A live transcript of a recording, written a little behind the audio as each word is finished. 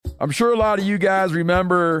I'm sure a lot of you guys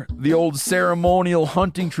remember the old ceremonial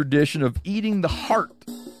hunting tradition of eating the heart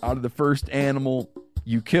out of the first animal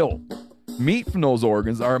you kill. Meat from those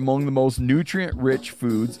organs are among the most nutrient-rich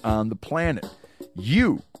foods on the planet.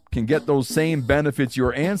 You can get those same benefits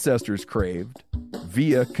your ancestors craved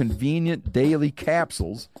via convenient daily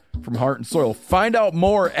capsules from Heart and Soil. Find out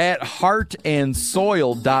more at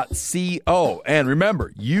heartandsoil.co. And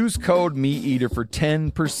remember, use code MeatEater for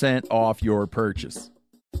 10% off your purchase.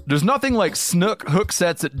 There's nothing like snook hook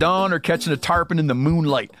sets at dawn or catching a tarpon in the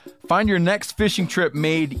moonlight. Find your next fishing trip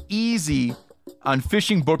made easy on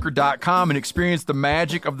fishingbooker.com and experience the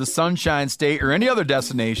magic of the Sunshine State or any other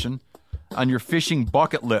destination on your fishing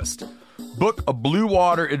bucket list. Book a blue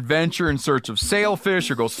water adventure in search of sailfish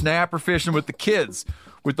or go snapper fishing with the kids.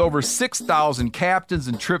 With over 6,000 captains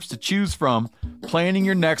and trips to choose from, planning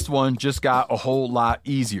your next one just got a whole lot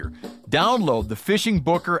easier. Download the Fishing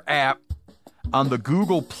Booker app on the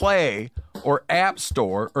Google Play or App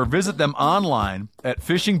Store or visit them online at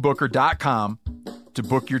fishingbooker.com to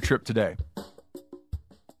book your trip today.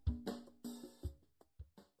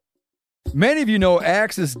 Many of you know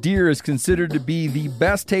Axis deer is considered to be the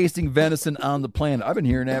best tasting venison on the planet. I've been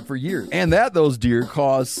hearing that for years. And that those deer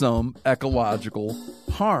cause some ecological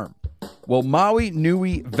harm. Well, Maui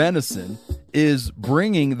Nui Venison is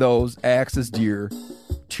bringing those Axis deer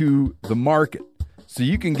to the market. So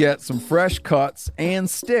you can get some fresh cuts and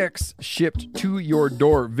sticks shipped to your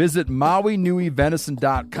door. Visit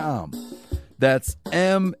MauiNuiVenison.com. That's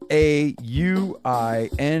MAUINUI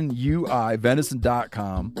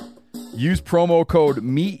venison.com. Use promo code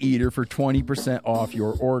MeatEater for 20% off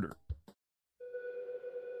your order.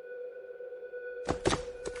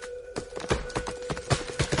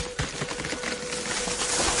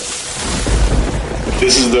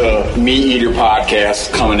 This is the Meat Eater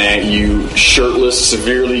podcast coming at you shirtless,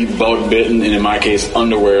 severely bug bitten, and in my case,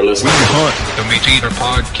 underwearless. We hunt the Meat Eater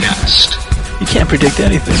podcast. You can't predict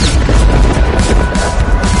anything.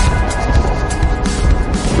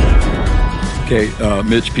 Okay,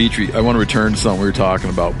 Mitch Petrie, I want to return to something we were talking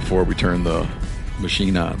about before we turned the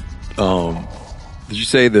machine on. Did you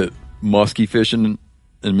say that muskie fishing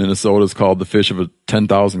in Minnesota is called the fish of a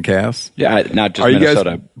 10,000 casts? Yeah, not just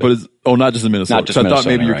Minnesota. Guys, but not just in Minnesota. Not just I Minnesota, thought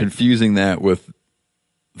maybe you're right. confusing that with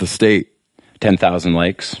the state. 10,000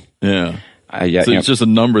 lakes. Yeah. Yeah, so it's just a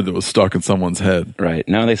number that was stuck in someone's head. Right.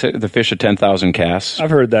 No, they say the fish of 10,000 casts. I've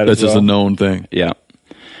heard that. That's as just well. a known thing. Yeah.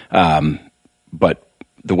 But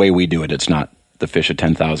the way we do it, it's not the fish of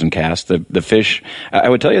 10,000 casts. The fish, I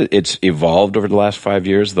would tell you, it's evolved over the last 5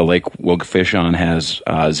 years. The lake we'll fish on has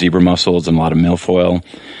zebra mussels and a lot of milfoil.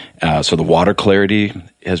 So the water clarity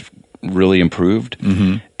has really improved,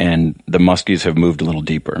 and the muskies have moved a little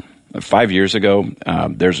deeper. 5 years ago,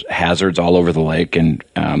 there's hazards all over the lake, and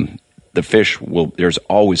the fish there's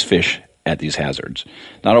always fish at these hazards.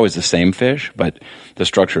 Not always the same fish, but the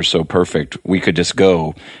structure is so perfect. We could just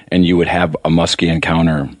go, and you would have a muskie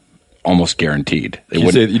encounter almost guaranteed.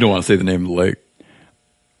 You don't want to say the name of the lake.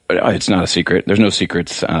 It's not a secret. There's no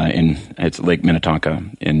secrets it's Lake Minnetonka.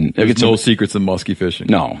 There's no secrets in muskie fishing.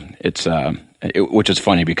 No, it's which is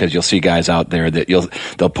funny because you'll see guys out there that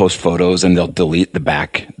they'll post photos and they'll delete the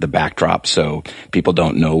backdrop so people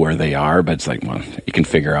don't know where they are. But it's like, well, you can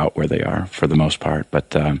figure out where they are for the most part.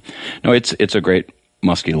 But no, it's a great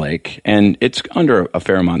musky lake, and it's under a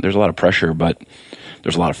fair amount. There's a lot of pressure, but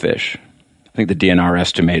there's a lot of fish. I think the DNR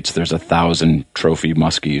estimates there's 1,000 trophy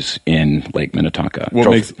muskies in Lake Minnetonka. What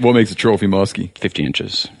makes a trophy muskie? 50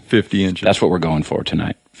 inches. 50 inches. That's what we're going for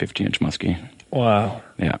tonight. 50-inch muskie. Wow.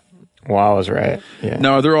 Yeah. Wow is right. Yeah.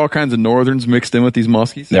 Now, are there all kinds of northerns mixed in with these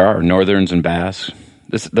muskies? There are northerns and bass.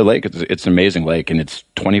 The lake, it's an amazing lake, and it's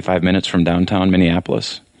 25 minutes from downtown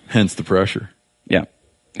Minneapolis. Hence the pressure. Yeah.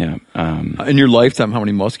 Yeah. In your lifetime, how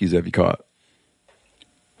many muskies have you caught?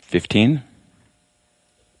 15.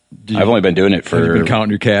 I've only been doing it for... Have you been counting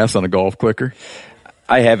your casts on a golf clicker?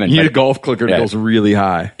 I haven't. You need a golf clicker that goes really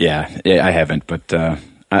high. Yeah, I haven't, but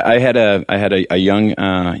I had a young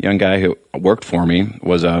guy who worked for me,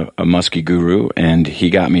 was a muskie guru, and he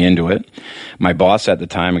got me into it. My boss at the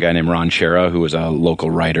time, a guy named Ron Shera, who was a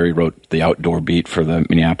local writer, he wrote the outdoor beat for the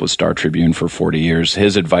Minneapolis Star Tribune for 40 years.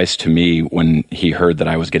 His advice to me when he heard that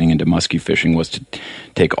I was getting into muskie fishing was to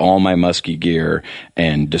take all my muskie gear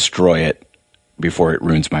and destroy it before it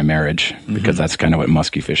ruins my marriage, because that's kind of what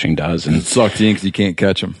muskie fishing does. And it sucks because you can't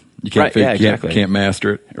catch them. You can't can't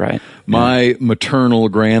master it. Right. My maternal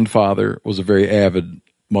grandfather was a very avid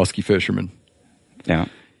muskie fisherman. Yeah.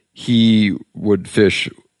 He would fish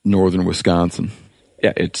northern Wisconsin.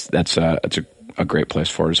 Yeah, that's a great place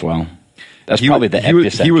for it as well. That's probably the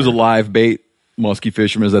epicenter. He was a live bait muskie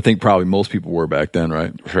fishermen as I think probably most people were back then,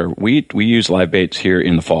 right? Sure. We use live baits here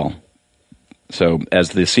in the fall. So as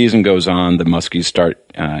the season goes on, the muskies start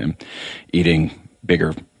eating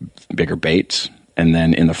bigger baits, and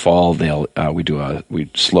then in the fall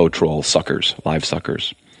we slow troll suckers, live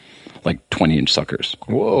suckers, like 20-inch suckers.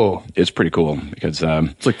 Whoa. It's pretty cool because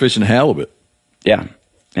It's like fishing halibut. yeah.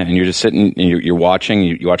 And you're just sitting, you're watching,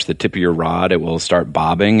 you watch the tip of your rod, it will start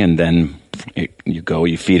bobbing, and then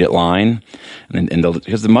you feed it line. And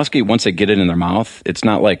because the muskie, once they get it in their mouth, it's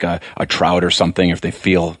not like a trout or something. If they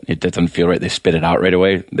feel it doesn't feel right, they spit it out right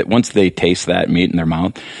away. Once they taste that meat in their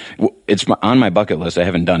mouth, it's on my bucket list. I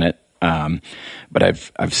haven't done it, but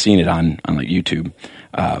I've seen it on like YouTube.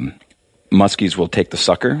 Muskies will take the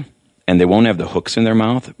sucker, and they won't have the hooks in their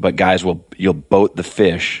mouth, but you'll boat the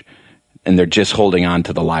fish, and they're just holding on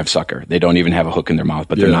to the live sucker. They don't even have a hook in their mouth,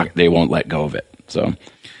 but they won't let go of it. So,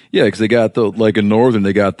 yeah, because they got like in Northern,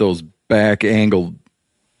 they got those back angled.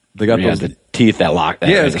 They got those the teeth that lock.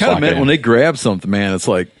 Yeah, it's kind of meant when they grab something, man. It's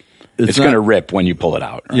like it's going to rip when you pull it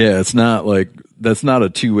out. Right? Yeah, it's not like that's not a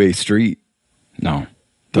two-way street. No,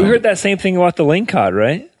 we heard that same thing about the lingcod,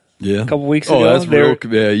 right? Yeah, a couple weeks ago. Oh, that's real.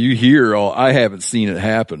 Yeah, you hear all. I haven't seen it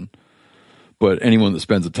happen. But anyone that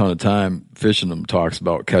spends a ton of time fishing them talks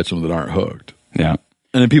about catching them that aren't hooked. Yeah.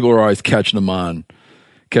 And then people are always catching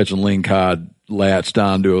lingcod latched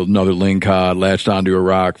onto another lingcod, latched onto a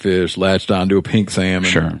rockfish, latched onto a pink salmon.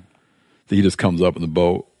 Sure. He just comes up in the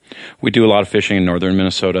boat. We do a lot of fishing in northern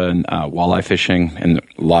Minnesota and walleye fishing, and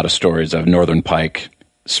a lot of stories of northern pike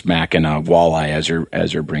smacking a walleye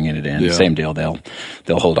as you're bringing it in. Yeah. Same deal. They'll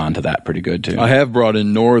hold on to that pretty good too. I have brought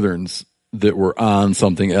in northerns that were on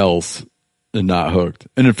something else and not hooked.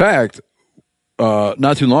 And in fact,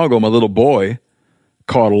 not too long ago, my little boy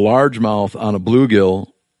caught a largemouth on a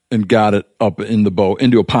bluegill and got it up in the boat,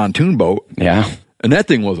 into a pontoon boat. Yeah. And that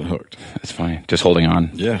thing wasn't hooked. That's fine. Just holding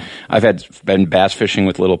on. Yeah. I've been bass fishing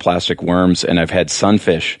with little plastic worms, and I've had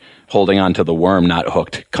sunfish holding on to the worm, not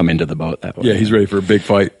hooked, come into the boat that way. Yeah, he's ready for a big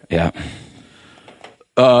fight. Yeah.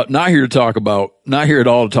 Not here at all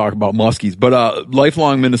to talk about muskies, but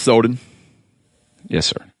lifelong Minnesotan. Yes,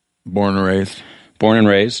 sir. Born and raised. Born and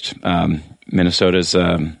raised. Minnesota's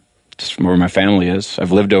just where my family is.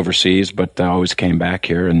 I've lived overseas, but I always came back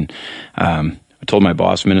here. And I told my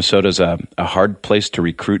boss, Minnesota's a hard place to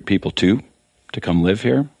recruit people to come live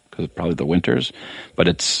here because of probably the winters, but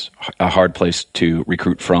it's a hard place to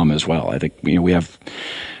recruit from as well. I think we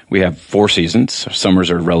have 4 seasons.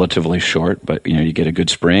 Summers are relatively short, but you get a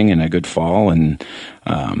good spring and a good fall. And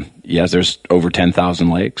there's over 10,000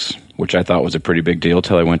 lakes, which I thought was a pretty big deal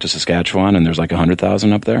till I went to Saskatchewan, and there's like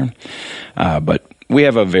 100,000 up there. But we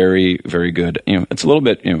have a very, very good. It's a little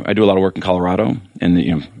bit. I do a lot of work in Colorado,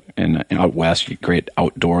 and and out west, great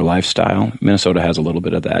outdoor lifestyle. Minnesota has a little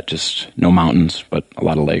bit of that. Just no mountains, but a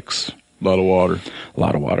lot of lakes, A lot of water. a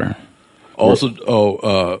lot of water. Also,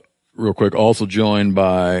 real quick, also joined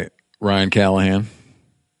by Ryan Callahan,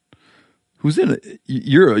 who's in it.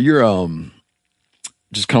 You're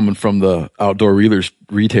just coming from the outdoor retailers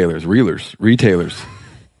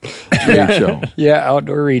trade show. Yeah,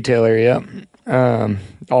 outdoor retailer, yeah.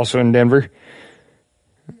 Also in Denver.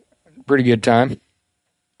 Pretty good time.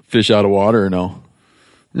 Fish out of water or no?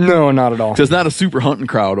 No, not at all. So it's not a super hunting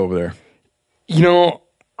crowd over there.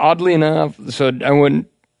 Oddly enough, so I wouldn't.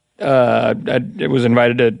 I was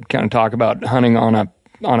invited to kind of talk about hunting on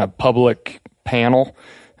a public panel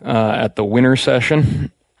at the winter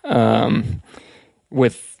session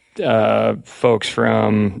with folks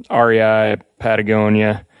from REI,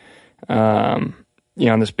 Patagonia, in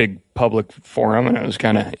this big public forum, and it was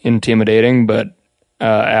kind of intimidating. But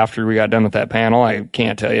after we got done with that panel, I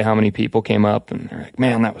can't tell you how many people came up and they're like,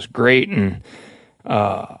 "Man, that was great," and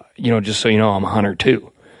just so you know, I'm a hunter too.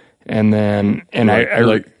 And then, I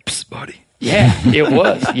like, psst, buddy. Yeah, it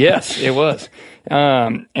was. Yes, it was.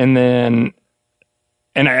 And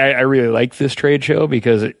I really like this trade show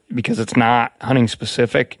because it's not hunting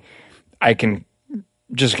specific. I can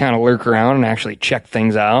just kind of lurk around and actually check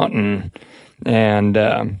things out, and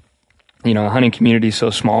the hunting community is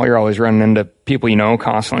so small. You're always running into people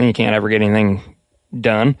constantly. You can't ever get anything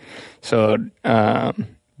done. So,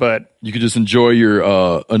 but You could just enjoy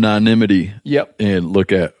your anonymity. Yep. And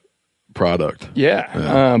look at product.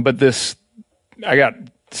 Yeah. But I got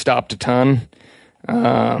stopped a ton.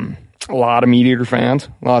 A lot of Meat Eater fans,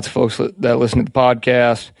 lots of folks that listen to the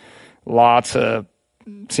podcast,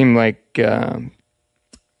 seemed like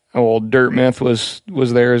old Dirt Myth was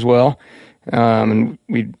there as well. And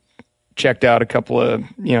we checked out a couple of,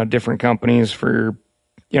 different companies for,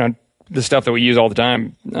 the stuff that we use all the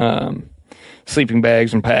time, sleeping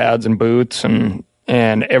bags and pads and boots, and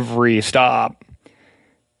every stop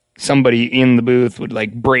somebody in the booth would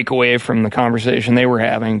like break away from the conversation they were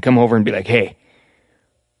having, come over and be like, "Hey,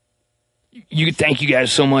 thank you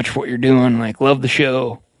guys so much for what you're doing. Like, love the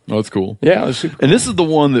show." Oh, that's cool. Yeah, it was super. And this is the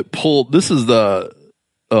one that pulled. This is the.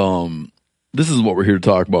 This isn't what we're here to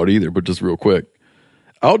talk about either, but just real quick,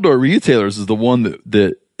 Outdoor Retailers is the one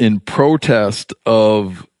that in protest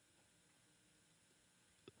of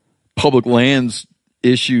public lands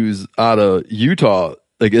issues out of Utah,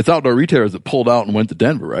 like it's Outdoor Retailers that pulled out and went to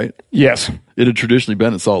Denver, right? Yes. It had traditionally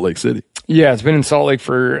been in Salt Lake City. Yeah, it's been in Salt Lake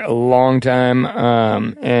for a long time,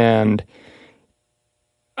 and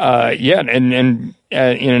in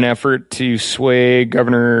an effort to sway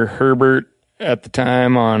Governor Herbert at the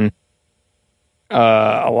time on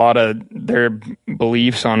a lot of their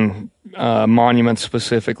beliefs on monuments,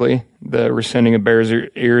 specifically the rescinding of Bears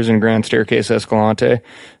Ears and Grand Staircase Escalante.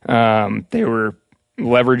 They were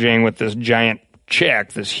leveraging with this giant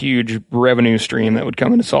check, this huge revenue stream that would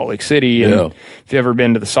come into Salt Lake City. And if you've ever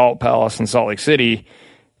been to the Salt Palace in Salt Lake City,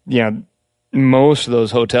 most of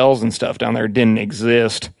those hotels and stuff down there didn't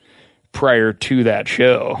exist prior to that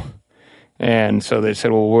show. And so they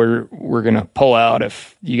said, well, we're going to pull out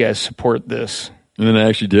if you guys support this. And then they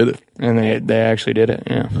actually did it. And they actually did it,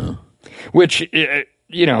 yeah. Oh. Which,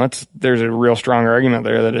 there's a real strong argument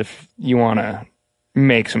there that if you want to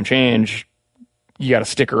make some change, you got to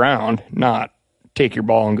stick around, not take your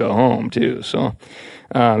ball and go home, too. So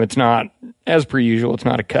it's not, as per usual, it's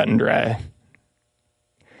not a cut and dry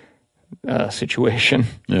situation.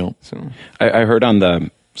 Yeah. So I heard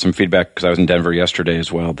on some feedback, because I was in Denver yesterday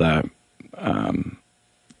as well, that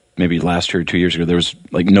maybe last year or 2 years ago, there was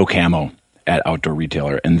like no camo at Outdoor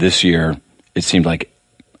Retailer. And this year, it seemed like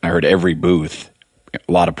I heard every booth,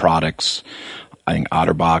 a lot of products. I think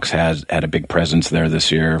OtterBox had a big presence there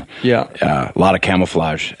this year. Yeah. A lot of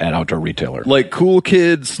camouflage at Outdoor Retailer. Like cool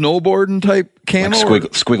kid snowboarding type camo? Like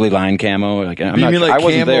squiggly line camo. Like, you mean like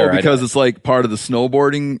camo because it's like part of the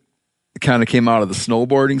snowboarding, kind of came out of the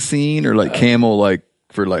snowboarding scene, or like camo like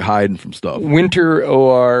for like hiding from stuff? Winter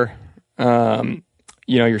OR,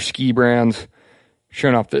 your ski brands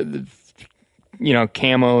showing off the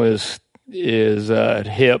camo is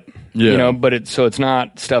hip, but it's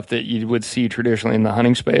not stuff that you would see traditionally in the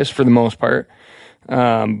hunting space for the most part.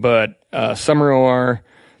 But summer OR,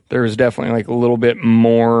 there's definitely like a little bit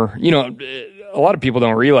more, a lot of people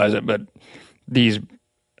don't realize it, but these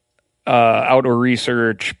Outdoor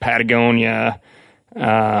Research, Patagonia,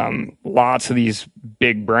 lots of these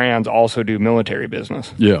big brands also do military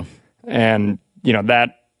business. Yeah. And,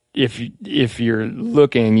 that if you're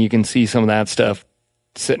looking, you can see some of that stuff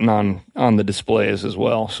sitting on the displays as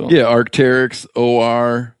well. So yeah, Arc'teryx,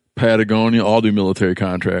 OR, Patagonia, all do military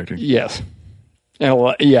contracting. Yes. And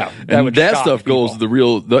that stuff goes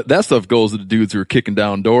to that stuff goes to the dudes who are kicking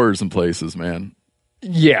down doors in places, man.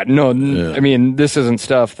 Yeah, no, I mean, this isn't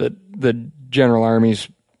stuff that the General Army's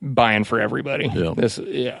buying for everybody.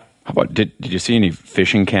 Yeah. How about, did you see any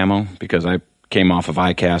fishing camo? Because I came off of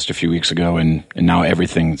ICAST a few weeks ago, and now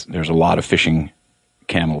there's a lot of fishing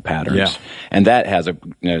camo patterns. Yeah. And that has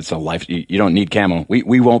it's a life, you don't need camo.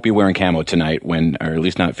 We won't be wearing camo tonight or at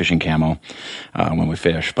least not fishing camo when we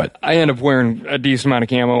fish. But I end up wearing a decent amount of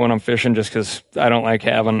camo when I'm fishing just because I don't like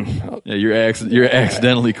having... Yeah, you're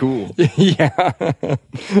accidentally cool. Yeah.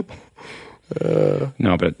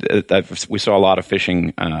 No, but we saw a lot of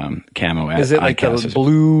fishing camo at Is it like a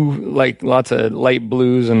blue, like lots of light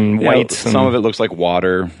blues and whites? Some of it looks like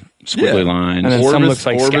water, squiggly lines. And then some looks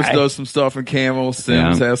like Orbis sky. does some stuff in camo.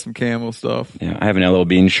 Sims has some camo stuff. Yeah, I have an LL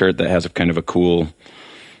Bean shirt that has a kind of a cool...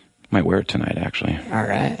 Might wear it tonight, actually. All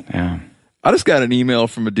right. Yeah. I just got an email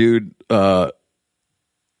from a dude. I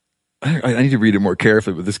need to read it more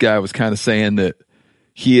carefully, but this guy was kind of saying that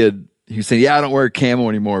he was saying, I don't wear camo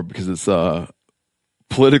anymore because it's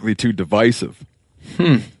politically too divisive.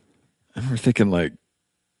 And we're thinking like,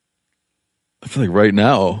 I feel like right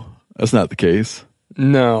now that's not the case.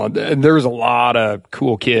 No, there was a lot of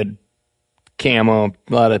cool kid camo, a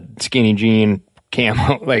lot of skinny jean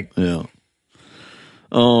camo, like yeah.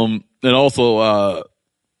 And also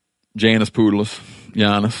Janice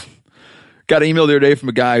Giannis. Got an email the other day from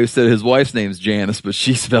a guy who said his wife's name's Janice, but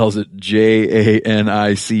she spells it Janice. And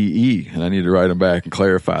I need to write him back and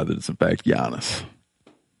clarify that it's in fact Giannis.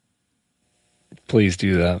 Please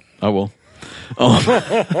do that. I will. All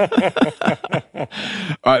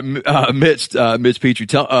right, Mitch Petrie,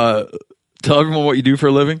 tell everyone what you do for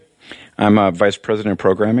a living. I'm a vice president of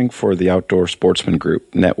programming for the Outdoor Sportsman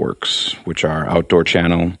Group networks, which are Outdoor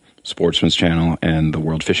Channel, Sportsman's Channel, and the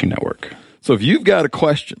World Fishing Network. So if you've got a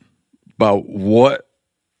question about what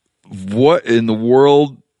in the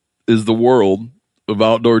world is the world of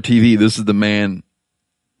outdoor TV, this is the man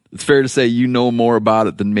It's fair to say you know more about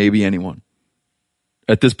it than maybe anyone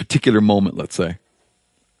at this particular moment, let's say.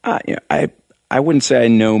 I wouldn't say I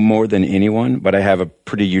know more than anyone, but I have a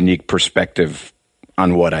pretty unique perspective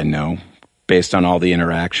on what I know based on all the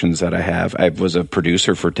interactions that I have. I was a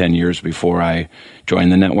producer for 10 years before I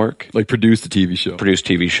joined the network. Like produced a TV show. Produced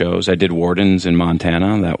TV shows. I did Wardens in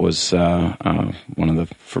Montana. That was one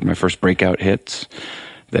of my first breakout hits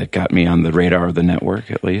that got me on the radar of the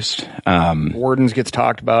network, at least. Wardens gets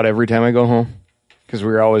talked about every time I go home because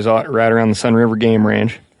we were always right around the Sun River Game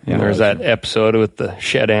Range. Yeah, and there's that episode with the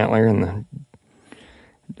shed antler and the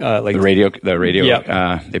the radio.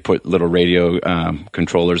 Yep. They put little radio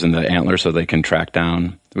controllers in the antler so they can track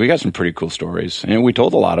down. We got some pretty cool stories, and we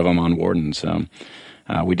told a lot of them on Wardens.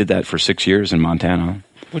 We did that for 6 years in Montana.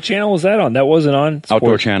 What channel was that on? That wasn't on Sport.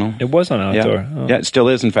 Outdoor Channel. It was on Outdoor. Yeah. Oh. Yeah, it still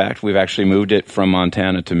is. In fact, we've actually moved it from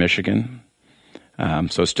Montana to Michigan,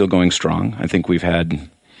 so it's still going strong. I think we've had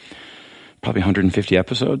probably 150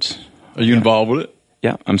 episodes. Are you involved with it?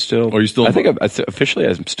 Yeah, I'm still. Are you still? Officially,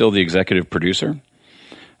 I'm still the executive producer.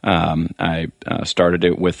 I started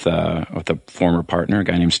it with a former partner, a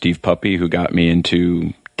guy named Steve Puppy, who got me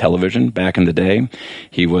into television back in the day.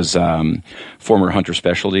 He was former Hunter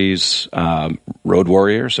Specialties road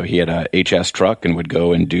warrior, so he had a HS truck and would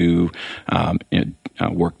go and do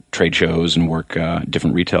work trade shows and work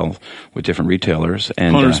different retail with different retailers.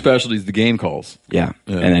 And Hunter Specialties, the game calls. Yeah.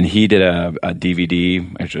 And then he did a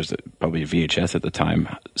DVD, which was probably a VHS at the time.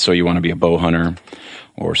 So You Want to Be a Bow Hunter,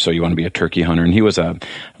 or So You Want to Be a Turkey Hunter. And he was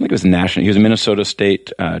he was a Minnesota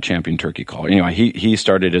State champion turkey caller. Anyway, he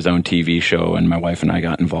started his own TV show, and my wife and I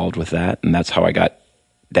got involved with that, and that's how I got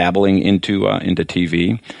dabbling into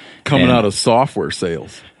TV. Coming out of software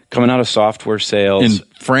sales. Coming out of software sales in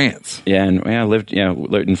France. Yeah, and I lived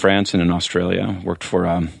in France and in Australia. Worked for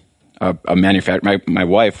a manufacturer. My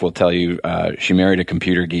wife will tell you she married a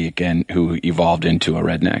computer geek and who evolved into a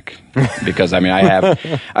redneck. Because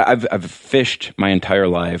I've fished my entire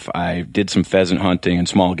life. I did some pheasant hunting and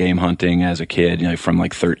small game hunting as a kid, from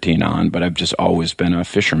like 13 on. But I've just always been a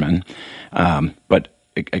fisherman. But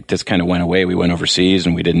it just kind of went away. We went overseas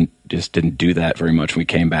and we didn't do that very much. We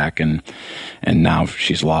came back and now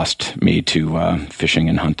she's lost me to fishing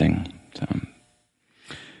and hunting.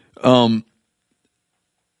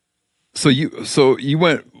 So you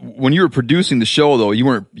went, when you were producing the show though, you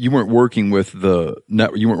weren't working with the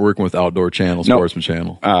net, you weren't working with Outdoor Channel, Sportsman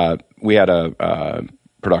Channel. We had a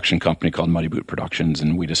production company called Muddy Boot Productions,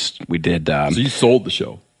 and we did. So you sold the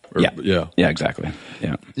show. Yeah, exactly.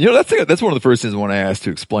 Yeah. That's one of the first things I want to ask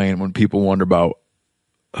to explain when people wonder about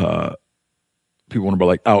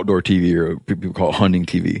like outdoor TV, or people call it hunting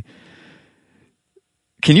TV.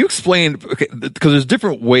 Can you explain? Okay, because there's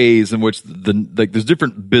different ways in which there's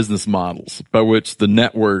different business models by which the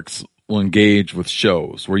networks will engage with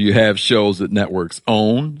shows. Where you have shows that networks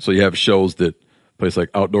own, so you have shows that places like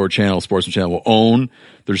Outdoor Channel, Sportsman Channel will own.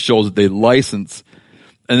 There's shows that they license,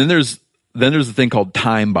 and then there's the thing called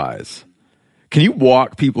time buys. Can you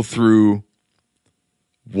walk people through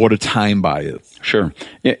what a time buy is? Sure.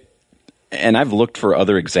 Yeah. And I've looked for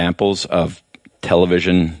other examples of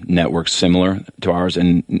television networks similar to ours,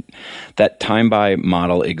 and that time buy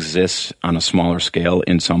model exists on a smaller scale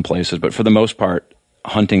in some places, but for the most part,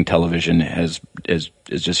 hunting television is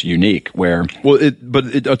just unique. Where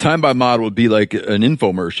a time buy model would be like an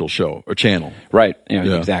infomercial show or channel, right?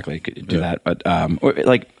 Exactly. You could do that, but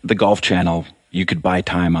like the Golf Channel, you could buy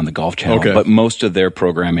time on the Golf Channel, but most of their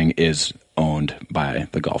programming is owned by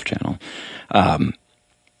the Golf Channel.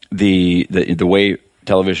 The way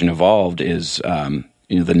television evolved is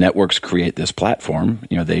the networks create this platform.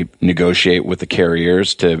 They negotiate with the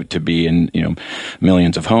carriers to be in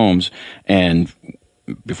millions of homes, and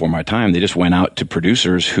before my time, they just went out to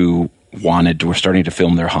producers who were starting to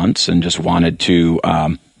film their hunts and just wanted to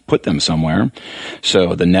put them somewhere.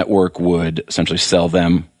 So the network would essentially sell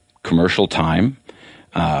them commercial time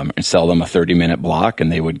and sell them a 30-minute block,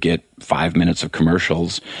 and they would get 5 minutes of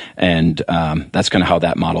commercials. And that's kind of how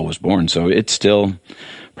that model was born. So it's still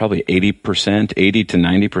probably 80 to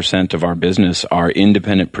 90% of our business are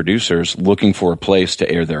independent producers looking for a place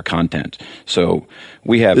to air their content. So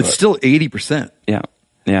we have... It's still 80%. Yeah.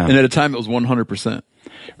 And at a time, it was 100%.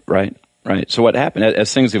 Right. So what happened,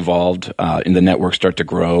 as things evolved and the networks start to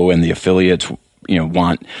grow and the affiliates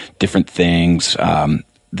want different things,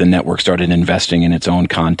 the network started investing in its own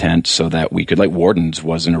content so that we could, like Wardens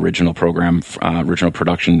was an original program, original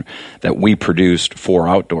production that we produced for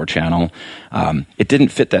Outdoor Channel. It didn't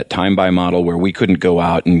fit that time buy model where we couldn't go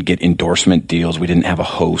out and get endorsement deals. We didn't have a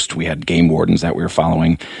host. We had game wardens that we were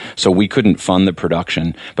following. So we couldn't fund the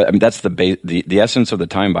production. But that's the essence of the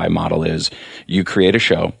time buy model is you create a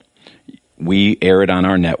show. we air it on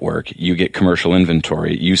our network. You get commercial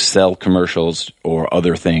inventory. You sell commercials or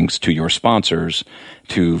other things to your sponsors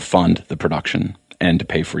to fund the production and to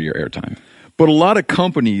pay for your airtime. But there's a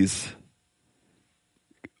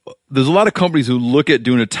lot of companies who look at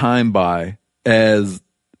doing a time buy as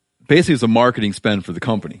basically as a marketing spend for the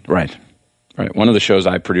company. Right. One of the shows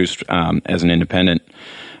I produced as an independent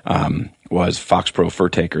was Fox Pro Fur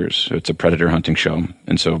Takers. It's a predator hunting show.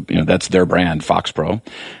 And so, that's their brand, Fox Pro.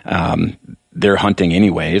 They're hunting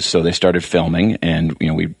anyways, so they started filming, and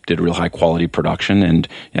we did real high quality production. And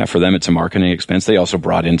for them, it's a marketing expense. They also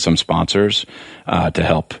brought in some sponsors to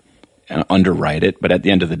help underwrite it. But at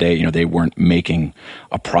the end of the day, they weren't making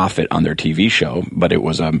a profit on their TV show, but it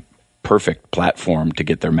was a perfect platform to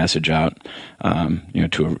get their message out,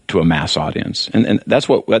 to a mass audience. And that's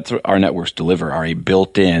what our networks deliver: are a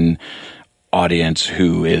built-in audience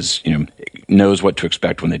who is, knows what to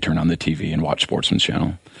expect when they turn on the TV and watch Sportsman's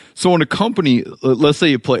Channel. So in a company, let's say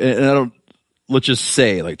you play, and let's just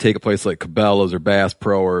say, like, take a place like Cabela's or Bass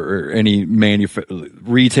Pro or any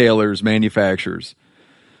retailers, manufacturers.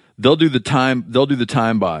 They'll do the time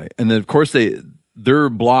buy, and then of course their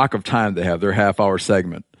block of time they have, their half-hour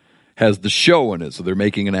segment, has the show in it, so they're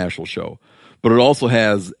making an actual show. But it also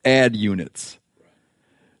has ad units.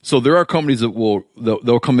 So there are companies that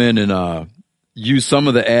they'll come in and use some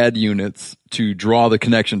of the ad units to draw the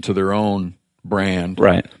connection to their own brand.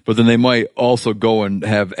 Right. But then they might also go and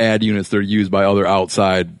have ad units that are used by other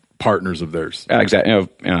outside partners of theirs. Exactly.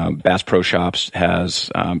 Bass Pro Shops has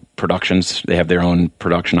productions. They have their own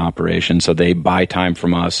production operation. So they buy time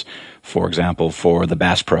from us, for example, for the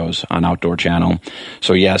Bass Pros on Outdoor Channel.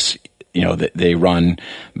 So yes, they run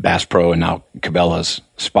Bass Pro and now Cabela's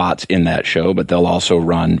spots in that show, but they'll also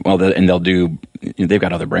run, they've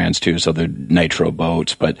got other brands too, so the Nitro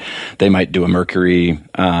boats, but they might do a Mercury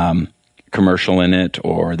commercial in it,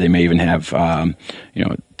 or they may even have,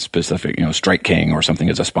 specific, Strike King or something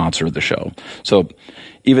as a sponsor of the show. So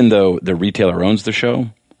even though the retailer owns the show,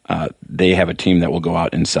 they have a team that will go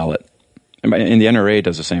out and sell it. And the NRA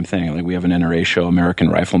does the same thing. Like, we have an NRA show, American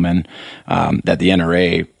Rifleman, that the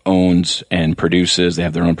NRA owns and produces. They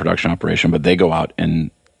have their own production operation, but they go out and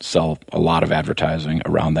sell a lot of advertising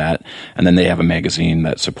around that. And then they have a magazine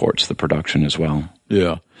that supports the production as well.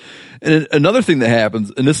 Yeah. And another thing that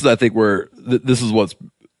happens, and this is, I think, where this is what's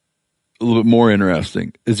a little bit more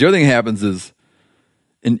interesting, is the other thing that happens is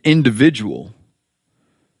an individual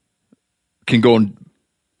can go and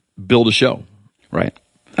build a show. Right.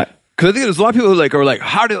 Because I think there's a lot of people who are like,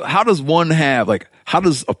 how does one have, how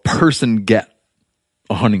does a person get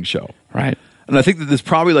a hunting show? Right. And I think that there's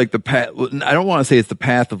probably the path, I don't want to say it's the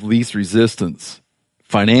path of least resistance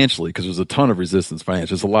financially, because there's a ton of resistance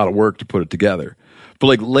financially. There's a lot of work to put it together.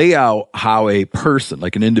 But lay out how a person,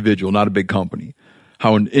 like an individual, not a big company,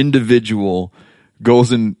 how an individual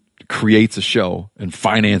goes and creates a show and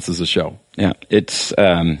finances a show. Yeah.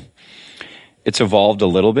 It's evolved a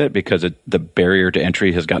little bit because the barrier to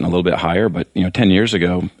entry has gotten a little bit higher. But 10 years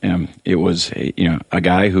ago, it was a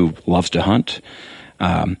guy who loves to hunt,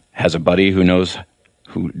 has a buddy who knows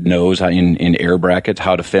how in air brackets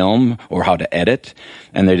how to film or how to edit,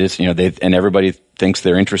 and they just and everybody thinks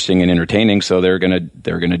they're interesting and entertaining, so they're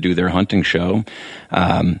gonna do their hunting show.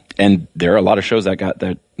 And there are a lot of shows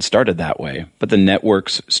that started that way, but the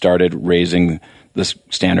networks started raising this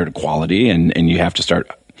standard of quality, and you have to start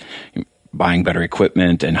buying better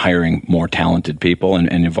equipment and hiring more talented people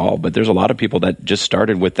and evolve. But there's a lot of people that just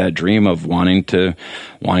started with that dream of wanting to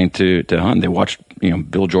hunt. They watched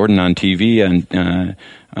Bill Jordan on TV and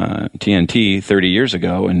TNT 30 years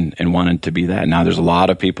ago and wanted to be that. Now there's a lot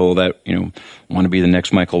of people that want to be the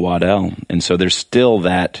next Michael Waddell, and so there's still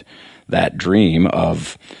that dream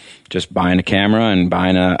of just buying a camera and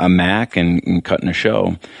buying a Mac and cutting a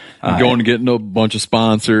show, going and getting a bunch of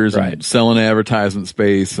sponsors, right, and selling advertisement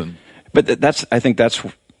space. But I think that's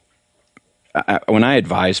when I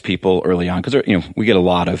advise people early on, because we get a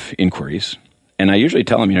lot of inquiries, and I usually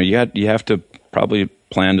tell them, you have to probably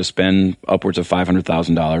plan to spend upwards of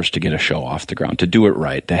 $500,000 to get a show off the ground, to do it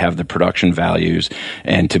right, to have the production values,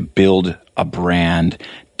 and to build a brand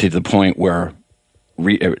to the point where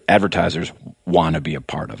advertisers want to be a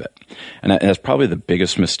part of it. And that's probably the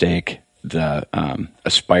biggest mistake the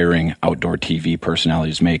aspiring outdoor TV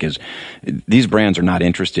personalities make, is these brands are not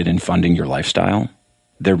interested in funding your lifestyle.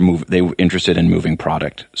 They're interested in moving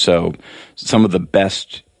product. So some of the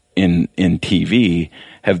best in TV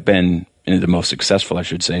have been, the most successful, I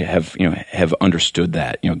should say, have understood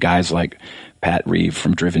that. Guys like Pat Reeve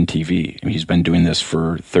from Driven TV. He's been doing this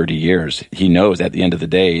for 30 years. He knows at the end of the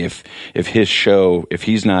day, if his show, if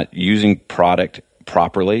he's not using product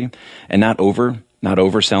properly and not over not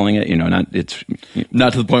overselling it,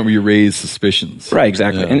 not to the point where you raise suspicions. Right,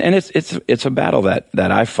 exactly. Yeah. And it's a battle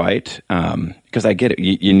that I fight, because I get it.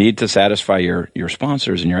 You need to satisfy your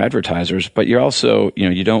sponsors and your advertisers, but you're also,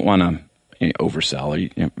 you don't want to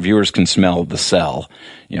oversell. Viewers can smell the sell.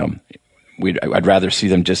 I'd rather see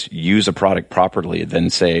them just use a product properly than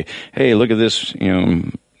say, hey, look at this,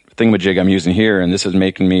 thingamajig I'm using here, and this is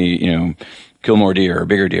making me, kill more deer or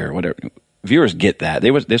bigger deer or whatever. Viewers get that. They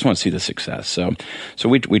just want to see the success. So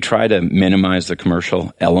we try to minimize the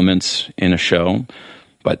commercial elements in a show,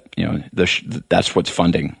 but that's what's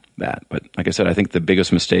funding that. But like I said, I think the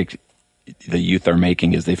biggest mistake the youth are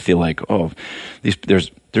making is they feel like,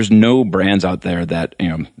 there's no brands out there that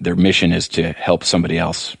their mission is to help somebody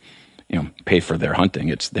else pay for their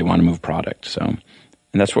hunting. They want to move product. So.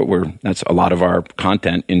 And that's a lot of our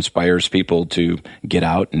content inspires people to get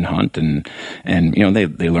out and hunt, and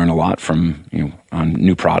they learn a lot from on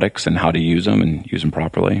new products and how to use them and use them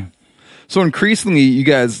properly. So increasingly, you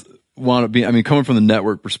guys want to be, coming from the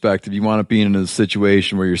network perspective, you want to be in a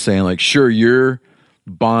situation where you're saying, like, sure, you're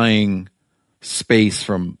buying space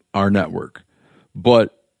from our network,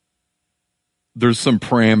 but there's some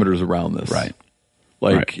parameters around this. Right.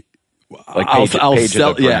 Like I'll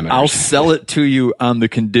sell it to you on the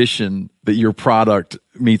condition that your product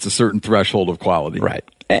meets a certain threshold of quality. Right.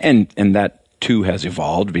 And that too has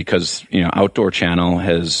evolved because, Outdoor Channel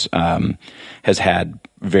has had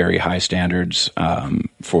very high standards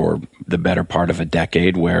for the better part of a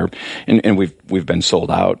decade and we've been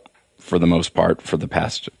sold out for the most part for the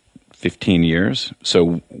past 15 years.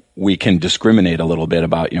 So we can discriminate a little bit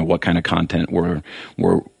about, what kind of content we're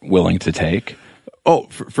willing to take. Oh,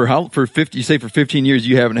 for 50? You say for 15 years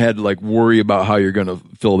you haven't had to worry about how you're going to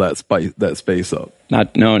fill that space up.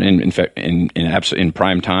 In fact, in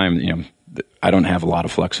prime time, I don't have a lot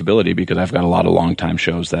of flexibility because I've got a lot of long time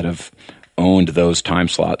shows that have owned those time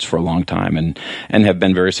slots for a long time and have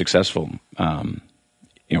been very successful,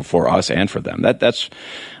 for us and for them. That's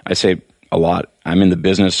I say a lot. I'm in the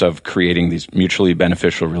business of creating these mutually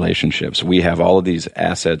beneficial relationships. We have all of these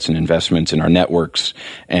assets and investments in our networks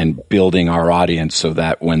and building our audience so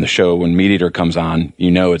that when Meat Eater comes on,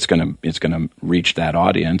 it's going to reach that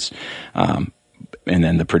audience. And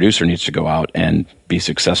then the producer needs to go out and be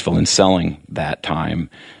successful in selling that time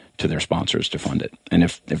to their sponsors to fund it. And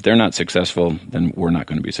if they're not successful, then we're not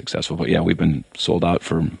going to be successful. But yeah, we've been sold out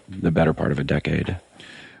for the better part of a decade.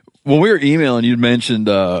 When we were emailing, you mentioned,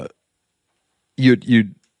 you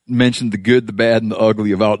mentioned the good, the bad, and the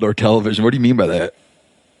ugly of outdoor television. What do you mean by that?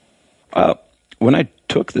 When I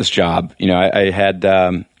took this job, I had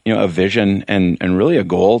a vision and really a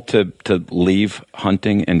goal to leave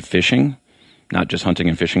hunting and fishing, not just hunting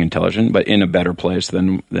and fishing and television, but in a better place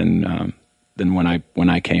than when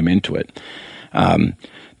I came into it.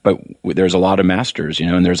 But there's a lot of masters,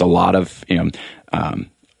 and there's a lot of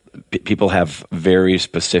people have very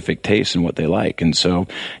specific tastes in what they like. And so,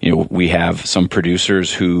 we have some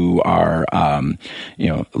producers who are,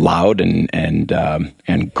 loud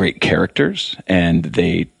and great characters, and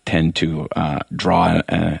they tend to draw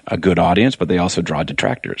a good audience, but they also draw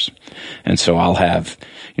detractors. And so I'll have,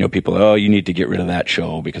 people, you need to get rid of that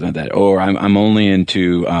show because of that. Or I'm only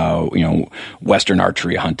into, Western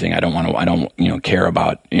archery hunting. I don't care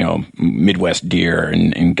about, Midwest deer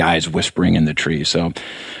and guys whispering in the tree. So,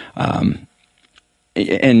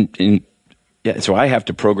 so I have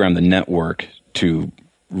to program the network to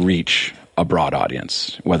reach a broad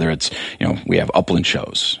audience, whether it's, we have upland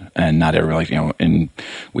shows and not everybody, and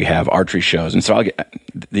we have archery shows. And so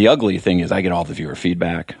the ugly thing is I get all the viewer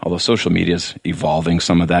feedback, although social media is evolving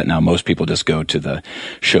some of that now. Most people just go to the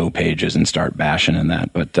show pages and start bashing in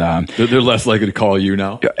that, but they're less likely to call you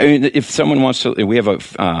now. I mean, if someone wants to, we have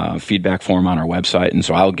a feedback form on our website, and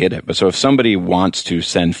so I'll get it. But so if somebody wants to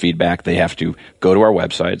send feedback, they have to go to our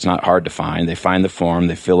website. It's not hard to find. They find the form,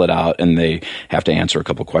 they fill it out, and they have to answer a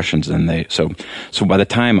couple questions. And so by the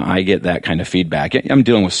time I get that kind of feedback, I'm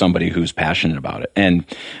dealing with somebody who's passionate about it. And,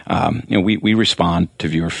 we respond to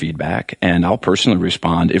viewer feedback, and I'll personally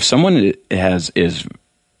respond. If someone is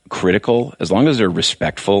critical, as long as they're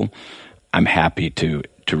respectful, I'm happy to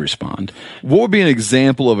respond. What would be an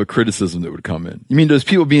example of a criticism that would come in? You mean those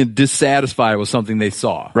people being dissatisfied with something they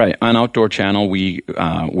saw? Right. On Outdoor Channel,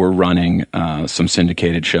 we're running some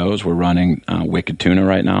syndicated shows. We're running Wicked Tuna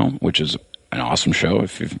right now, which is an awesome show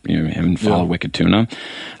if you haven't followed Wicked Tuna.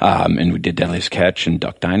 And we did Deadliest Catch and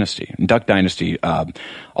Duck Dynasty. In Duck Dynasty, a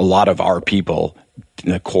lot of our people,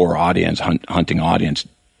 the core audience, hunting audience,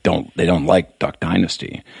 don't like Duck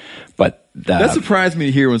Dynasty. But that surprised me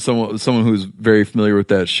to hear when someone who's very familiar with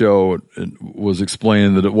that show was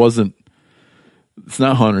explaining that it wasn't It's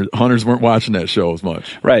not hunters. Hunters weren't watching that show as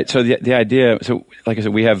much. Right. So the idea, so like I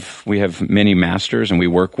said, we have many masters, and we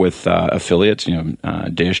work with affiliates,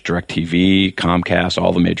 Dish, DirecTV, Comcast,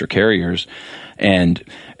 all the major carriers. And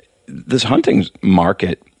this hunting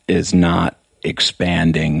market is not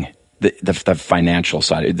expanding the financial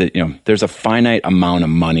side. There's a finite amount of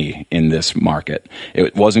money in this market.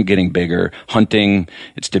 It wasn't getting bigger. Hunting,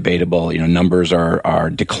 it's debatable. Numbers are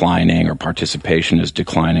declining, or participation is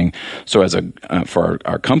declining. So for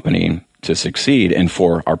our company to succeed and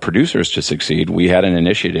for our producers to succeed, we had an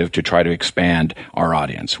initiative to try to expand our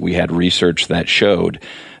audience. We had research that showed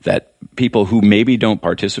that people who maybe don't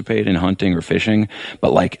participate in hunting or fishing,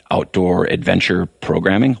 but like outdoor adventure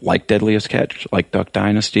programming, like Deadliest Catch, like Duck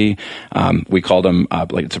Dynasty, we called them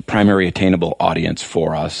like it's a primary attainable audience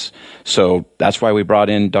for us. So that's why we brought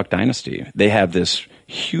in Duck Dynasty. They have this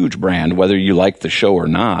huge brand, whether you like the show or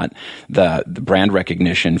not. The brand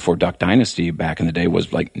recognition for Duck Dynasty back in the day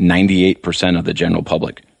was like 98% of the general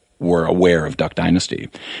public were aware of Duck Dynasty.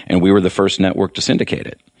 And we were the first network to syndicate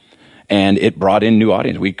it. And it brought in new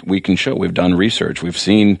audience. We can show, we've done research, we've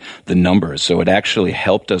seen the numbers. So it actually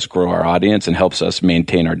helped us grow our audience and helps us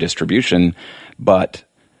maintain our distribution. But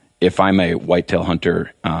if I'm a whitetail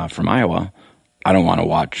hunter from Iowa, I don't want to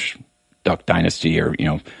watch Duck Dynasty or,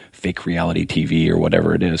 fake reality TV or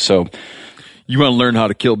whatever it is. So you want to learn how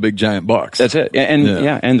to kill big giant bucks. That's it. And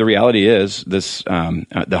and the reality is this,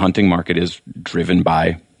 the hunting market is driven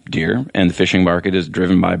by deer and the fishing market is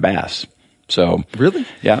driven by bass. So really,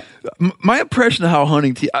 yeah. My impression of how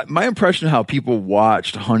people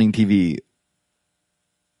watched hunting TV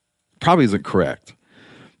probably isn't correct,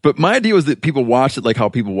 but my idea was that people watched it like how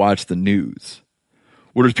people watch the news,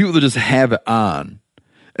 where there's people that just have it on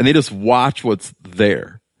and they just watch what's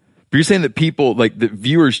there. But you're saying that people, like the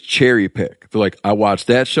viewers, cherry pick. They're like, I watch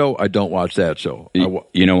that show, I don't watch that show.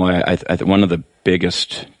 You know why? I one of the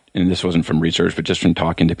biggest, and this wasn't from research, but just from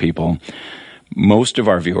talking to people. Most of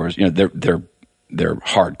our viewers, they're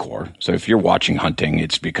hardcore. So if you're watching hunting,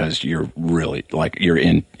 it's because you're really you're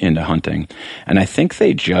into hunting. And I think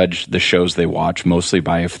they judge the shows they watch mostly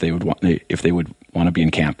by if they would want to be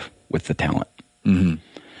in camp with the talent. Mm-hmm.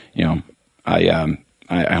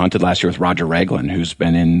 I hunted last year with Roger Raglan, who's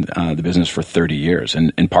been in the business for 30 years,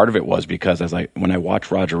 and part of it was because when I watch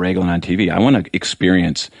Roger Raglan on TV, I want to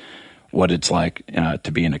experience what it's like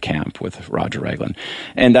to be in a camp with Roger Raglan.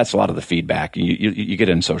 And that's a lot of the feedback. You get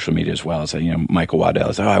it in social media as well. So, Michael Waddell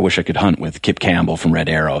is, I wish I could hunt with Kip Campbell from Red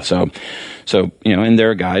Arrow. So, and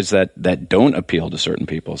there are guys that don't appeal to certain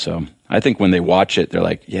people. So I think when they watch it, they're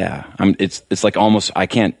like, yeah, it's like almost, I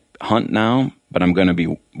can't hunt now, but I'm going to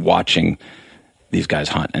be watching these guys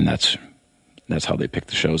hunt. And that's how they pick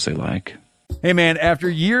the shows they like. Hey man, after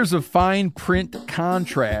years of fine print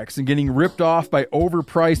contracts and getting ripped off by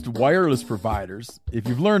overpriced wireless providers, if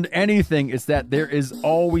you've learned anything, it's that there is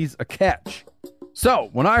always a catch. So,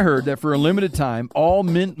 when I heard that for a limited time, all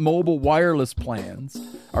Mint Mobile wireless plans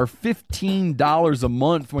are $15 a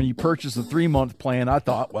month when you purchase a 3-month plan, I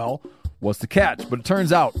thought, well, what's the catch? But it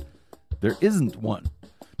turns out there isn't one.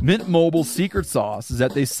 Mint Mobile's secret sauce is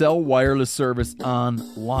that they sell wireless service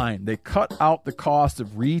online. They cut out the cost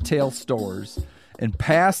of retail stores and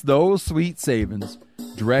pass those sweet savings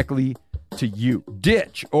directly to you.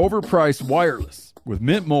 Ditch overpriced wireless with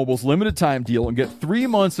Mint Mobile's limited time deal and get 3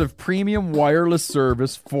 months of premium wireless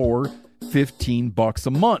service for $15 a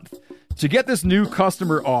month. To get this new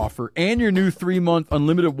customer offer and your new 3-month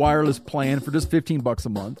unlimited wireless plan for just $15 a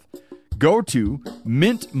month, go to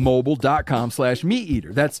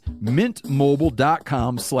mintmobile.com/meateater. That's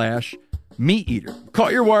mintmobile.com/meateater.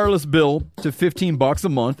 Cut your wireless bill to $15 a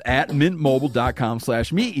month at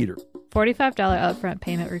mintmobile.com/meateater. $45 upfront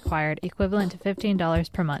payment required, equivalent to $15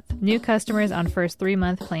 per month. New customers on first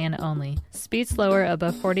 3-month plan only. Speed slower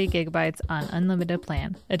above 40 gigabytes on unlimited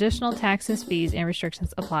plan. Additional taxes, fees, and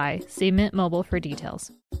restrictions apply. See Mint Mobile for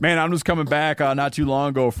details. Man, I'm just coming back not too long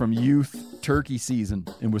ago from youth turkey season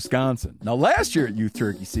in Wisconsin. Now, last year at youth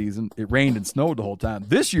turkey season, it rained and snowed the whole time.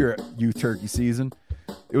 This year at youth turkey season,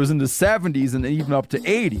 it was in the 70s and even up to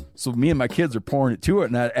 80. So me and my kids are pouring it to it.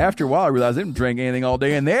 And after a while, I realized they didn't drink anything all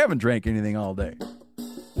day, and they haven't drank anything all day.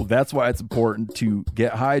 Well, that's why it's important to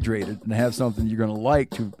get hydrated and have something you're going to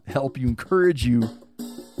like to help you, encourage you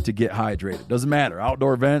to get hydrated. Doesn't matter.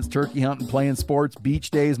 Outdoor events, turkey hunting, playing sports, beach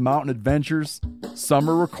days, mountain adventures.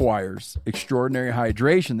 Summer requires extraordinary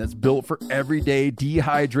hydration that's built for everyday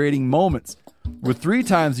dehydrating moments. With 3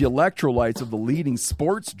 times the electrolytes of the leading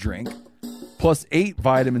sports drink, plus 8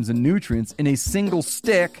 vitamins and nutrients in a single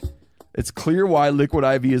stick, it's clear why Liquid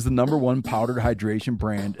IV is the #1 powdered hydration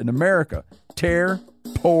brand in America. Tear,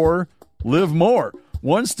 pour, live more.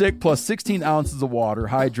 One stick plus 16 ounces of water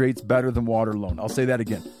hydrates better than water alone. I'll say that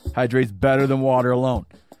again. Hydrates better than water alone.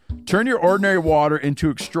 Turn your ordinary water into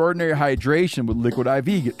extraordinary hydration with Liquid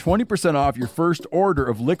IV. Get 20% off your first order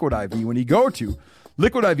of Liquid IV when you go to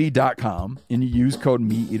liquidiv.com and you use code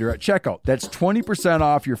MeatEater at checkout. That's 20%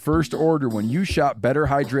 off your first order when you shop Better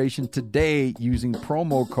Hydration today using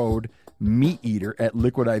promo code MeatEater at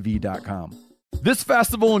liquidiv.com. This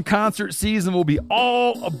festival and concert season will be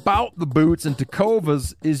all about the boots, and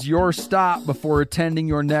Tecovas is your stop before attending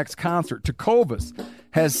your next concert. Tecovas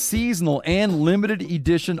has seasonal and limited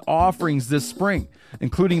edition offerings this spring,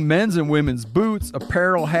 including men's and women's boots,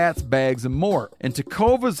 apparel, hats, bags, and more. And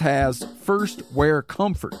Tecovas has first wear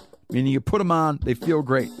comfort, meaning you put them on, they feel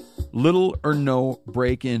great. Little or no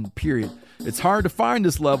break-in, period. It's hard to find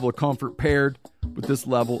this level of comfort paired with this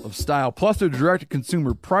level of style. Plus, their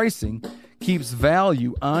direct-to-consumer pricing keeps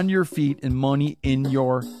value on your feet and money in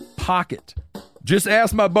your pocket. Just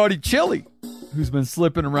ask my buddy Chili, who's been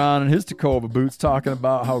slipping around in his Tecova boots, talking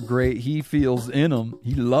about how great he feels in them.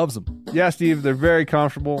 He loves them. Yeah, Steve, they're very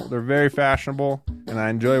comfortable. They're very fashionable, and I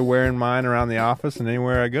enjoy wearing mine around the office and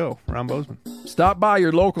anywhere I go around Bozeman. Stop by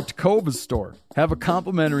your local Tecovas store, have a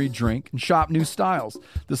complimentary drink, and shop new styles.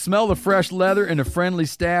 The smell of fresh leather and a friendly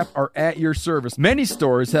staff are at your service. Many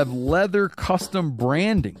stores have leather custom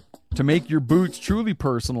branding to make your boots truly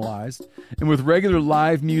personalized. And with regular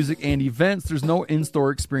live music and events, there's no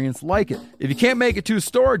in-store experience like it. If you can't make it to a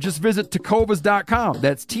store, just visit Tecovas.com.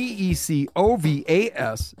 That's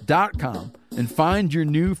Tecovas.com and find your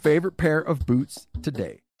new favorite pair of boots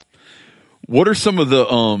today. What are some of the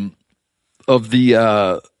kind of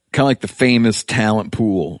like the famous talent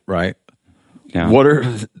pool, right? Yeah. What are,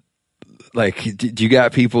 like, do you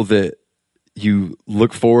got people that you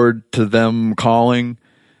look forward to them calling,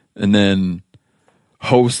 and then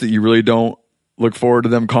hosts that you really don't look forward to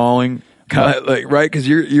them calling? Kind of like, right? Because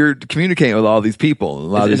you're communicating with all these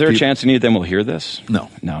people. Is there a chance any of them will hear this? No.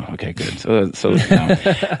 Okay, good. So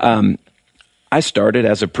no. I started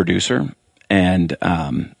as a producer and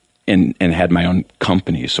had my own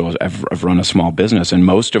company. So I've run a small business, and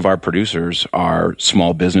most of our producers are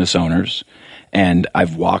small business owners. And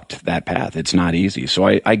I've walked that path. It's not easy. So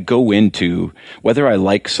I go into, whether I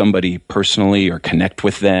like somebody personally or connect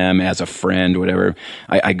with them as a friend, whatever,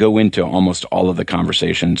 I go into almost all of the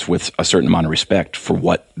conversations with a certain amount of respect for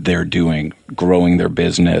what they're doing, growing their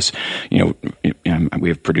business. We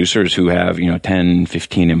have producers who have, 10,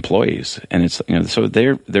 15 employees. And it's, so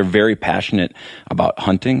they're very passionate about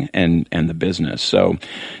hunting and the business. So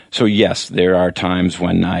yes, there are times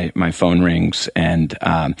when my phone rings, and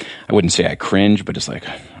I wouldn't say I cringe, but it's like,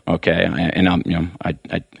 okay.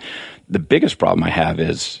 The biggest problem I have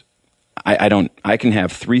is I can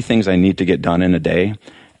have 3 things I need to get done in a day,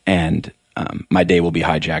 and my day will be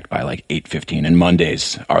hijacked by like 8:15, and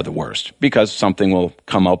Mondays are the worst because something will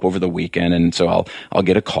come up over the weekend, and so I'll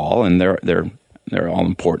get a call, and they're all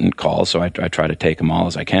important calls, so I try to take them all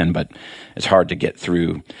as I can, but it's hard to get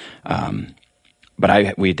through.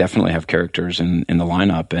 But we definitely have characters in the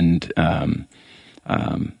lineup, and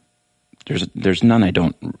there's none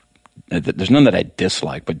there's none that I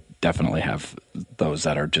dislike, but definitely have those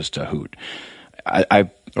that are just a hoot.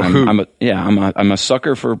 I'm a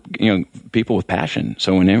sucker for people with passion.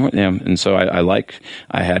 So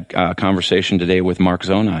I had a conversation today with Mark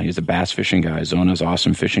Zona. He's a bass fishing guy. Zona's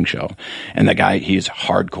Awesome Fishing Show, and the guy, he's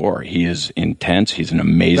hardcore. He is intense. He's an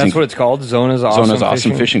amazing. That's what it's called. Zona's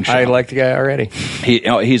Awesome Fishing Show. I like the guy already.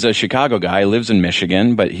 He's a Chicago guy. Lives in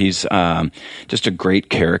Michigan, but he's just a great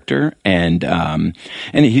character, and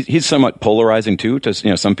he's somewhat polarizing too.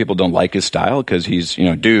 Some people don't like his style because he's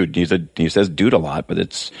dude. He says dude a lot, but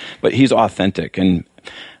he's authentic, and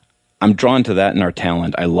I'm drawn to that in our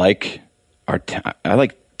talent. I like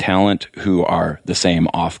talent who are the same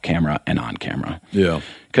off camera and on camera. Yeah.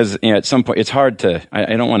 Because at some point it's hard to.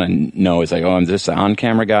 I don't want to know. It's like, oh, I'm this the on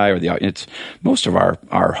camera guy or the. It's most of our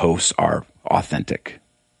hosts are authentic,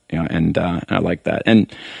 and I like that. And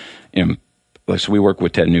so we work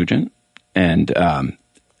with Ted Nugent, and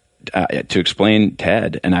to explain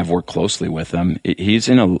Ted, and I've worked closely with him, he's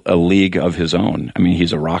in a league of his own. I mean,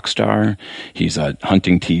 he's a rock star. He's a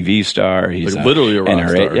hunting TV star. He's literally a rock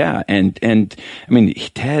star. Yeah, and I mean,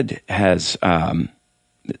 Ted has.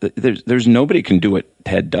 There's nobody can do what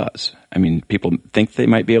Ted does. I mean, people think they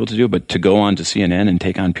might be able to do it, but to go on to CNN and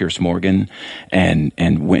take on Piers Morgan and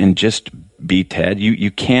just be Ted,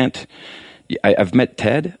 you can't. I've met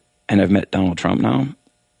Ted and I've met Donald Trump now,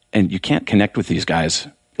 and you can't connect with these guys.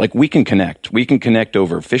 Like, we can connect. We can connect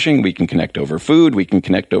over fishing. We can connect over food. We can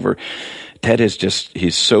connect over Ted is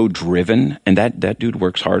he's so driven, and that dude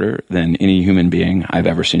works harder than any human being I've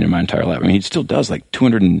ever seen in my entire life. I mean, he still does like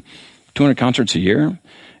 200 concerts a year,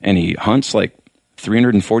 and he hunts like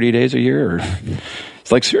 340 days a year.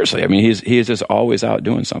 It's like, seriously, I mean, he is just always out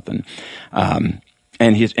doing something. And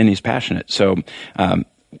he's passionate. So,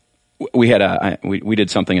 we did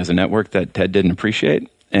something as a network that Ted didn't appreciate,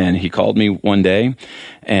 and he called me one day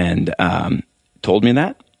and told me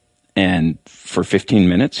that. And for 15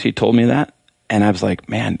 minutes, he told me that, and I was like,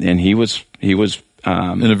 man. And he was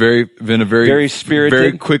in a very spirited,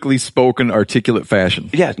 very quickly spoken, articulate fashion.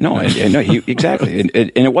 Yeah, no, exactly, and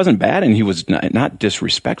it wasn't bad, and he was not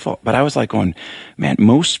disrespectful. But I was like, going, man,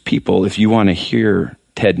 most people, if you want to hear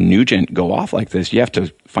Ted Nugent go off like this, you have to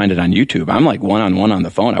find it on YouTube. I'm like one-on-one on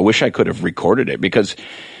the phone. I wish I could have recorded it because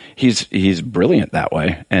he's brilliant that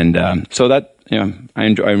way, and so that I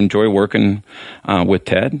enjoy working with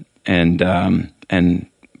Ted.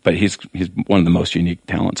 But he's one of the most unique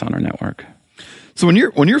talents on our network. So when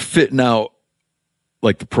you're fitting out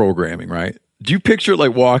like the programming, right? Do you picture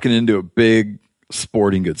like walking into a big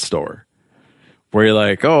sporting goods store where you're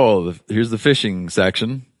like, oh, here's the fishing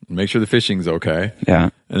section, make sure the fishing's okay. Yeah.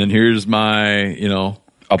 And then here's my,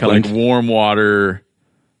 upland, like warm water.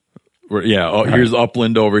 Here's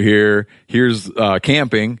upland over here. Here's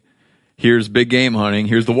camping. Here's big game hunting.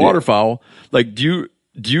 Here's the waterfowl. Like, do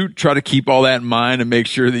you try to keep all that in mind and make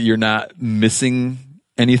sure that you're not missing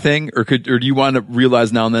anything, or do you want to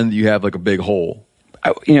realize now and then that you have like a big hole?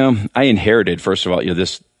 I inherited, first of all,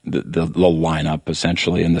 the lineup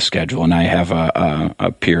essentially in the schedule, and I have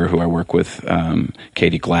a peer who I work with,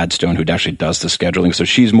 Katie Gladstone, who actually does the scheduling. So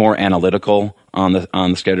she's more analytical on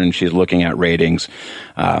the schedule, and she's looking at ratings.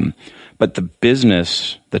 But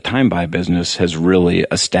the time buy business has really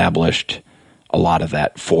established a lot of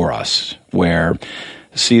that for us, where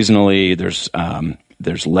seasonally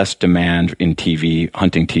there's less demand in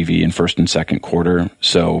hunting TV in first and second quarter.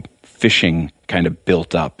 So fishing kind of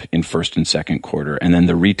built up in first and second quarter. And then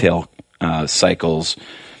the retail cycles,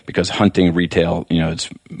 because hunting retail, it's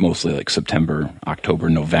mostly like September, October,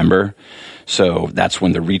 November. So that's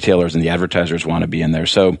when the retailers and the advertisers want to be in there.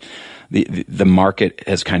 So the market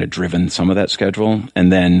has kind of driven some of that schedule.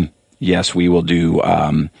 And then, yes, we will do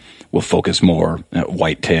we'll focus more at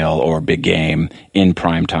whitetail or big game in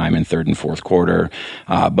prime time in third and fourth quarter.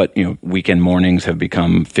 But weekend mornings have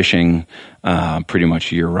become fishing pretty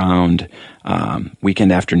much year round.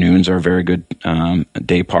 Weekend afternoons are very good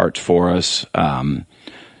day parts for us.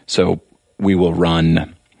 So we will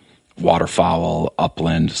run waterfowl,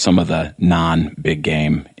 upland, some of the non-big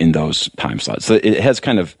game in those time slots. So it has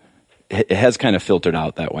kind of filtered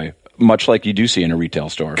out that way, much like you do see in a retail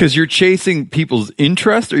store. Because you're chasing people's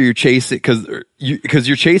interest, or you're chasing because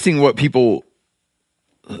you're chasing what people.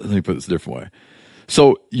 Let me put this a different way.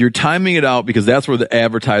 So you're timing it out because that's where the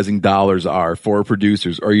advertising dollars are for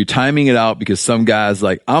producers. Or are you timing it out because some guy's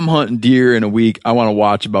like, I'm hunting deer in a week, I want to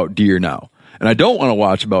watch about deer now, and I don't want to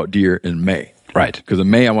watch about deer in May. Right. Because in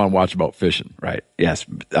May I want to watch about fishing. Right. Yes.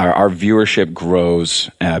 Our viewership grows.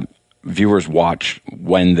 Viewers watch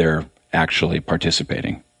when they're actually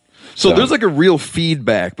participating. So there's like a real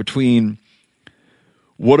feedback between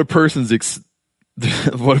what a person's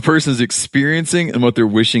experiencing and what they're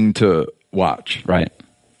wishing to watch. Right.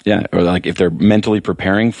 Yeah. Or like if they're mentally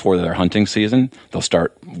preparing for their hunting season, they'll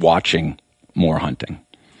start watching more hunting.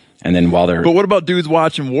 And then while they're... But what about dudes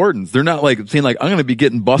watching wardens? They're not like saying like, I'm going to be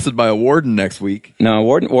getting busted by a warden next week. No,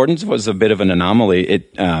 wardens was a bit of an anomaly.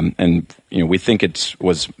 We think it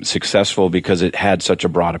was successful because it had such a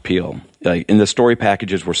broad appeal. Like, and the story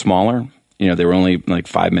packages were smaller. They were only like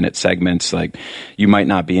 5-minute segments. Like, you might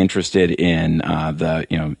not be interested in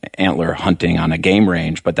the antler hunting on a game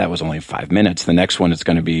range, but that was only 5 minutes. The next one is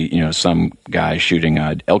going to be some guy shooting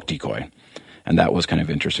an elk decoy. And that was kind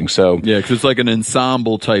of interesting. So yeah, because it's like an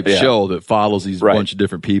ensemble type show that follows these bunch of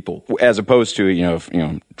different people, as opposed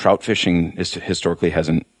to trout fishing historically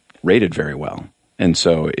hasn't rated very well. And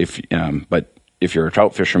so but if you're a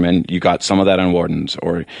trout fisherman, you got some of that on wardens,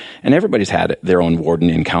 and everybody's had their own warden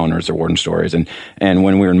encounters or warden stories. And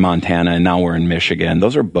when we were in Montana and now we're in Michigan,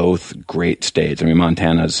 those are both great states. I mean,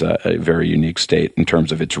 Montana's a very unique state in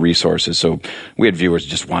terms of its resources. So we had viewers who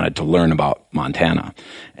just wanted to learn about Montana,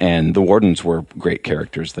 and the wardens were great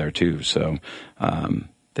characters there too. So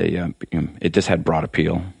it just had broad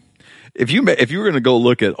appeal. If you were going to go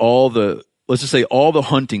look at let's just say all the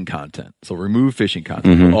hunting content, so remove fishing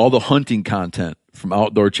content, all the hunting content from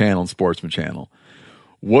Outdoor Channel and Sportsman Channel,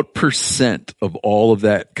 what % of all of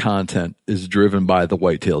that content is driven by the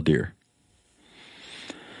whitetail deer?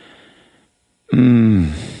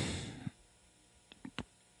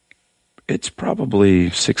 It's probably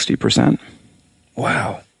 60%.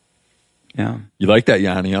 Wow. Yeah. You like that,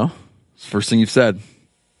 Yanni, huh? It's the first thing you've said.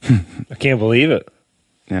 I can't believe it.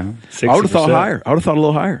 Yeah. 60%. I would have thought higher. I would have thought a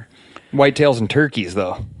little higher. Whitetails and turkeys,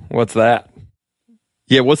 though. What's that?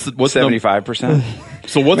 Yeah, what's 75%.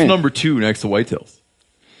 So what's number 2 next to whitetails?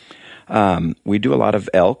 We do a lot of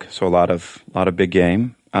elk, so a lot of big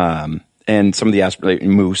game, and some of the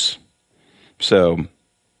moose. So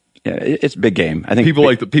yeah, it's big game. I think people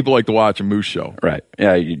like to watch a moose show, right?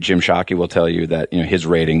 Yeah, Jim Shockey will tell you that his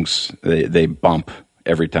ratings they bump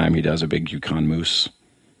every time he does a big Yukon moose.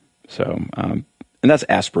 So and that's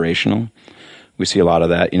aspirational. We see a lot of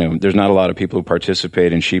that. There's not a lot of people who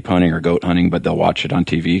participate in sheep hunting or goat hunting, but they'll watch it on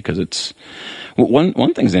TV because it's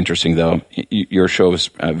one thing's interesting though. Your show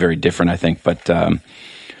is very different, I think, but a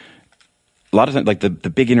lot of times, like the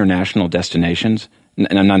big international destinations.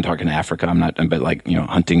 And I'm not talking Africa. I'm not, but like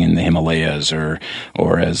hunting in the Himalayas, or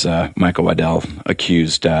as Michael Waddell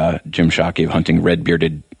accused Jim Shockey of hunting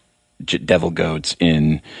red-bearded devil goats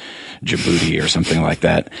in Djibouti or something like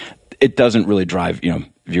that. It doesn't really drive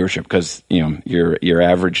viewership because your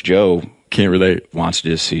average Joe can't relate, wants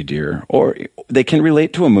to see deer, or they can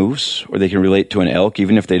relate to a moose, or they can relate to an elk,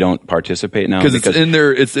 even if they don't participate now. Because it's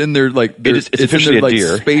in their like it's officially in their, a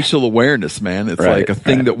deer. Spatial awareness, man. It's right, like a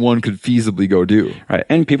thing that one could feasibly go do. Right,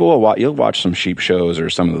 and people will watch. You'll watch some sheep shows or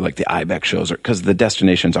some of the ibex shows, because the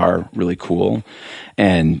destinations are really cool,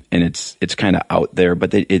 and it's kind of out there,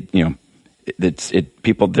 but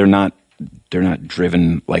people they're not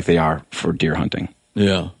driven like they are for deer hunting.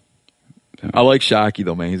 Yeah. I like Shockey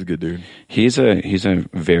though, man. He's a good dude. He's a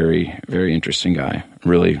very, very interesting guy.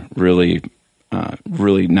 Really, really,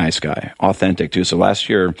 really nice guy. Authentic too. So last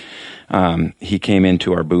year, he came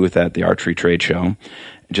into our booth at the archery trade show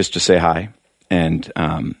just to say hi, and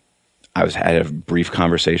I had a brief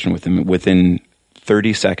conversation with him. Within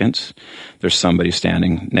 30 seconds, there's somebody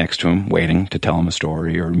standing next to him, waiting to tell him a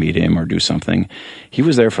story or meet him or do something. He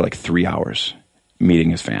was there for like 3 hours, meeting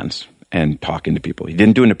his fans and talking to people. He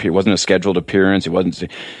didn't do it wasn't a scheduled appearance. He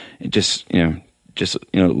wasn't just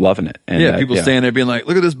loving it. And, people standing there being like,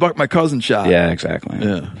 "Look at this buck my cousin shot." Yeah, exactly.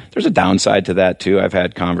 Yeah. There's a downside to that too. I've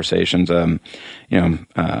had conversations. Will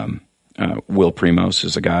Primos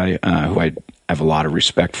is a guy who I have a lot of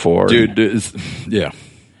respect for. Dude, yeah.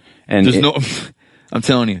 And I'm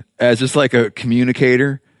telling you, as just like a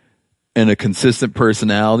communicator and a consistent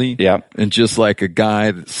personality. Yeah. And just like a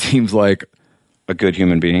guy that seems like a good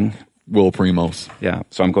human being. Will Primos. Yeah,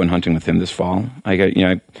 so I'm going hunting with him this fall. I get,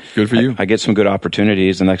 good for you. I get some good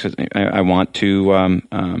opportunities, and I want to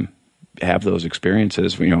have those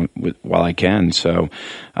experiences, while I can. So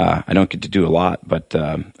I don't get to do a lot, but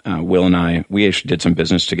Will and I, we actually did some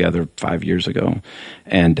business together 5 years ago,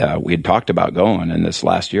 and we had talked about going. And this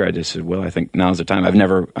last year, I just said, "Will, I think now's the time." I've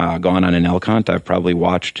never gone on an elk hunt. I've probably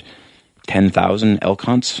watched 10,000 elk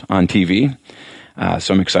hunts on TV,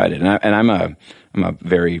 so I'm excited. And I'm a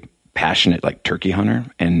very passionate turkey hunter,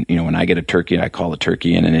 and when I get a turkey, I call a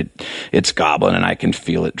turkey in, and it's gobbling, and I can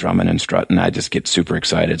feel it drumming and strutting. I just get super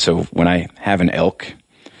excited. So when I have an elk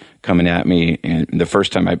coming at me, and the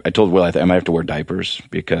first time I told Will I might have to wear diapers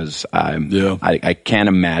because I can't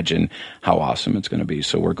imagine how awesome it's going to be.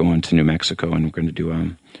 So we're going to New Mexico, and we're going to do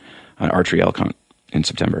an archery elk hunt in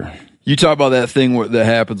September. You talk about that thing that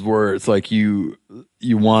happens where it's like you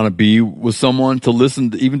want to be with someone to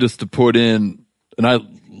listen to, even just to put in, and I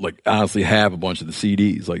honestly have a bunch of the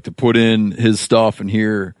CDs, to put in his stuff and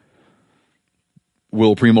hear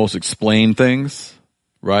Will Primos explain things,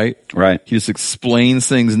 right? Right. He just explains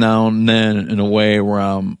things now and then in a way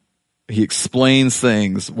where he explains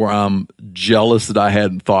things where I'm jealous that I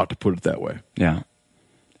hadn't thought to put it that way. Yeah.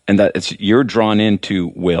 And that you're drawn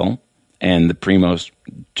into Will and the Primos.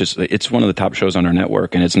 It's one of the top shows on our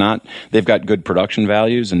network, and they've got good production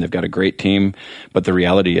values and they've got a great team, but the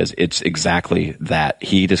reality is it's exactly that.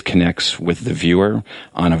 He just connects with the viewer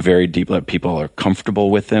on a very deep level. People are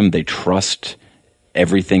comfortable with him. They trust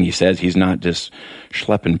everything he says. He's not just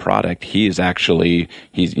schlepping product. He's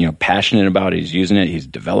passionate about it. He's using it. He's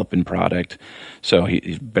developing product. So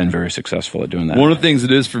he's been very successful at doing that. One of the things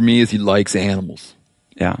it is for me is he likes animals.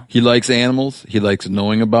 Yeah. He likes animals. He likes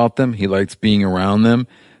knowing about them. He likes being around them.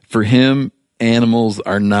 For him, animals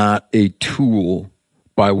are not a tool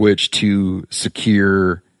by which to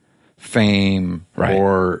secure fame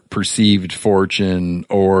or perceived fortune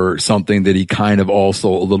or something that he kind of also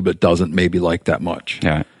a little bit doesn't maybe like that much.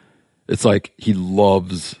 Yeah. It's like he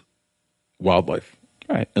loves wildlife.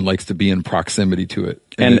 Right. And likes to be in proximity to it.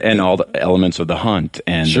 And all the elements of the hunt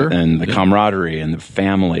and the camaraderie and the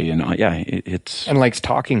family and and likes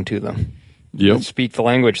talking to them. Yep. The speak the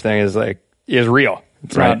language thing is real.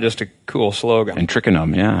 It's not just a cool slogan. And tricking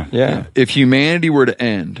them, yeah. Yeah. If humanity were to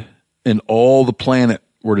end and all the planet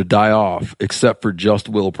were to die off except for just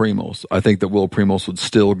Will Primos, I think that Will Primos would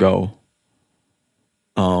still go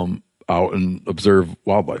out and observe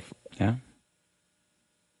wildlife. Yeah.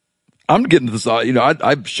 I'm getting to this,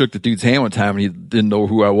 I shook the dude's hand one time and he didn't know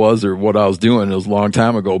who I was or what I was doing. It was a long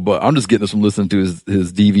time ago, but I'm just getting this from listening to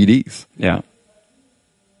his DVDs. Yeah.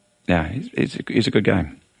 Yeah, he's a good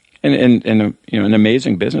guy. And an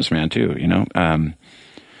amazing businessman too, I'm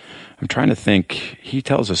trying to think. He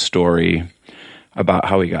tells a story about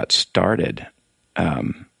how he got started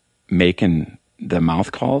making the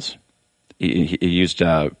mouth calls. He used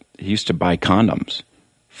to buy condoms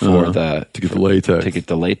for to get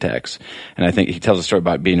the latex. And I think he tells a story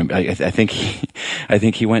about being. I think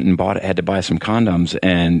he went and had to buy some condoms,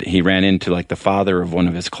 and he ran into like the father of one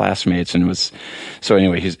of his classmates, and was so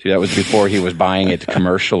anyway. That was before he was buying it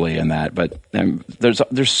commercially and that. But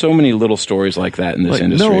there's so many little stories like that in this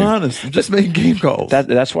industry. No, honest, I'm just making game calls.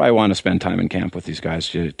 That's why I want to spend time in camp with these guys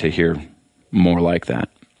to hear more like that.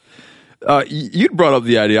 You brought up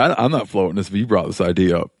the idea. I'm not floating this, but you brought this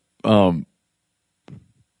idea up.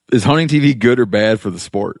 Is hunting TV good or bad for the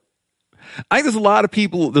sport? I think there's a lot of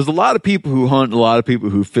people who hunt, and a lot of people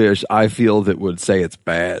who fish, I feel, that would say it's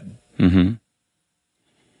bad. Mm-hmm.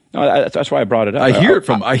 No, that's why I brought it up. I hear it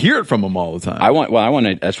from them all the time.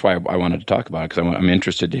 That's why I wanted to talk about it, because I'm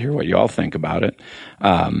interested to hear what you all think about it.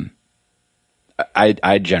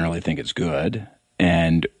 I generally think it's good,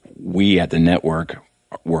 and we at the network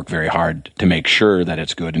work very hard to make sure that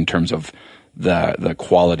it's good in terms of the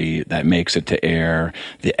quality that makes it to air,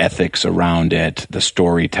 the ethics around it, the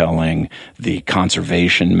storytelling, the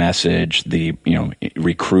conservation message, the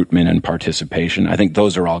recruitment and participation. I think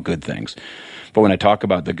those are all good things. But when I talk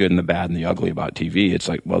about the good and the bad and the ugly about TV, it's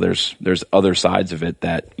like, well, there's other sides of it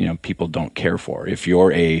that people don't care for. If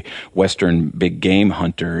you're a Western big game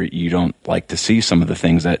hunter, you don't like to see some of the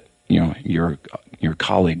things that your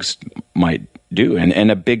colleagues might do,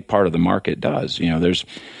 and a big part of the market does.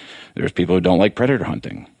 There's people who don't like predator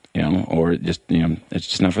hunting, or just, it's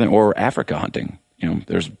just not for them, or Africa hunting.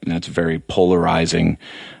 That's a very polarizing,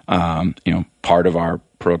 part of our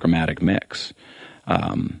programmatic mix.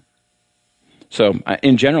 So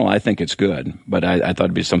in general, I think it's good, but I thought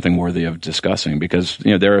it'd be something worthy of discussing, because,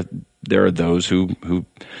 there are those who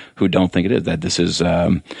don't think it is, that this is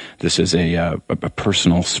a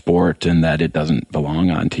personal sport and that it doesn't belong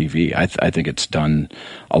on TV. I think it's done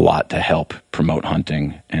a lot to help promote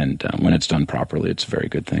hunting, and when it's done properly, it's a very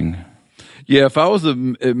good thing. Yeah, if I was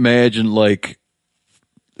to imagine,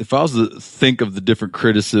 if I was to think of the different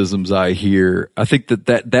criticisms I hear, I think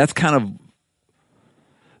that's kind of,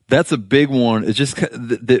 that's a big one. It's just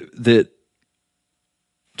that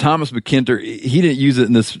Thomas McKinter, he didn't use it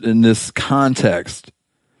in this context,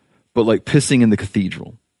 but like pissing in the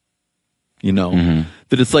cathedral, that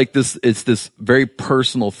it's like this, it's this very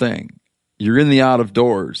personal thing. You're in the out of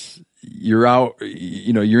doors. You're out,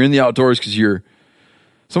 you're in the outdoors because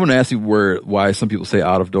someone asked me why some people say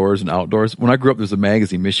out of doors and outdoors. When I grew up, there's a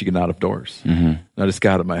magazine, Michigan Out of Doors. Mm-hmm. I just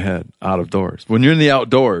got it in my head, out of doors. When you're in the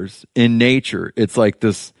outdoors, in nature, it's like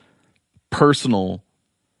this personal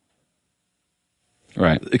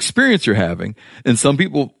experience you're having. And some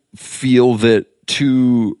people feel that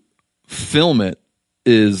to film it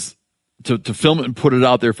is to film it and put it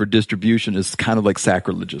out there for distribution is kind of like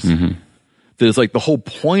sacrilegious. Mm-hmm. That it's like the whole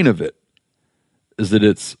point of it is that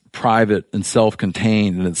it's private and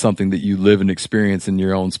self-contained, and it's something that you live and experience in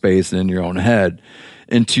your own space and in your own head.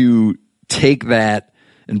 And to take that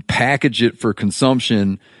and package it for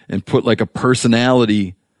consumption and put like a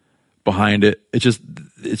personality behind it,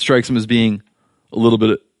 it strikes them as being a little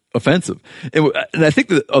bit offensive. And I think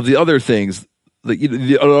that of the other things,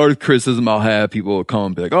 the other criticism I'll have, people will come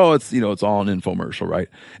and be like, oh, it's all an infomercial, right?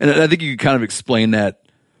 And I think you can kind of explain that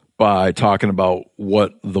by talking about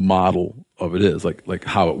what the model of it is, like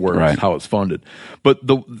how it works, right, how it's funded. But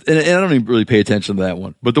and I don't even really pay attention to that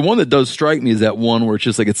one. But the one that does strike me is that one where it's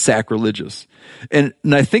just like it's sacrilegious. And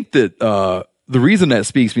I think that the reason that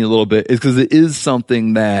speaks to me a little bit is because it is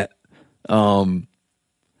something that that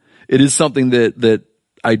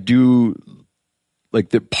I do, like,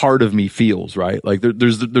 that part of me feels, right? Like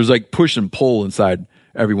there's like push and pull inside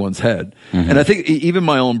everyone's head. Mm-hmm. And I think even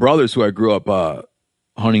my own brothers, who I grew up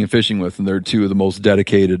hunting and fishing with, and they're two of the most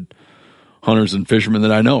dedicated hunters and fishermen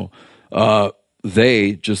that I know,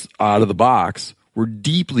 they just out of the box were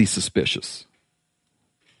deeply suspicious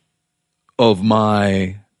of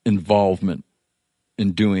my involvement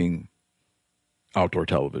in doing outdoor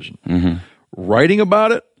television. Mm-hmm. Writing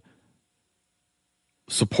about it,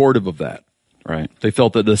 supportive of that. Right. They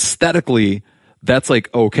felt that aesthetically that's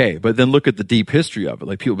like okay. But then look at the deep history of it.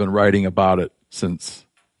 Like people have been writing about it since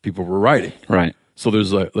people were writing. Right. So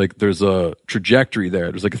there's a trajectory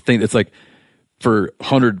there. There's like a thing that's like for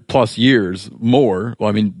 100+ years more. Well,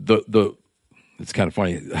 I mean it's kind of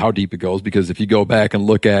funny how deep it goes, because if you go back and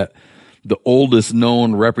look at the oldest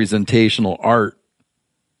known representational art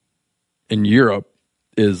in Europe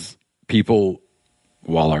is people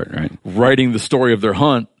wall art, right? Writing the story of their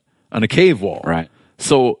hunt on a cave wall. Right.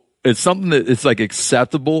 So it's something that it's like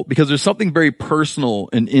acceptable because there's something very personal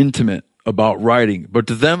and intimate about writing. But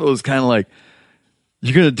to them, it was kind of like,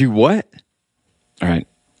 you're going to do what? All right.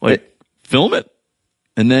 Like film it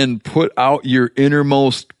and then put out your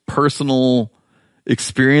innermost personal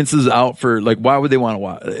experiences out for, like, why would they want to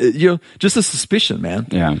watch? Just a suspicion, man.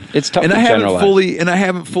 Yeah. It's tough and to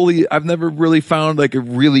generalize. I've never really found like a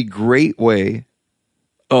really great way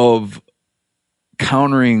of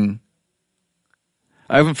countering.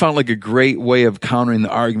 I haven't found like a great way of countering the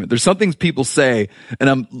argument. There's some things people say,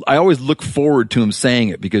 and I always look forward to them saying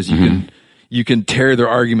it because you can tear their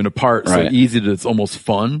argument apart so easy that it's almost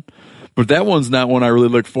fun. But that one's not one I really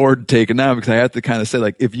look forward to taking now, because I have to kind of say,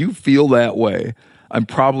 like, if you feel that way, I'm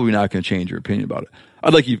probably not going to change your opinion about it.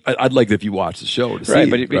 I'd like if you watch the show to see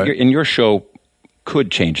it. But in your show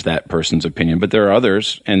could change that person's opinion, but there are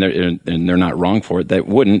others, and they're not wrong for it, that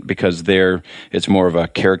wouldn't, because it's more of a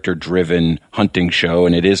character-driven hunting show,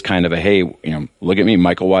 and it is kind of a, hey, look at me.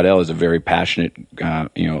 Michael Waddell is a very passionate,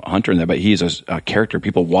 hunter in that, but he's a character.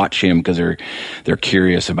 People watch him because they're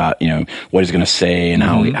curious about, what he's going to say and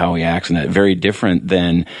how he acts, and that very different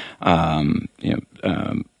than,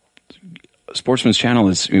 Sportsman's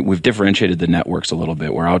Channel we've differentiated the networks a little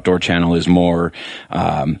bit, where Outdoor Channel is more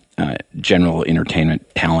general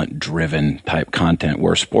entertainment, talent-driven type content,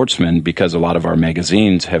 where Sportsman, because a lot of our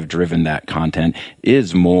magazines have driven that content,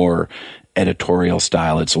 is more editorial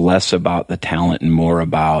style. It's less about the talent and more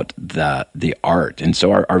about the art. And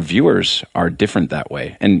so our viewers are different that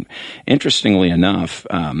way. And interestingly enough,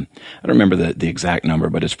 I don't remember the exact number,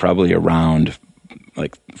 but it's probably around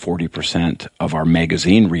like 40% of our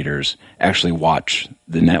magazine readers actually watch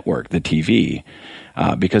the network, the TV,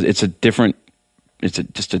 because it's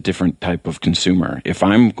just a different type of consumer. If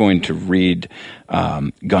I'm going to read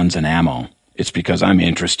Guns and Ammo, it's because I'm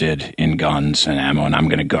interested in guns and ammo, and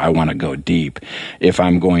I want to go deep. If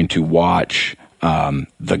I'm going to watch The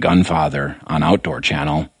Gunfather on Outdoor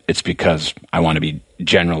Channel, it's because I want to be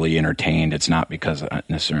generally entertained. It's not because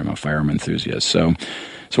necessarily I'm a firearm enthusiast. So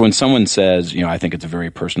when someone says, I think it's a very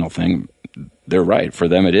personal thing, they're right. For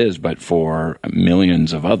them it is, but for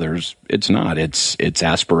millions of others, it's not. It's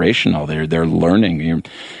aspirational. They're learning.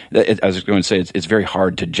 I was going to say it's very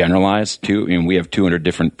hard to generalize too. We have 200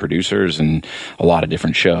 different producers and a lot of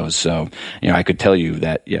different shows. So I could tell you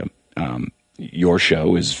that your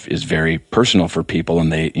show is very personal for people,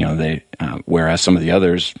 and they whereas some of the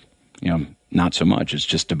others, not so much. It's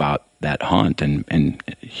just about that hunt, and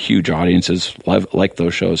huge audiences like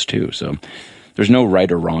those shows too. So there's no right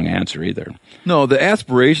or wrong answer either. No, the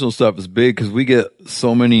aspirational stuff is big because we get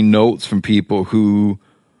so many notes from people who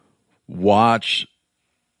watch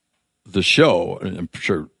the show, and I'm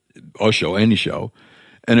sure a show, any show,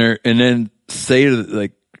 and then say to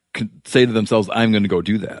themselves, "I'm going to go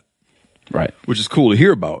do that." Right, which is cool to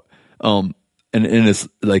hear about. And it's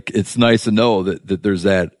like it's nice to know that there's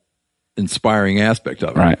that inspiring aspect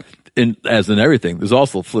of it. Right. And as in everything, there's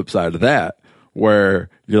also a flip side of that where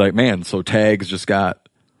you're like, man, so tags just got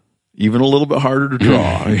even a little bit harder to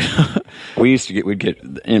draw. We'd get,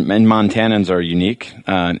 and Montanans are unique,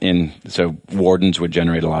 so wardens would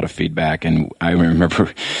generate a lot of feedback. And I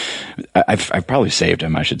remember, I've probably saved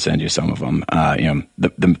them. I should send you some of them.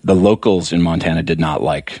 The locals in Montana did not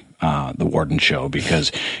like the Warden show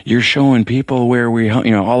because you're showing people where we hunt,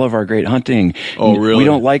 all of our great hunting. Oh, really? We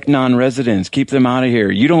don't like non-residents. Keep them out of here.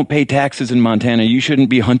 You don't pay taxes in Montana. You shouldn't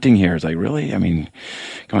be hunting here. It's like, really? I mean,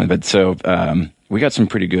 come on. But so, we got some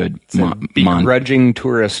pretty good begrudging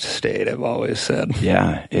tourist state, I've always said.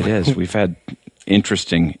 Yeah, it is. We've had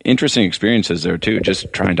interesting experiences there too,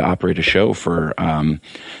 just trying to operate a show for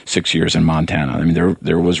 6 years in Montana. I mean,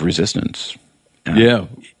 there was resistance.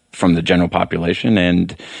 From the general population,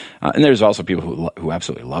 and there's also people who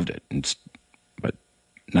absolutely loved it, but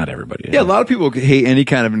not everybody. Yeah, a lot of people hate any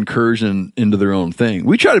kind of incursion into their own thing.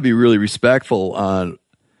 We try to be really respectful in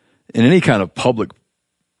any kind of public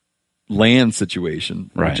land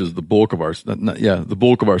situation, right, which is the bulk of our the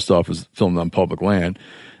bulk of our stuff is filmed on public land,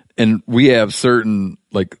 and we have certain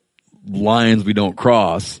like lines we don't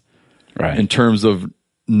cross, right, in terms of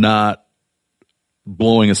not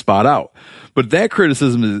blowing a spot out. But that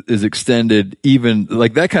criticism is extended, even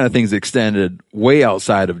like that kind of thing is extended way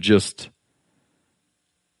outside of just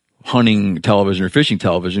hunting television or fishing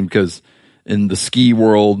television, because in the ski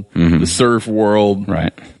world, the surf world,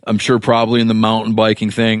 Right. I'm sure probably in the mountain biking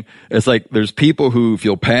thing, it's like there's people who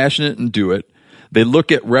feel passionate and do it. They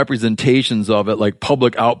look at representations of it, like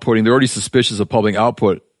public outputting. They're already suspicious of public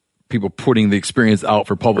output, people putting the experience out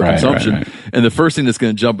for public consumption. Right. And the first thing that's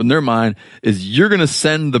going to jump in their mind is you're going to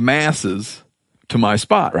send the masses to my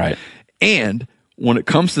spot. Right. And when it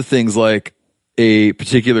comes to things like a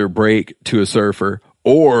particular break to a surfer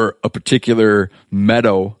or a particular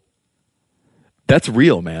meadow, that's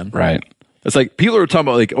real, man. Right. It's like people are talking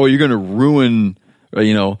about like, oh, you're going to ruin,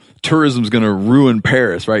 tourism's going to ruin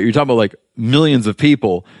Paris, right? You're talking about like millions of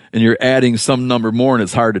people and you're adding some number more and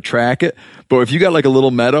it's hard to track it. But if you got like a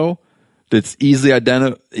little meadow that's easily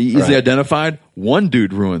identified, one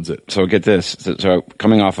dude ruins it. So get this. So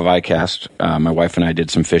coming off of ICAST, my wife and I did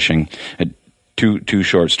some fishing. Two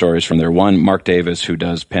short stories from there. One, Mark Davis, who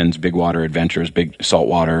does Penn's Big Water Adventures, big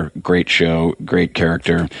saltwater, great show, great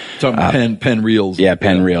character. So Penn Reels. Yeah,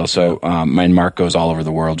 Penn Reels. So Mark goes all over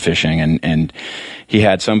the world fishing, and he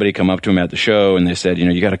had somebody come up to him at the show, and they said,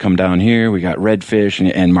 you got to come down here. We got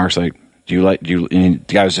redfish, and Mark's like, and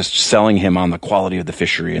the guy was just selling him on the quality of the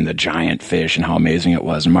fishery and the giant fish and how amazing it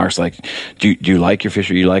was. And Mark's like, do you like your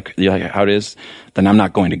fishery? You like how it is? Then I'm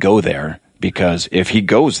not going to go there, because if he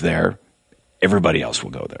goes there, everybody else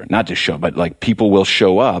will go there. Not to show, but like people will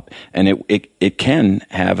show up, and it can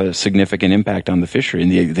have a significant impact on the fishery.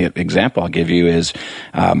 And the example I'll give you is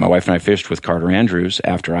my wife and I fished with Carter Andrews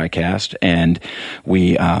after ICAST, and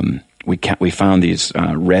we found these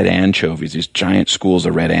red anchovies, these giant schools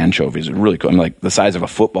of red anchovies. It was really cool. I mean, like the size of a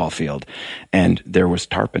football field, and there was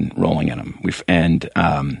tarpon rolling in them. We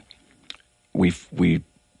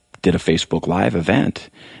did a Facebook Live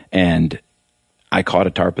event, and I caught a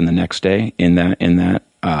tarpon the next day in that,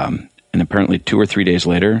 and apparently 2 or 3 days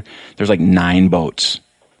later, there's like 9 boats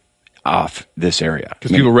off this area.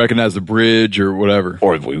 Because people recognize the bridge or whatever.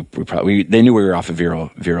 Or they knew we were off of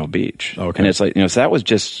Vero Beach. Okay. And it's like, so that was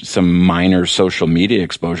just some minor social media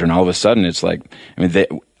exposure. And all of a sudden it's like,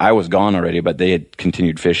 I was gone already, but they had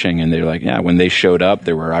continued fishing, and they're like, yeah, when they showed up,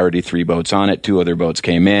 there were already 3 boats on it. 2 other boats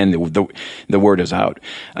came in. The word is out.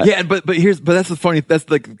 But that's the funny, that's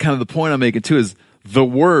like kind of the point I'm making too, is the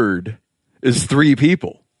word is 3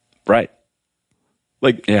 people. Right.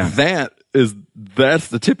 Like that's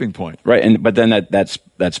the tipping point. Right. But then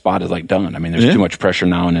that spot is like done. I mean, there's too much pressure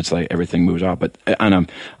now, and it's like everything moves off. But on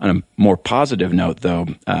a more positive note though,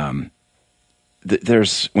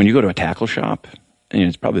 there's, when you go to a tackle shop, and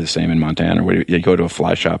it's probably the same in Montana, where you go to a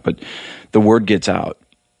fly shop, but the word gets out,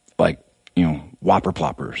 like, whopper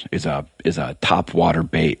ploppers is a top water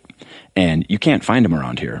bait, and you can't find them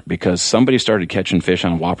around here because somebody started catching fish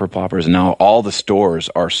on whopper ploppers, and now all the stores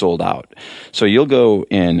are sold out. So you'll go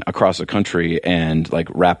in across the country, and like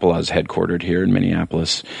Rapala's headquartered here in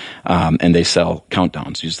Minneapolis, and they sell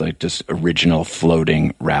countdowns, just original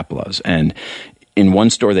floating Rapalas, and in one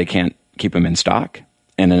store they can't keep them in stock,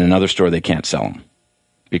 and in another store they can't sell them,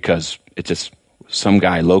 because it's just some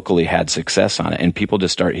guy locally had success on it, and people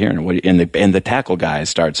just start hearing it. And the tackle guy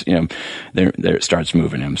starts, there starts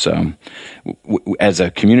moving him. So, as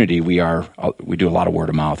a community, we do a lot of word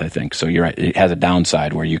of mouth, I think. So you're right; it has a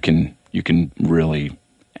downside where you can really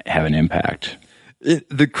have an impact.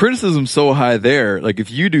 The criticism's so high there. Like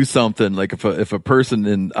if you do something, like if a person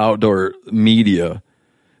in outdoor media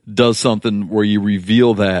does something where you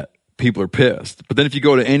reveal that, people are pissed. But then if you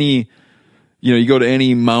go to any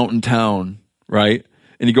mountain town, right,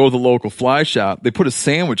 and you go to the local fly shop, they put a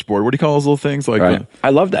sandwich board. What do you call those little things? Like I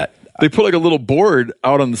love that. They put like a little board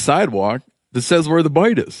out on the sidewalk that says where the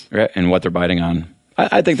bite is. Right, and what they're biting on.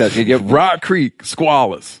 I think that Rock Creek,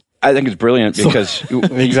 Squalus. I think it's brilliant because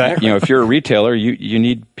exactly, if you're a retailer, you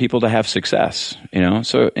need people to have success,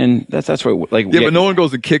 So, and that's what but no one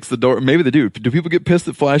goes and kicks the door. Maybe they do. Do people get pissed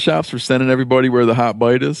at fly shops for sending everybody where the hot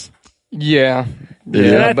bite is? Yeah.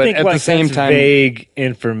 I but think at the same that's time, vague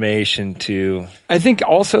information too. I think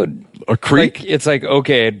also a creek. It's like,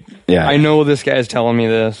 okay, yeah, I know this guy's telling me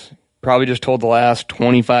this. Probably just told the last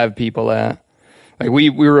 25 people that. Like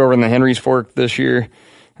we were over in the Henry's Fork this year.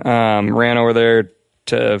 Ran over there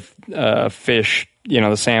to fish.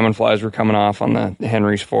 The salmon flies were coming off on the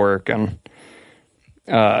Henry's Fork, and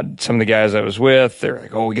some of the guys I was with, they're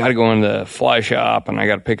like, "Oh, we got to go into the fly shop, and I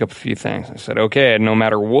got to pick up a few things." I said, "Okay, no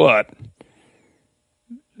matter what,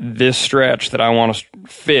 this stretch that I want to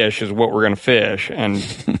fish is what we're going to fish, and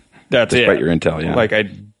that's it." Despite your intel, yeah. Like I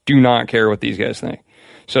do not care what these guys think.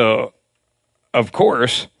 So, of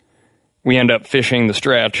course, we end up fishing the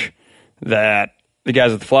stretch that the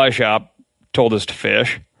guys at the fly shop told us to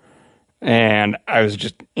fish, and I was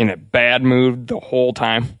just in a bad mood the whole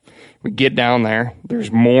time. We get down there.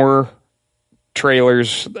 There's more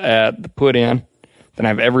trailers at the put in than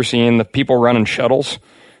I've ever seen. The people running shuttles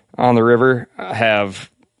on the river have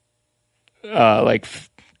like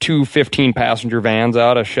two 15-passenger vans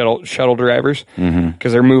out of shuttle drivers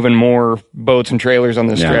because they're moving more boats and trailers on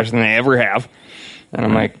this stretch than they ever have. And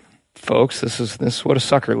I'm like, folks, this is what a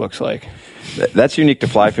sucker looks like. That's unique to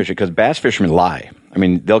fly fishing because bass fishermen lie. I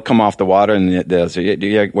mean, they'll come off the water and they'll say,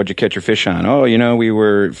 what'd you catch your fish on? Oh, we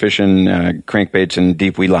were fishing crankbaits and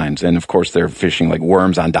deep weed lines. And, of course, they're fishing like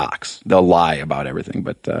worms on docks. They'll lie about everything.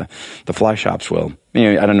 But the fly shops will.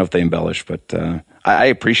 I don't know if they embellish, but I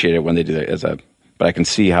appreciate it when they do that. But I can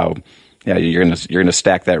see how, you're gonna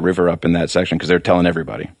stack that river up in that section because they're telling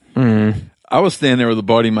everybody. Mm-hmm. I was standing there with a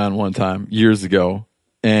buddy of mine one time years ago,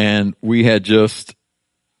 and we had just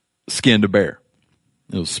skinned a bear.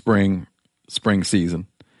 It was spring season,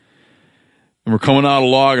 and we're coming out of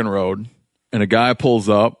Logging Road, and a guy pulls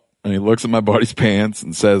up and he looks at my buddy's pants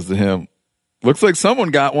and says to him, "Looks like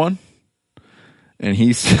someone got one." And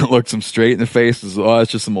he looks him straight in the face and says, "Oh,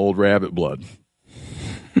 it's just some old rabbit blood."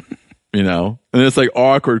 And it's like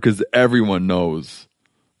awkward because everyone knows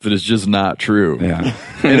that it's just not true. Yeah.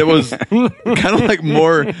 And it was kind of like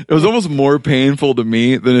it was almost more painful to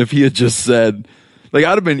me than if he had just said, like,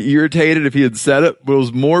 I'd have been irritated if he had said it, but it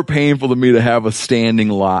was more painful to me to have a standing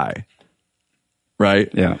lie. Right?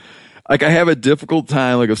 Yeah. Like, I have a difficult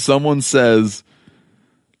time, like, if someone says,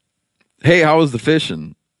 "Hey, how was the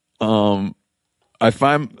fishing?" I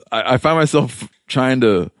find myself trying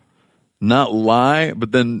to not lie,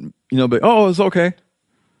 but then, but, "Oh, it's okay.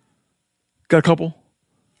 Got a couple."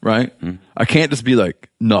 Right? Mm-hmm. I can't just be like,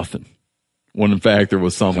 "Nothing," when in fact there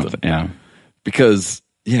was something. Yeah. Because,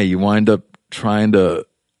 you wind up trying to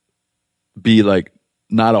be like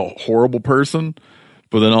not a horrible person,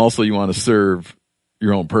 but then also you want to serve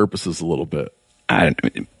your own purposes a little bit.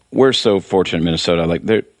 We're so fortunate in Minnesota. Like,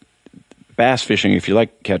 bass fishing, if you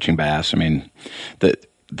like catching bass, I mean,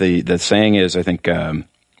 the saying is, I think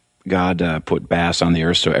God put bass on the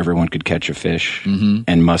earth so everyone could catch a fish, and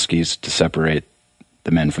muskies to separate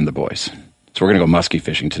the men from the boys. So we're going to go muskie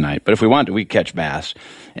fishing tonight. But if we want to, we catch bass.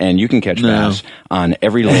 And you can catch bass on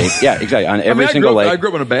every lake. Yeah, exactly. On every single lake. I grew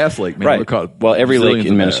up on a bass lake, man. Right. Well, every lake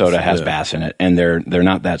in Minnesota has bass in it. And they're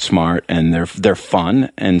not that smart, and they're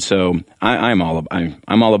fun. And so I'm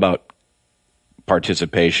all about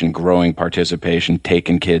participation, growing participation,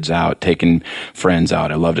 taking kids out, taking friends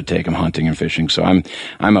out. I love to take them hunting and fishing. So I'm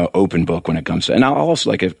an open book when it comes to, and I'll also,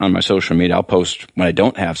 like, on my social media, I'll post when I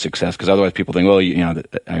don't have success, because otherwise people think, well,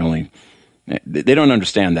 they don't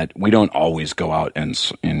understand that we don't always go out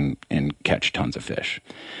and catch tons of fish.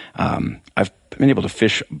 I've been able to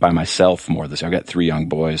fish by myself more this year. I've got 3 young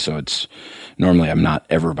boys, so normally I'm not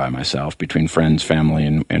ever by myself between friends,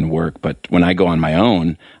 family, and work. But when I go on my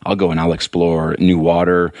own, I'll go and I'll explore new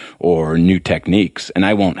water or new techniques, and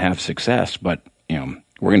I won't have success. But,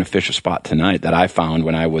 we're going to fish a spot tonight that I found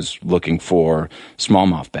when I was looking for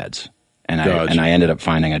smallmouth beds, and I ended up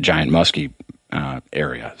finding a giant muskie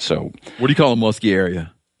area. So what do you call a musky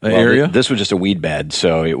area? This was just a weed bed.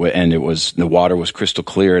 So the water was crystal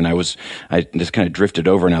clear, and I just kind of drifted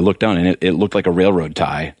over and I looked down, and it looked like a railroad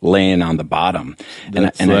tie laying on the bottom.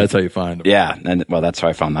 That's how you find them. Yeah. And that's how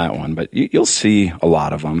I found that one. But you'll see a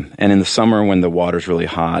lot of them. And in the summer when the water's really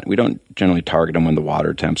hot, we don't generally target them when the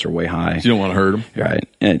water temps are way high. So you don't want to hurt them.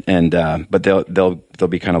 Right. But they'll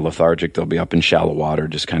be kind of lethargic. They'll be up in shallow water,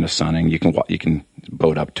 just kind of sunning. You can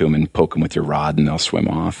boat up to them and poke them with your rod, and they'll swim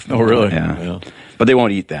off. Oh, really? Yeah. But they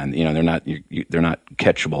won't eat then. They're not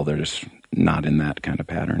catchable. They're just not in that kind of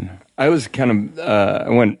pattern. I was I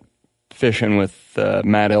went fishing with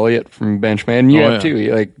Matt Elliott from Benchman. You have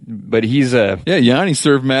too. But he's Yanni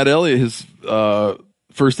served Matt Elliott his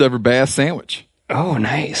first ever bass sandwich. Oh,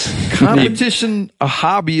 nice. Competition, a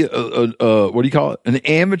hobby, what do you call it? An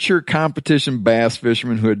amateur competition bass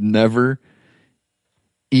fisherman who had never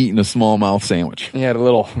eaten a smallmouth sandwich. He had a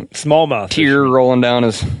little smallmouth tear rolling down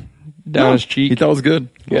his cheek. He thought it was good.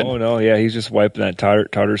 Oh, no, yeah, he's just wiping that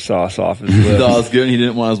tartar sauce off his lips. He thought it was good, and he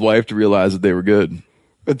didn't want his wife to realize that they were good.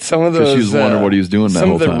 But some of those... She was wondering what he was doing that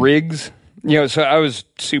whole time. Some of the rigs, so I was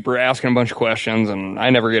super asking a bunch of questions, and I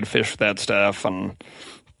never get to fish with that stuff, and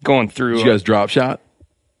going through... Did you guys drop shot?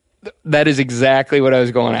 That is exactly what I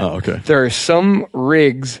was going at. Oh, okay. There are some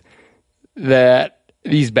rigs that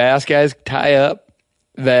these bass guys tie up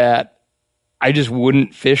that I just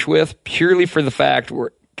wouldn't fish with, purely for the fact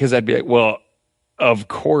because I'd be like, well, of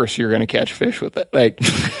course you're going to catch fish with it. Like,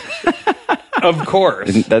 of course.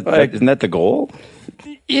 Isn't that the goal?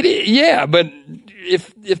 Yeah, but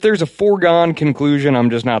if there's a foregone conclusion, I'm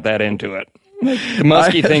just not that into it. The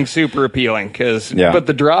muskie thing's super appealing but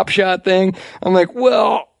the drop shot thing, I'm like,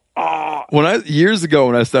 well, years ago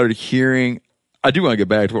when I started hearing, I do want to get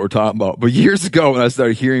back to what we're talking about, but years ago when I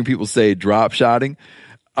started hearing people say drop shotting,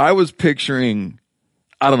 I was picturing,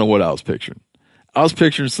 I don't know what I was picturing. I was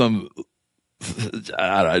picturing some,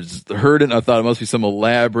 I just heard it and I thought it must be some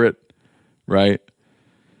elaborate, right?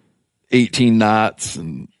 18 knots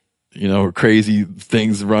and, crazy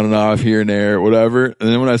things running off here and there, whatever. And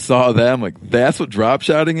then when I saw that, I'm like, that's what drop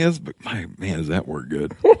shotting is? But man, does that work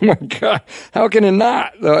good? Oh my God. How can it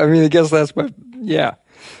not? I mean, I guess that's what, yeah.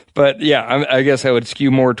 But yeah, I guess I would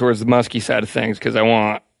skew more towards the musky side of things because I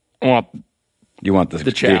want you want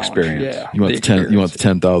the challenge. Experience. Yeah, you want the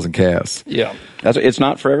 10,000 casts. Yeah. It's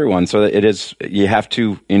not for everyone. So it is, you have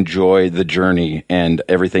to enjoy the journey and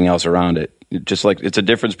everything else around it. Just like it's a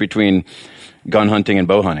difference between gun hunting and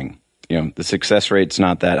bow hunting. The success rate's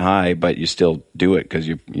not that high, but you still do it because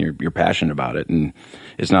you're passionate about it. And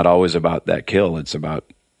it's not always about that kill. It's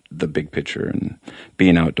about the big picture and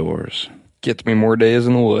being outdoors. Gets me more days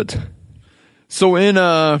in the woods. So in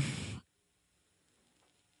outdoor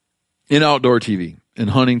TV, in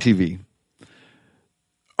hunting TV,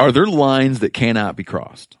 are there lines that cannot be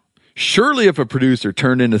crossed? Surely if a producer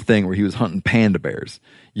turned in a thing where he was hunting panda bears,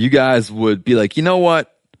 you guys would be like, you know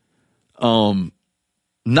what?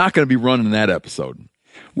 Not going to be running that episode.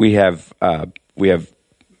 We have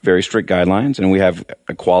very strict guidelines, and we have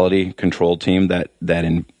a quality control team that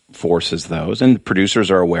enforces those, and the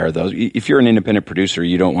producers are aware of those. If you're an independent producer,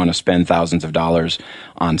 you don't want to spend thousands of dollars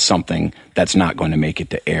on something that's not going to make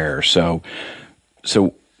it to air. So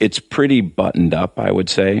it's pretty buttoned up, I would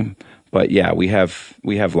say. But yeah, we have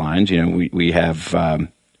lines. We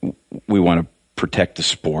want to protect the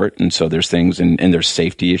sport, and so there's things and there's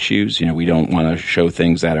safety issues. We don't want to show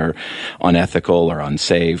things that are unethical or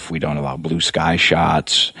unsafe. We don't allow blue sky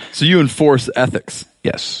shots. So you enforce ethics?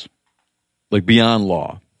 Yes. Like beyond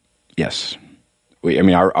law? Yes.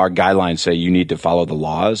 Our guidelines say you need to follow the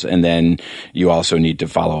laws, and then you also need to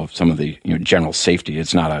follow some of the general safety.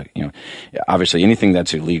 It's not obviously anything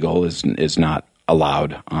that's illegal is not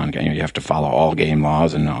allowed on. You have to follow all game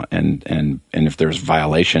laws, and if there's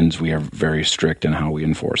violations, we are very strict in how we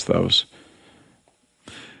enforce those.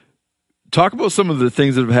 Talk about some of the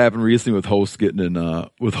things that have happened recently with hosts getting in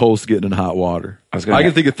hot water. I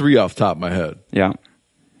can think of 3 off the top of my head. Yeah.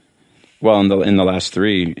 Well, in the last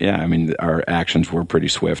 3, yeah, our actions were pretty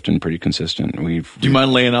swift and pretty consistent. Do you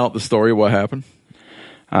mind laying out the story of what happened?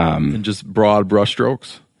 In just broad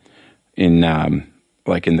brushstrokes?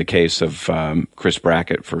 Like in the case of Chris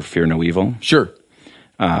Brackett for Fear No Evil. Sure.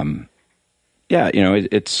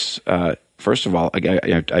 It's first of all,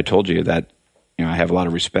 I told you that I have a lot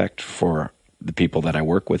of respect for the people that I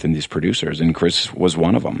work with and these producers, and Chris was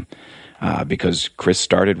one of them because Chris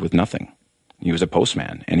started with nothing. He was a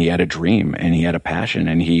postman, and he had a dream, and he had a passion,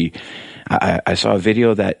 and I saw a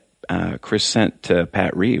video that Chris sent to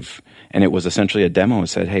Pat Reeve, and it was essentially a demo. It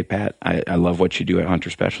said, "Hey, Pat, I love what you do at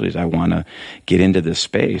Hunter Specialties. I want to get into this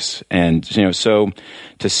space." And so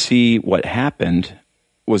to see what happened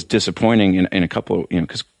was disappointing in a couple of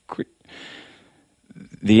because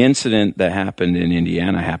the incident that happened in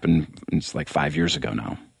Indiana happened. It's like 5 years ago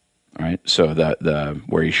now, all right? So the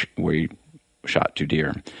where he shot 2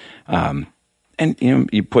 deer. And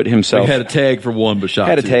he put himself. He had a tag for 1, but shot 2.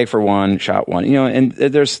 Had a tag for 1, shot 1. And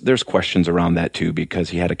there's questions around that too because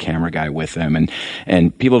he had a camera guy with him,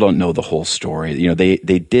 and people don't know the whole story.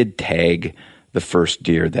 They did tag the first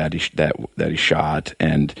deer that he shot,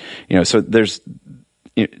 and so there's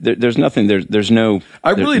nothing. There's no.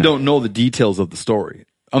 I really don't know the details of the story.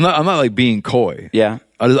 I'm not like being coy. Yeah.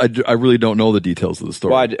 I really don't know the details of the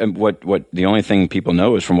story. Well, what the only thing people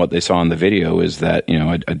know is from what they saw in the video is that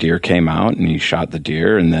a deer came out and he shot the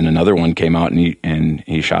deer, and then another one came out and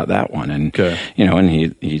he shot that one, and and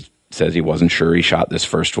he says he wasn't sure he shot this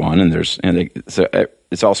first one, and so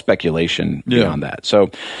it's all speculation beyond that.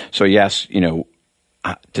 So yes,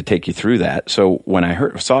 to take you through that. So when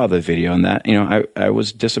I saw the video and that, I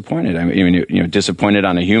was disappointed. Disappointed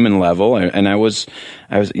on a human level. And I was,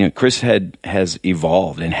 Chris has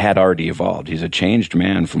evolved and had already evolved. He's a changed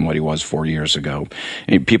man from what he was 4 years ago.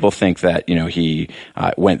 And people think that, he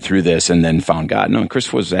went through this and then found God. No,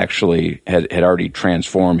 Chris was actually, had already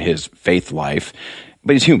transformed his faith life.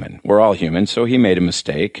 But he's human. We're all human. So he made a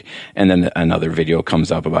mistake. And then another video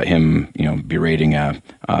comes up about him, berating a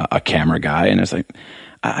camera guy. And it's like,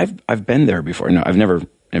 I've been there before. No, I've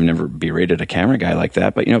never berated a camera guy like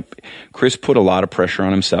that. But, Chris put a lot of pressure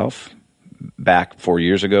on himself back 4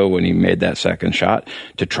 years ago when he made that second shot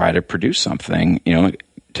to try to produce something,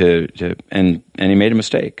 and he made a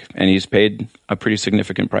mistake, and he's paid a pretty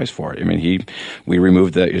significant price for it. I mean, we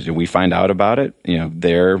removed we find out about it.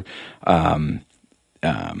 There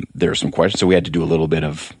are some questions, so we had to do a little bit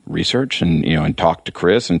of research and talk to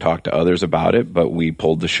Chris and talk to others about it. But we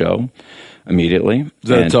pulled the show immediately. Is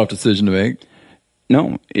that a tough decision to make?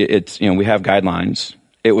 No, it's we have guidelines.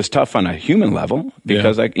 It was tough on a human level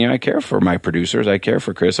because I care for my producers. I care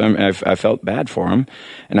for Chris. I felt bad for him,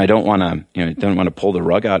 and I don't want to pull the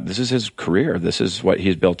rug out. This is his career. This is what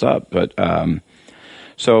he's built up. But and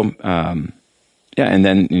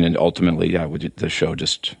then ultimately, the show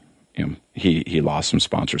just he lost some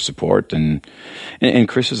sponsor support, and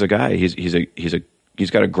Chris is a guy.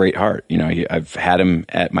 He's got a great heart. I've had him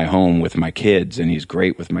at my home with my kids, and he's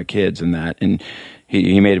great with my kids and that. And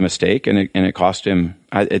he made a mistake, and it cost him.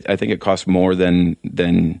 I think it cost more than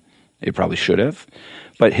it probably should have.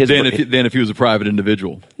 But if he was a private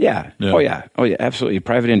individual, yeah. Oh yeah, absolutely,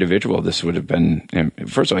 private individual. This would have been.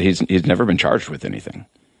 First of all, he's never been charged with anything,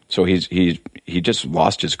 so he just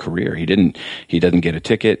lost his career. He doesn't get a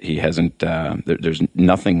ticket. He hasn't. There's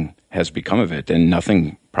nothing has become of it, and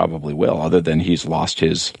nothing probably will, other than he's lost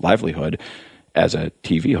his livelihood as a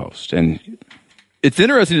TV host. And it's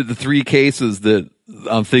interesting that the three cases that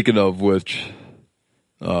I'm thinking of, which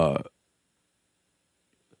the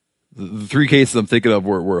three cases I'm thinking of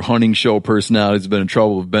where hunting show personalities have been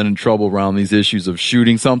in trouble around these issues of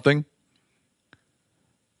shooting something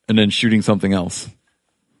and then shooting something else.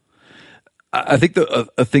 I think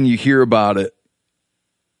a thing you hear about it,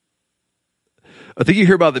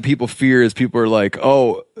 that people fear is people are like,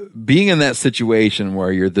 oh, being in that situation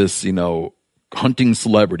where you're this, hunting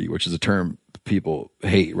celebrity, which is a term people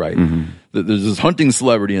hate, right? Mm-hmm. There's this hunting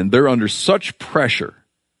celebrity, and they're under such pressure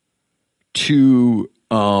to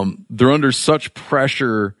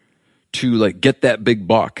like get that big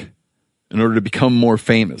buck in order to become more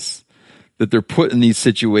famous, that they're put in these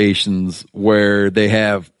situations where they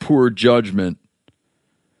have poor judgment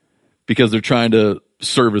because they're trying to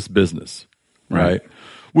service business, right?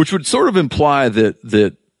 Which would sort of imply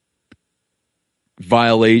that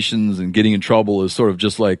violations and getting in trouble is sort of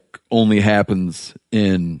just like only happens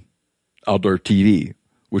in outdoor TV,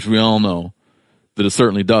 which we all know that it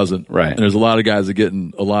certainly doesn't. Right. And there's a lot of guys that get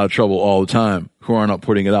in a lot of trouble all the time who are not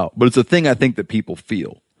putting it out. But it's a thing I think that people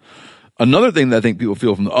feel. Another thing that I think people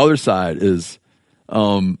feel from the other side is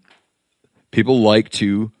people like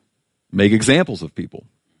to make examples of people.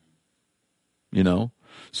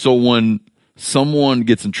 So when someone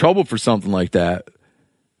gets in trouble for something like that,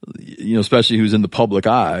 especially who's in the public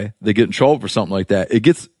eye, they get in trouble for something like that, it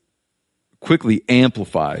gets quickly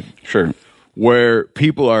amplified. Sure. Where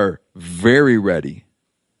people are very ready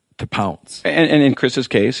to pounce. And in Chris's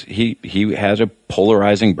case, he has a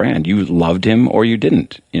polarizing brand. You loved him or you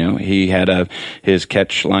didn't. He had his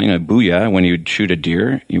catch line, a booyah, when he would shoot a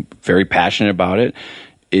deer. You very passionate about it.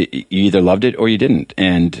 You either loved it or you didn't.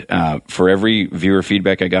 And for every viewer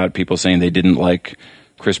feedback I got, people saying they didn't like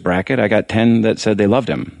Chris Brackett, I got 10 that said they loved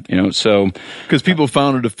him. So because people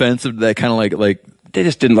found it offensive, that kind of like they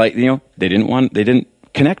just didn't like. They didn't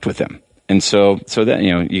connect with him. And so that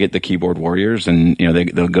you get the keyboard warriors, and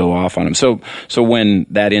they'll go off on him. So when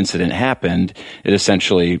that incident happened, it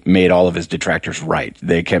essentially made all of his detractors right.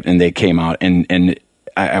 They came out, and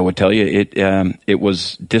I would tell you it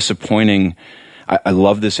was disappointing. I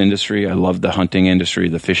love this industry. I love the hunting industry,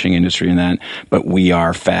 the fishing industry, and that. But we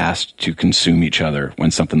are fast to consume each other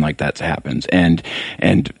when something like that happens. And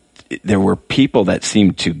there were people that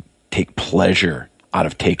seemed to take pleasure out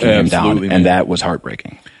of taking him down, and that was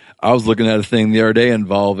heartbreaking. I was looking at a thing the other day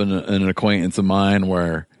involving an acquaintance of mine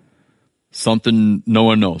where something no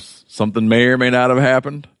one knows. Something may or may not have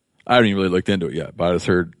happened. I haven't even really looked into it yet, but I just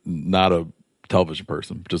heard, not a television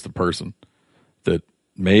person, just a person that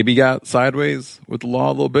maybe got sideways with the law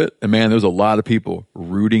a little bit. And man, there's a lot of people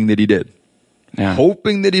rooting that he did. Yeah.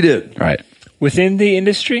 Hoping that he did. Right. Within the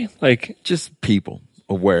industry? Like just people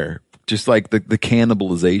aware. Just like the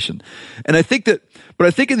cannibalization. And I think that, but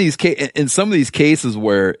I think in some of these cases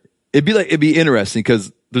where it'd be interesting,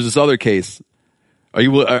 because there's this other case. Are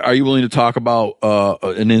you willing to talk about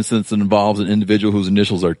an instance that involves an individual whose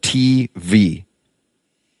initials are TV?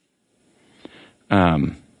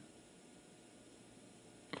 On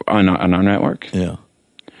our network? Yeah.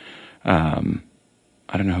 I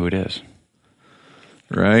don't know who it is.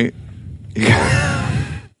 Right?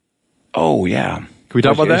 Oh, yeah. Can we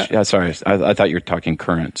talk about that? Yeah, sorry. I thought you were talking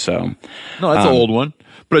current, so. No, that's an old one.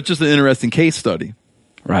 But it's just an interesting case study.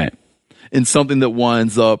 Right. In something that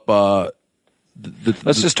winds up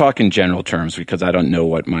Let's just talk in general terms because I don't know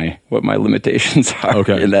what my limitations are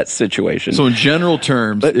in that situation. So in general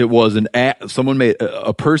terms, it was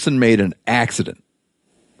a person made an accident.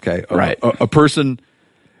 Okay, right. A person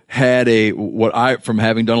had from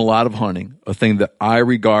having done a lot of hunting, a thing that I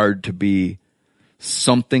regard to be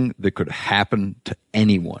something that could happen to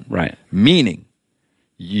anyone. Right. Meaning,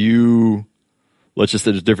 let's just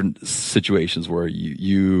say there's different situations where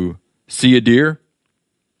you see a deer.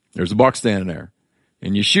 There's a buck standing there,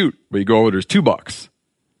 and you shoot, but you go over, there's 2 bucks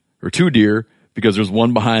or 2 deer because there's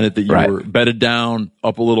one behind it that you were bedded down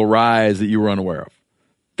up a little rise that you were unaware of.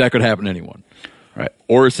 That could happen to anyone. Right.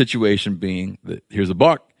 Or a situation being that here's a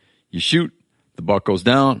buck, you shoot, the buck goes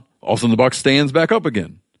down, all of a sudden the buck stands back up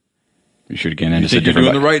again. You shoot again, and you think you're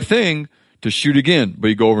doing the right thing to shoot again, but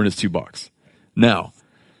you go over and it's 2 bucks. Now,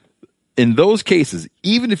 in those cases,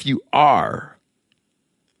 even if you are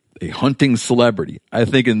a hunting celebrity, I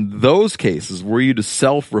think in those cases, were you to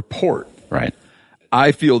self-report, right?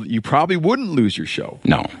 I feel that you probably wouldn't lose your show.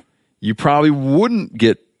 No. You probably wouldn't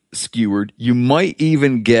get skewered. You might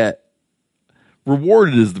even get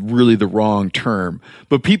rewarded is really the wrong term,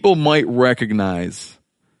 but people might recognize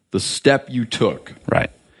the step you took.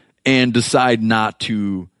 Right. And decide not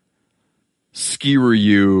to skewer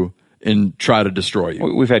you and try to destroy you.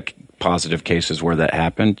 We've had positive cases where that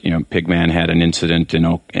happened. Pigman had an incident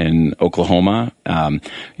in Oklahoma.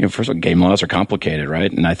 First of all, game laws are complicated,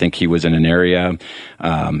 right? And I think he was in an area,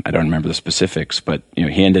 I don't remember the specifics, but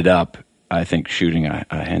he ended up, I think, shooting a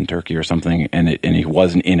hen turkey or something, and he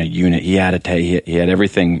wasn't in a unit. He had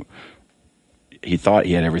everything. He thought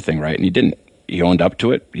he had everything right, and he didn't. He owned up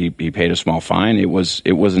to it. He paid a small fine. It was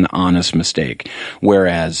an honest mistake.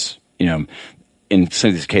 Whereas, in some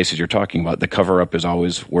of these cases you're talking about, the cover-up is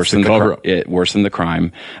always worse than the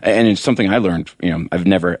crime. And it's something I learned. I've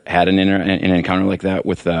never had an encounter like that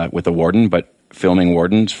with a warden, but filming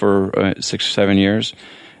wardens for 6 or 7 years,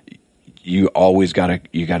 you always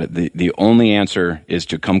the only answer is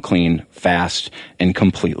to come clean, fast, and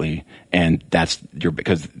completely. And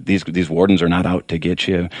because these wardens are not out to get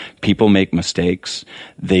you. People make mistakes.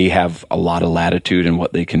 They have a lot of latitude in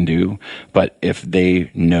what they can do. But if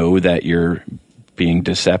they know that you're being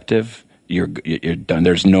deceptive, you're done.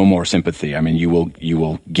 There's no more sympathy. I mean, you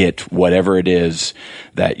will get whatever it is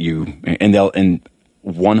that and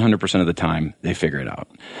 100% of the time they figure it out.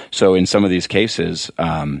 So in some of these cases,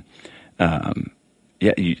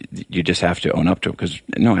 you just have to own up to it because,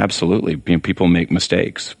 no, absolutely, people make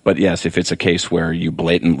mistakes. But yes, if it's a case where you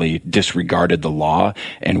blatantly disregarded the law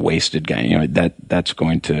and wasted, that's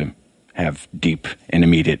going to have deep and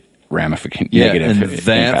immediate negative and impact.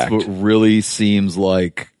 That's what really seems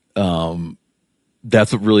like lead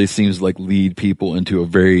people into a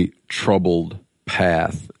very troubled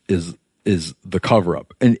path is the cover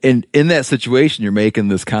up. And in that situation, you're making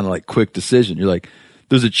this kind of like quick decision. You're like,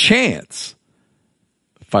 there's a chance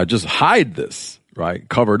if I just hide this, right,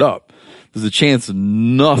 covered up, there's a chance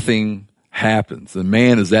nothing happens. And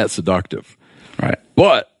man, is that seductive. Right.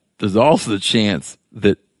 But there's also the chance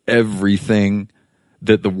that everything,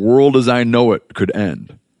 that the world as I know it could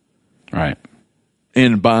end. Right.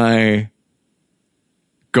 And by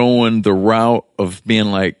going the route of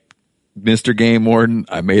being like, Mr. Game Warden,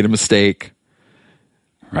 I made a mistake.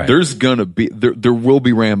 Right. There's gonna be there will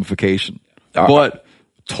be ramification. But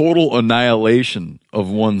total annihilation of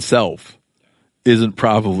oneself isn't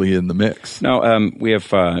probably in the mix. No, we have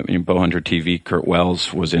Bowhunter TV. Kurt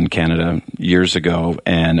Wells was in Canada years ago,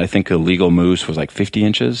 and I think a legal moose was like 50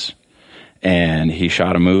 inches, and he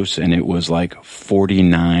shot a moose, and it was like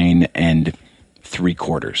 49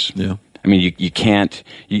 3/4. Yeah. I mean, you can't,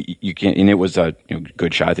 and it was a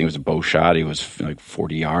good shot. I think it was a bow shot. He was like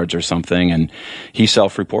 40 yards or something, and he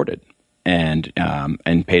self-reported and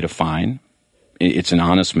paid a fine. It's an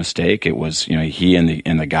honest mistake. It was, he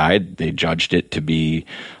and the guide, they judged it to be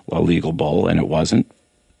a legal bull, and it wasn't.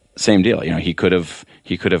 Same deal. He could have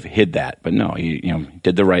hid that, but no, he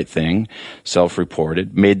did the right thing,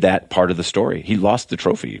 self-reported, made that part of the story. He lost the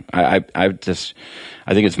trophy. I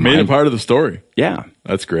think it's made it part of the story. Yeah,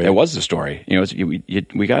 that's great. It was the story.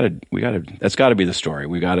 We gotta. That's got to be the story.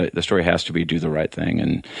 The story has to be do the right thing.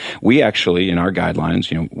 And we actually, in our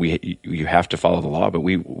guidelines, you have to follow the law, but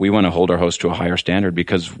we want to hold our host to a higher standard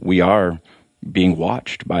because we are being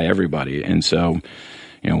watched by everybody, and so.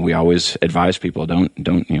 We always advise people don't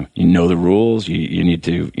you know the rules. You need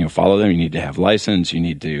to follow them. You need to have license. You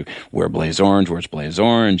need to wear blaze orange where it's blaze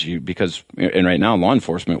orange. Because right now law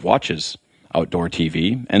enforcement watches outdoor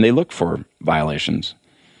TV and they look for violations.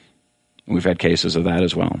 We've had cases of that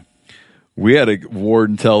as well. We had a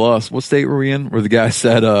warden tell us, what state were we in, where the guy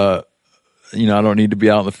said I don't need to be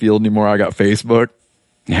out in the field anymore. I got Facebook.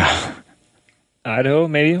 Yeah. Idaho,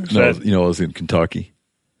 maybe? No, it was in Kentucky.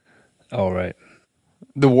 Oh, right.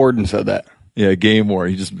 The warden said that. Yeah, game war.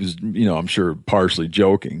 He just was, I'm sure partially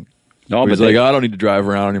joking. No, but he's like, I don't need to drive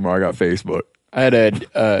around anymore. I got Facebook. I had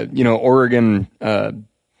Oregon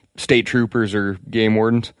state troopers or game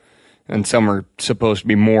wardens, and some are supposed to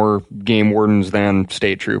be more game wardens than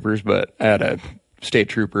state troopers, but I had a state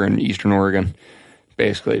trooper in Eastern Oregon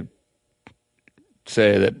basically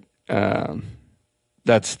say that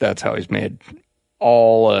that's how he's made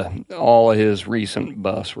all of his recent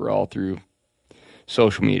busts were all through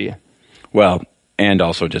social media. Well, and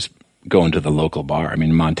also just going to the local bar. I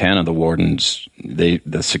mean, in Montana, the wardens, the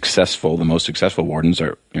most successful wardens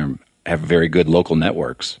have very good local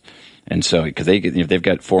networks. And so, because they've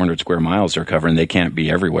got 400 square miles they're covering, they can't be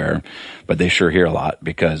everywhere, but they sure hear a lot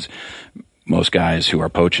because most guys who are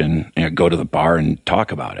poaching go to the bar and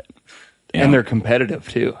talk about it. And they're competitive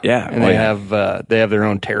too. Yeah. And they have their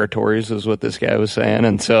own territories, is what this guy was saying.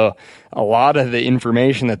 And so a lot of the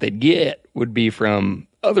information that they'd get would be from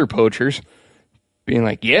other poachers being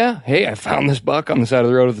like, yeah, hey, I found this buck on the side of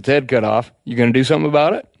the road with its head cut off. You going to do something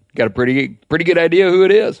about it? Got a pretty good idea who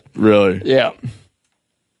it is. Really? Yeah.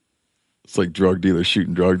 It's like drug dealers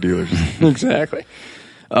shooting drug dealers. Exactly.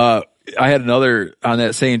 I had another on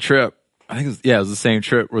that same trip. I think it was the same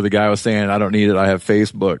trip where the guy was saying, I don't need it. I have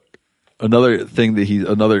Facebook. Another thing that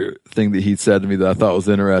he said to me that I thought was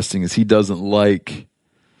interesting is he doesn't like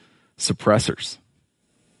suppressors.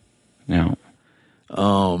 Yeah.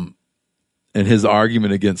 And his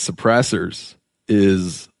argument against suppressors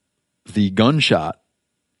is the gunshot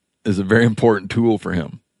is a very important tool for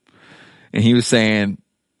him. And he was saying,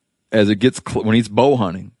 as it gets when he's bow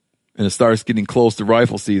hunting and it starts getting close to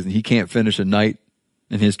rifle season, he can't finish a night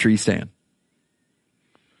in his tree stand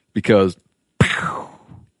because, and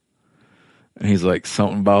he's like,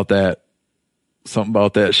 something about that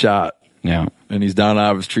shot. Yeah. And he's down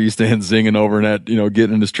out of his tree stand zinging over in that,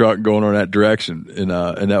 getting in his truck and going over in that direction. And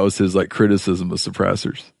that was his criticism of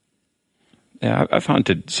suppressors. Yeah, I've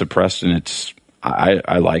hunted suppressed and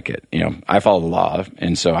I like it. I follow the law,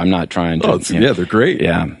 and so I'm not trying to. Yeah, they're great.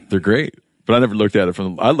 Yeah, they're great. But I never looked at it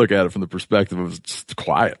I look at it from the perspective of just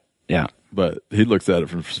quiet. Yeah. But he looks at it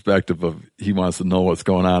from the perspective of he wants to know what's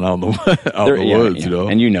going on out in the woods,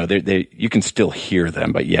 And you can still hear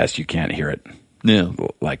them, but yes, you can't hear it. Yeah,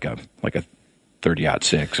 like a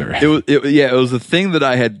 30-06 or it was a thing that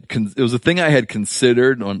I had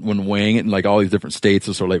considered when weighing it in all these different states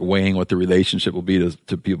of sort of weighing what the relationship will be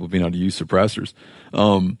to people being able to use suppressors.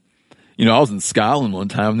 I was in Scotland one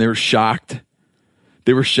time and they were shocked.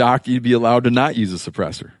 They were shocked you'd be allowed to not use a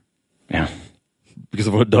suppressor. Yeah. Because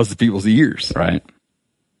of what it does to people's ears. Right.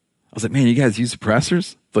 I was like, man, you guys use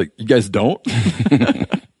suppressors? Like, you guys don't?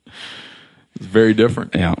 It's very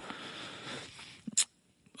different. Yeah.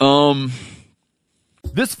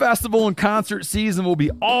 This festival and concert season will be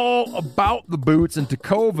all about the boots, and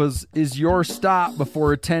Tecovas is your stop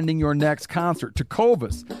before attending your next concert.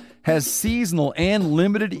 Tecovas has seasonal and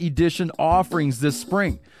limited edition offerings this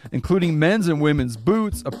spring, including men's and women's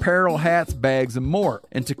boots, apparel, hats, bags, and more.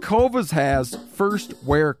 And Tecovas has first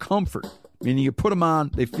wear comfort, meaning you put them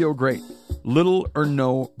on, they feel great. Little or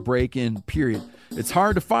no break-in, period. It's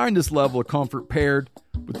hard to find this level of comfort paired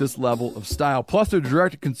with this level of style. Plus, their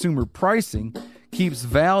direct-to-consumer pricing keeps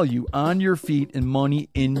value on your feet and money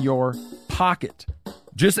in your pocket.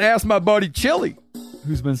 Just ask my buddy Chili,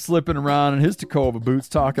 who's been slipping around in his Tecova boots,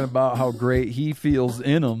 talking about how great he feels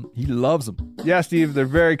in them. He loves them. Yeah, Steve, they're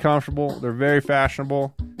very comfortable. They're very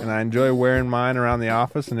fashionable, and I enjoy wearing mine around the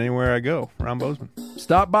office and anywhere I go around Bozeman.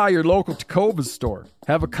 Stop by your local Tecovas store,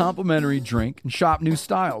 have a complimentary drink, and shop new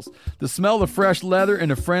styles. The smell of fresh leather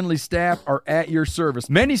and a friendly staff are at your service.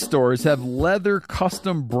 Many stores have leather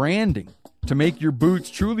custom branding to make your boots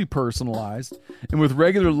truly personalized. And with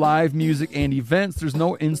regular live music and events, there's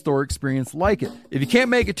no in-store experience like it. If you can't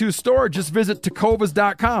make it to a store, just visit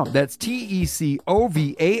Tecovas.com. That's Tecovas.com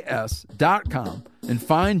and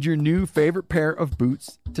find your new favorite pair of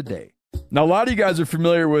boots today. Now, a lot of you guys are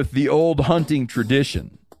familiar with the old hunting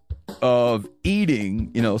tradition of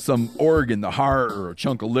eating, some organ, the heart or a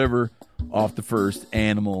chunk of liver off the first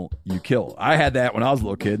animal you kill. I had that when I was a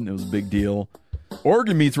little kid, and it was a big deal.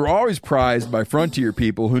 Organ meats were always prized by frontier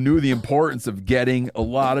people who knew the importance of getting a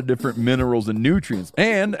lot of different minerals and nutrients.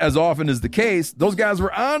 And, as often is the case, those guys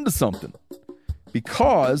were onto something.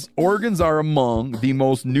 Because organs are among the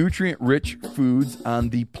most nutrient-rich foods on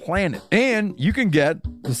the planet. And you can get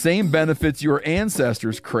the same benefits your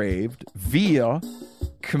ancestors craved via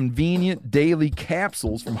convenient daily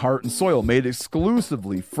capsules from Heart and Soil, made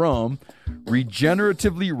exclusively from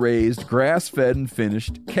regeneratively raised, grass-fed, and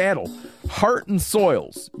finished cattle. Heart and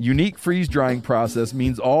Soil's unique freeze-drying process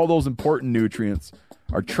means all those important nutrients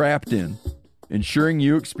are trapped in, ensuring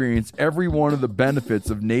you experience every one of the benefits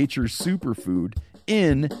of nature's superfood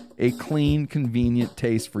in a clean, convenient,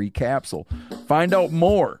 taste-free capsule. Find out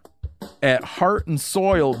more at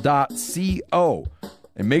heartandsoil.co.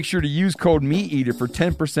 And make sure to use code MeatEater for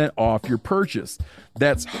 10% off your purchase.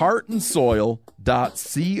 That's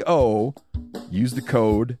heartandsoil.co. Use the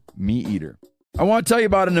code MeatEater. I want to tell you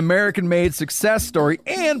about an American-made success story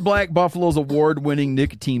and Black Buffalo's award-winning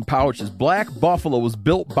nicotine pouches. Black Buffalo was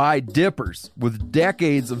built by dippers with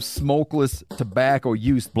decades of smokeless tobacco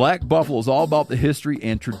use. Black Buffalo is all about the history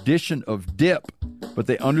and tradition of dip, but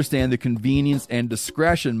they understand the convenience and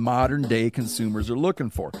discretion modern-day consumers are looking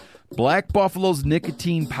for. Black Buffalo's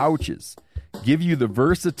nicotine pouches give you the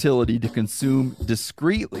versatility to consume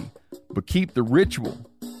discreetly, but keep the ritual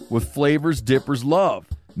with flavors dippers love.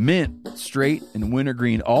 Mint, straight, and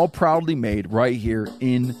wintergreen, all proudly made right here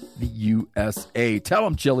in the USA. Tell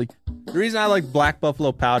them, Chili. The reason I like Black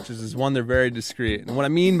Buffalo pouches is, one, they're very discreet. And what I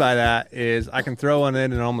mean by that is I can throw one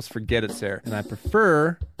in and almost forget it's there. And I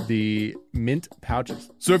prefer the mint pouches.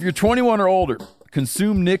 So if you're 21 or older,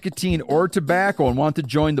 consume nicotine or tobacco, and want to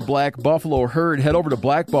join the Black Buffalo herd, head over to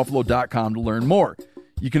blackbuffalo.com to learn more.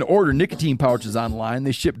 You can order nicotine pouches online.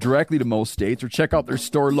 They ship directly to most states, or check out their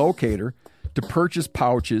store locator to purchase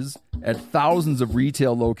pouches at thousands of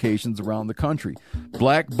retail locations around the country.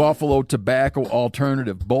 Black Buffalo Tobacco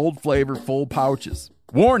Alternative. Bold flavor, full pouches.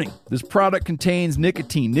 Warning, this product contains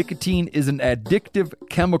nicotine. Nicotine is an addictive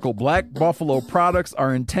chemical. Black Buffalo products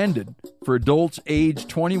are intended for adults age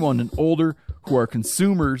 21 and older who are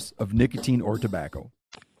consumers of nicotine or tobacco.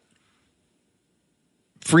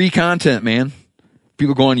 Free content, man.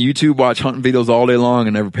 People go on YouTube, watch hunting videos all day long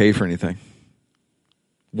and never pay for anything.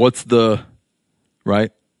 What's the...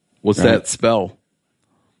 Right? What's that spell?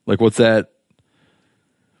 Like, what's that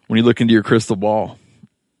when you look into your crystal ball?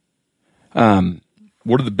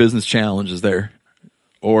 What are the business challenges there?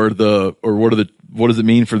 Or what does it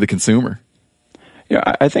mean for the consumer? Yeah,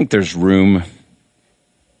 I think there's room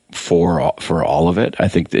for all of it. I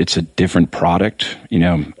think it's a different product. You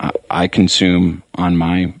know, I consume on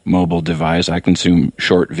my mobile device, I consume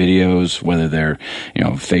short videos, whether they're, you know,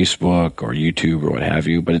 Facebook or YouTube or what have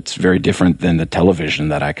you, but it's very different than the television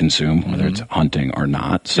that I consume, whether it's hunting or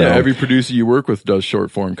not. So yeah, every producer you work with does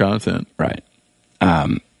short form content. Right.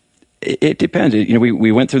 It depends. You know,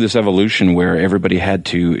 we went through this evolution where everybody had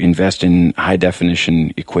to invest in high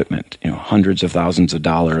definition equipment, you know, hundreds of thousands of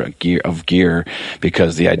dollars of gear,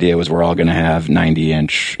 because the idea was we're all going to have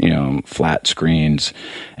 90-inch, you know, flat screens.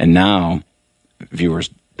 And now viewers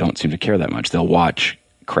don't seem to care that much. They'll watch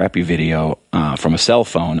crappy video from a cell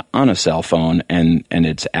phone on a cell phone, and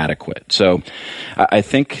it's adequate. So I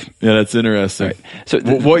think... Yeah, that's interesting. Right. So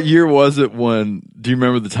what year was it when... Do you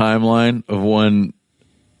remember the timeline of when...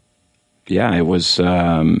 Yeah, it was,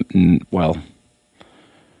 well,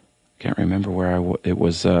 can't remember where it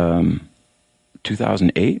was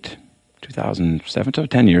 2008, 2007, so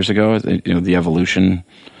 10 years ago, you know, the evolution,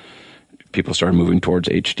 people started moving towards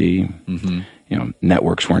HD. Mm-hmm. You know,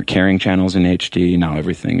 networks weren't carrying channels in HD. Now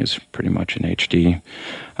everything is pretty much in HD.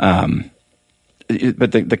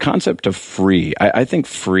 But the concept of free, I think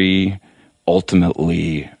free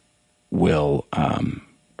ultimately will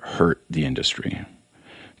hurt the industry.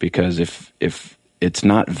 Because if it's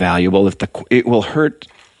not valuable, it will hurt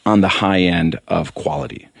on the high end of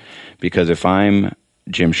quality. Because if I'm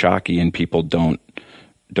Jim Shockey and people don't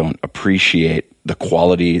appreciate the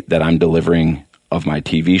quality that I'm delivering of my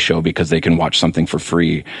TV show because they can watch something for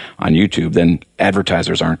free on YouTube, then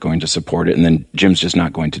advertisers aren't going to support it, and then Jim's just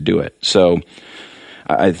not going to do it. So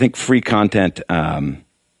I think free content,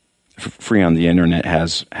 free on the internet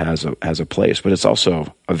has a place, but it's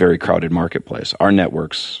also a very crowded marketplace. Our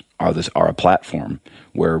networks are a platform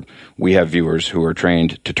where we have viewers who are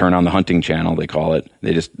trained to turn on the hunting channel, they call it.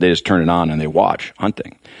 They just turn it on and they watch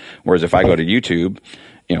hunting. Whereas if I go to YouTube,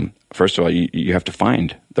 you know, first of all, you have to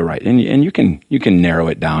find the right, and you can narrow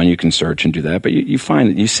it down, you can search and do that, but you find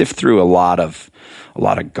that you sift through a lot of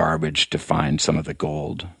garbage to find some of the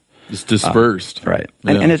gold. It's dispersed. Right.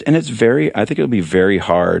 Yeah. And it's very, I think it'll be very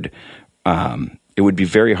hard. It would be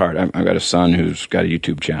very hard. I've got a son who's got a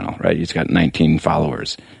YouTube channel, right? He's got 19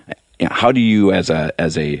 followers. You know, how do you, as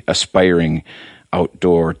a aspiring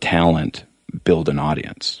outdoor talent, build an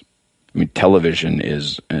audience? I mean, television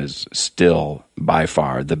is still by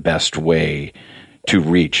far the best way to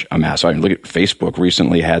reach a mass audience. Look at Facebook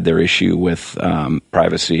recently had their issue with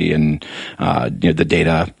privacy and the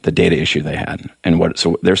data issue they had. And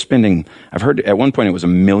so they're spending, I've heard at one point it was $1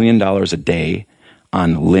 million a day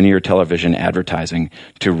on linear television advertising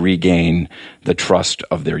to regain the trust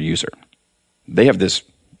of their user. They have this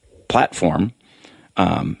platform,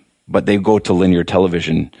 but they go to linear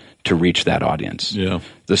television to reach that audience. Yeah.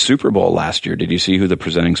 The Super Bowl last year, did you see who the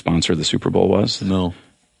presenting sponsor of the Super Bowl was? No.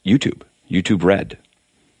 YouTube Red.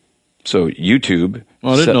 So YouTube.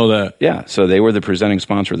 Oh, I didn't know that. Yeah, so they were the presenting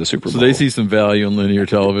sponsor of the Super Bowl. So they see some value in linear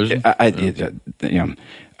television.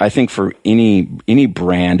 I think for any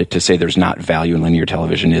brand to say there's not value in linear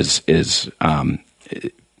television is I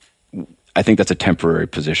think that's a temporary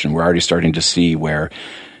position. We're already starting to see where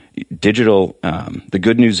digital. The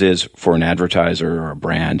good news is for an advertiser or a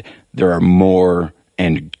brand, there are more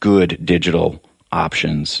and good digital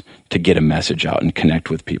options to get a message out and connect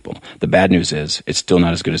with people. The bad news is it's still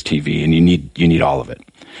not as good as TV, and you need all of it.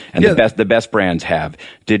 And the best brands have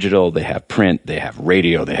digital, they have print, they have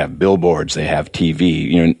radio, they have billboards, they have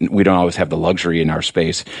TV. We don't always have the luxury in our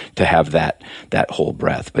space to have that whole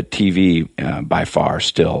breadth. But TV by far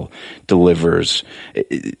still delivers.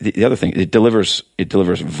 The other thing, it delivers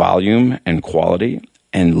volume and quality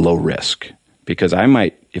and low risk. Because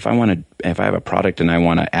if I have a product and I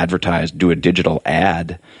want to advertise, do a digital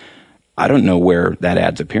ad, I don't know where that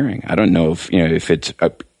ad's appearing. I don't know if it's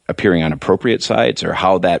appearing on appropriate sites or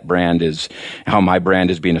how my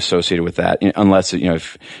brand is being associated with that. Unless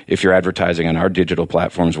if you're advertising on our digital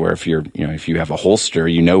platforms, where if you have a holster,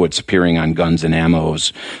 it's appearing on Guns and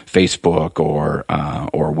Ammo's Facebook or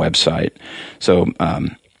website. So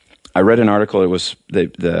I read an article. It was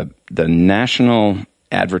the national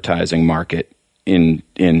advertising market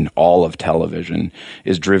in all of television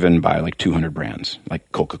is driven by like 200 brands,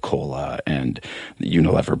 like Coca-Cola and the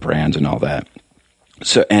Unilever brands and all that.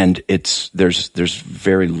 So, and there's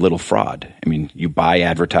very little fraud. I mean, you buy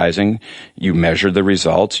advertising, you measure the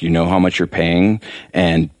results, you know how much you're paying,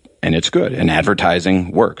 and it's good. And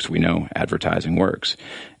advertising works. We know advertising works.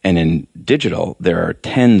 And in digital, there are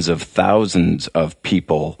tens of thousands of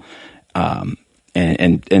people, and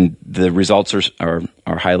the results are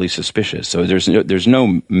highly suspicious. So there's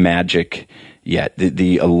no magic yet.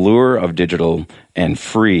 The allure of digital and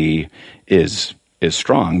free is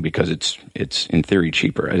strong because it's in theory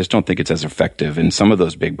cheaper. I just don't think it's as effective. And some of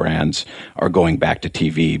those big brands are going back to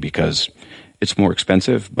TV because it's more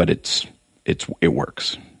expensive, but it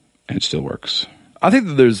works, and it still works. I think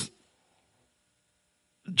that there's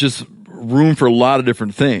just room for a lot of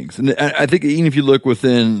different things, and I think even if you look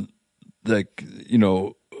within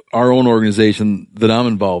our own organization that I'm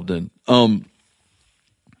involved in.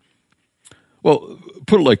 Well,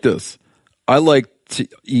 put it like this. I like to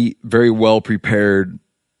eat very well prepared,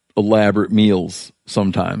 elaborate meals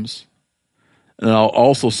sometimes. And I'll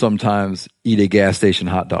also sometimes eat a gas station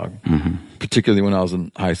hot dog, particularly when I was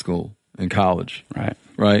in high school and college.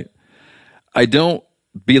 Right. I don't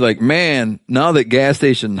be like, man, now that gas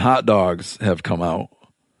station hot dogs have come out,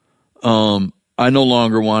 I no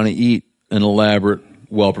longer want to eat an elaborate,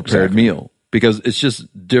 well-prepared meal because it's just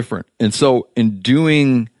different. And so in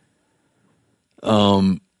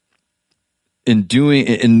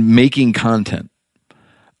making content,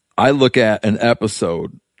 I look at an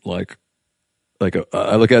episode I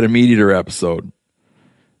look at a Meat Eater episode.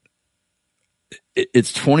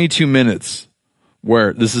 It's 22 minutes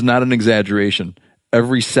where, this is not an exaggeration,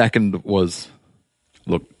 every second was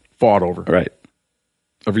fought over. Right.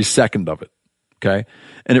 Every second of it. Okay.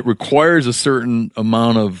 And it requires a certain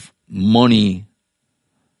amount of money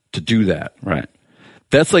to do that. Right.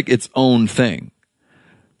 That's like its own thing.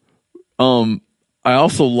 I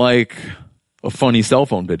also like a funny cell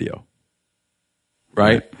phone video.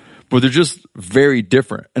 Right? But they're just very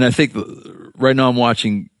different. And I think right now I'm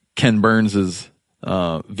watching Ken Burns'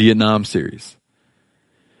 Vietnam series.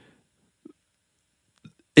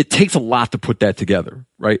 It takes a lot to put that together,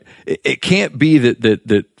 right? It can't be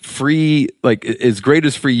that free, like as great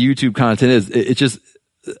as free YouTube content is, it just,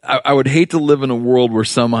 I would hate to live in a world where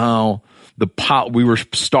somehow we were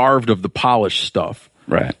starved of the polished stuff.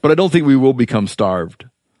 Right. But I don't think we will become starved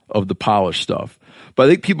of the polished stuff. But I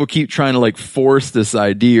think people keep trying to force this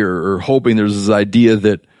idea or hoping there's this idea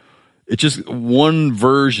that it's just one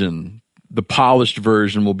version, the polished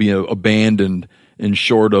version will be abandoned in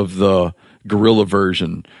short of the guerrilla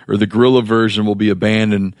version, or the guerrilla version will be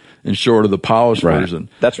abandoned in short of the polished version.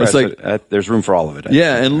 That's right. It's there's room for all of it.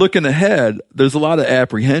 And looking ahead, there's a lot of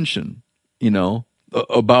apprehension,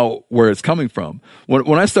 about where it's coming from.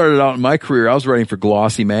 When I started out in my career, I was writing for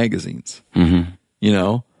glossy magazines, which,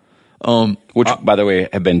 by the way,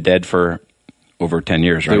 have been dead for over 10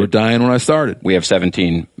 years, right? They were dying when I started. We have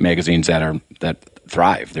 17 magazines that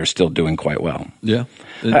thrive. They're still doing quite well. Yeah,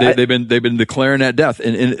 they've been declaring that death,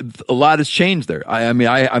 and a lot has changed there. I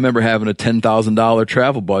remember having a $10,000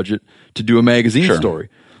 travel budget to do a magazine story.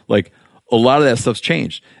 Like, a lot of that stuff's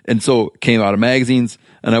changed, and so it came out of magazines,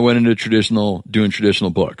 and I went into doing traditional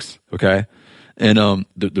books. Okay, and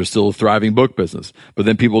there's still a thriving book business, but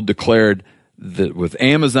then people declared that with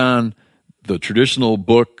Amazon, the traditional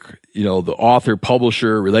book, the author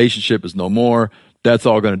publisher relationship is no more. That's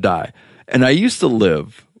all going to die. And I used to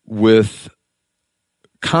live with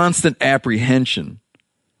constant apprehension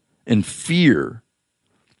and fear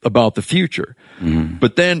about the future. Mm-hmm.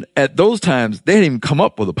 But then at those times, they hadn't even come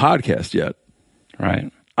up with a podcast yet.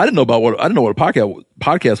 Right. I didn't know what a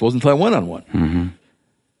podcast was until I went on one. Mm-hmm.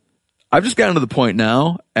 I've just gotten to the point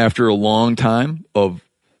now, after a long time of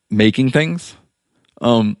making things,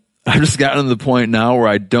 I've just gotten to the point now where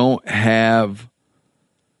I've kind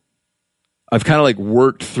of like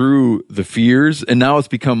worked through the fears, and now it's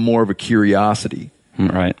become more of a curiosity.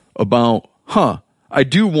 Right. About, I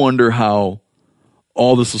do wonder how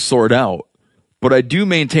all this will sort out, but I do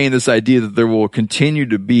maintain this idea that there will continue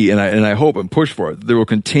to be, and I hope and push for it, there will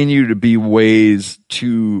continue to be ways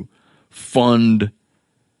to fund,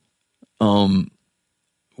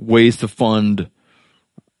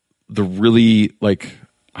 the really, like,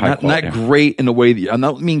 not great in the way that, I'm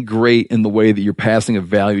not mean great in the way that you're passing a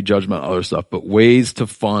value judgment on other stuff, but ways to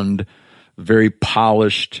fund very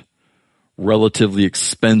polished, relatively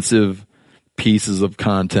expensive pieces of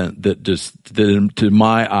content that to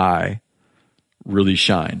my eye, really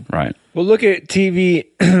shine. Right. Well, look at TV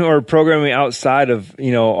or programming outside of,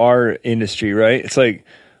 our industry, right? It's like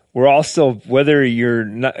we're all still, whether you're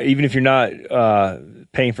not, even if you're not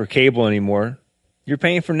paying for cable anymore, you're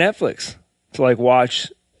paying for Netflix to like watch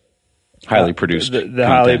highly produced the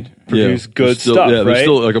highly produced good stuff, right? There's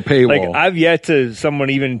still like a paywall. Like, I've yet to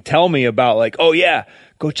someone even tell me about like, oh yeah,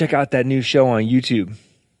 go check out that new show on YouTube.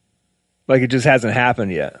 Like, it just hasn't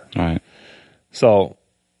happened yet. Right. So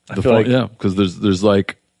I feel like because there's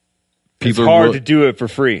like people. It's hard to do it for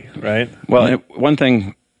free, right? Well, one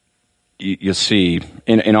thing you see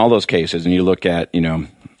in all those cases, and you look at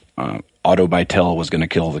Auto Bytel was going to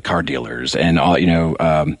kill the car dealers, and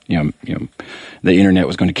the internet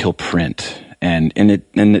was going to kill print, and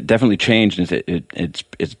it definitely changed.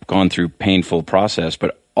 It's gone through painful process,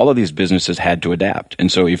 but all of these businesses had to adapt.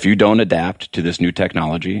 And so if you don't adapt to this new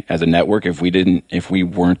technology as a network, if we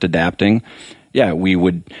weren't adapting, we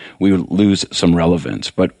would lose some relevance.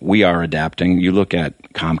 But we are adapting. You look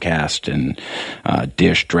at Comcast and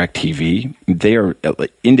Dish, DirecTV, they are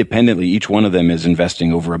independently, each one of them is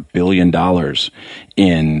investing over $1 billion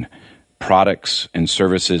in products and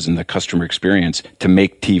services and the customer experience to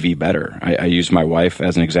make TV better. I use my wife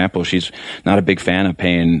as an example. She's not a big fan of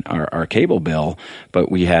paying our cable bill,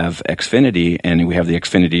 but we have Xfinity, and we have the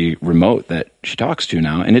Xfinity remote that she talks to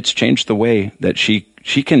now, and it's changed the way that she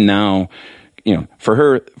can now, for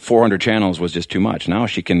her, 400 channels was just too much. Now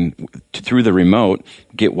she can, through the remote,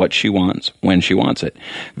 get what she wants when she wants it.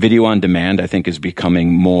 Video on demand, I think, is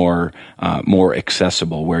becoming more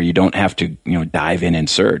accessible, where you don't have to dive in and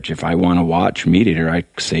search. If I want to watch Meat Eater, I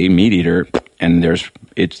say Meat Eater, and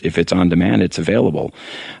if it's on demand, it's available.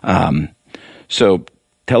 So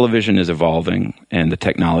television is evolving, and the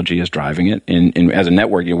technology is driving it. And as a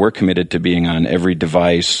network, we're committed to being on every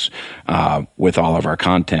device with all of our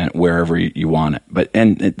content wherever you want it. But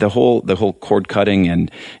the whole cord cutting, and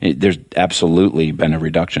there's absolutely been a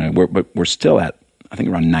reduction. But we're still at, I think,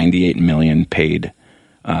 around 98 million paid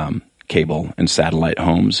cable and satellite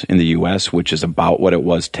homes in the U.S., which is about what it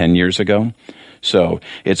was 10 years ago. So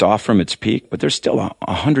it's off from its peak, but there's still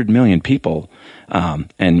 100 million people.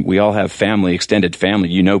 And we all have extended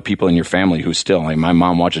family. People in your family who still, like, my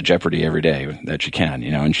mom watches Jeopardy every day that she can,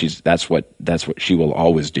 and that's what she will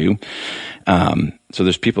always do. So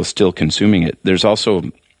there's people still consuming it. There's also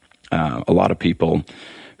a lot of people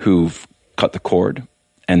who've cut the cord,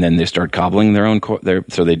 and then they start cobbling their own cord.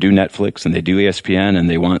 So they do Netflix and they do ESPN and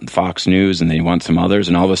they want Fox News and they want some others.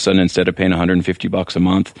 And all of a sudden, instead of paying $150 a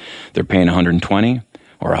month, they're paying $120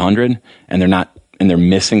 or $100, and they're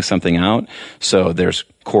missing something out. So there's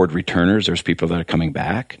cord returners. There's people that are coming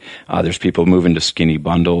back. There's people moving to skinny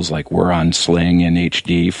bundles, like we're on Sling in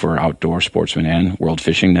HD for Outdoor Sportsman and World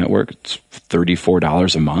Fishing Network. It's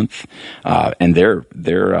 $34 a month, and their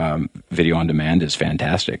video on demand is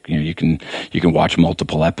fantastic. You can watch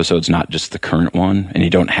multiple episodes, not just the current one, and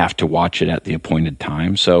you don't have to watch it at the appointed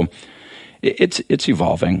time. So it's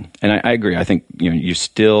evolving, and I agree. I think you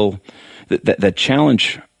still that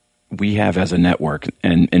challenge we have as a network,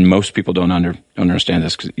 and most people don't understand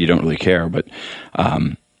this because you don't really care, but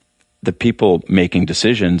the people making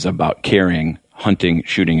decisions about carrying hunting,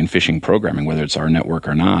 shooting, and fishing programming, whether it's our network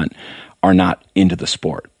or not, are not into the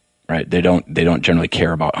sport. Right? They don't generally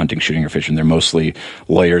care about hunting, shooting, or fishing. They're mostly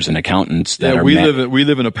lawyers and accountants that are. We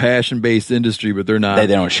live in a passion-based industry, but they're not. They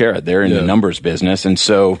don't share it. They're in the numbers business, and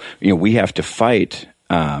so we have to fight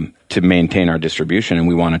to maintain our distribution, and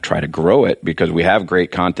we want to try to grow it because we have great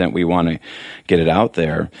content. We want to get it out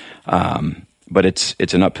there, but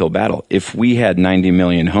it's an uphill battle. If we had 90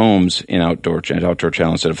 million homes in Outdoor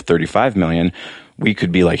Channel instead of 35 million. We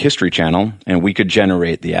could be like History Channel, and we could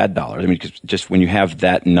generate the ad dollars. I mean, just when you have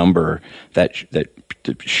that number, that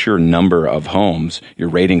sheer number of homes, your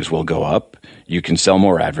ratings will go up. You can sell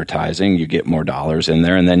more advertising, you get more dollars in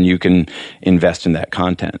there, and then you can invest in that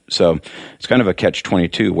content. So it's kind of a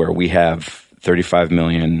catch-22 where we have 35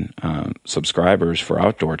 million subscribers for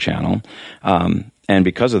Outdoor Channel, and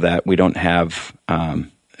because of that, we don't have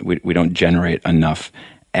we don't generate enough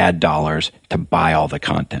ad dollars to buy all the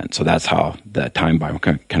content. So that's how that time buy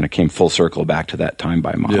kind of came full circle back to that time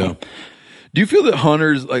buy model. Yeah. Do you feel that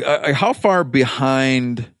hunters, like how far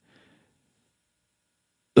behind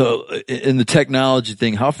in the technology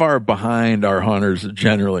thing, how far behind are hunters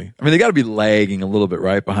generally? I mean, they got to be lagging a little bit,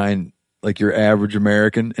 right? Behind like your average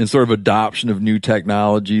American in sort of adoption of new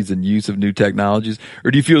technologies and use of new technologies?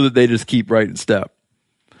 Or do you feel that they just keep right in step?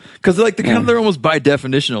 Because they're almost by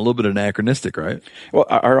definition a little bit anachronistic, right? Well,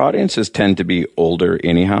 our audiences tend to be older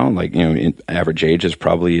anyhow. Like average age is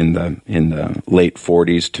probably in the late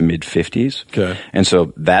 40s to mid 50s. Okay, and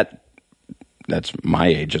so that's my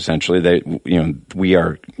age essentially. We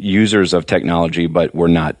are users of technology, but we're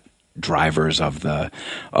not drivers of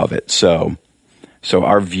it. So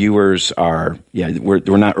our viewers are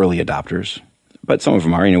we're not early adopters, but some of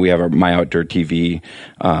them are. We have our My Outdoor TV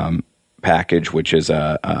package, which is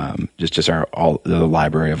just the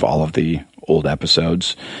library of all of the old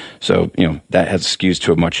episodes. So that has skews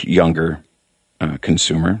to a much younger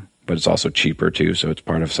consumer, but it's also cheaper too. So it's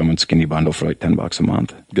part of someone's skinny bundle for like $10 a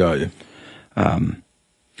month. Got you. Do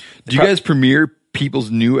you guys premiere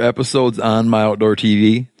people's new episodes on My Outdoor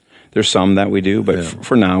TV? There's some that we do, but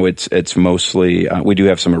for now it's mostly we do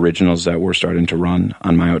have some originals that we're starting to run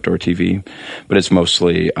on My Outdoor TV, but it's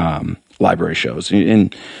mostly library shows.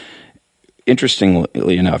 And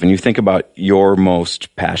interestingly enough, and you think about your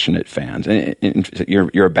most passionate fans, and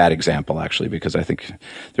you're a bad example actually, because I think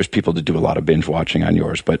there's people that do a lot of binge watching on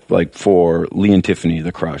yours. But like for Lee and Tiffany,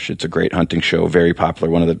 The Crush, it's a great hunting show, very popular,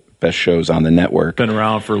 one of the best shows on the network. Been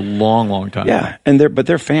around for a long time. Yeah, and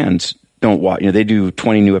their fans don't watch. They do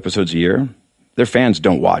 20 new episodes a year. Their fans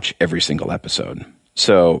don't watch every single episode.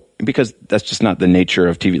 So, because that's just not the nature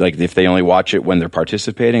of TV. Like, if they only watch it when they're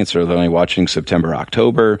participating, so they're only watching September,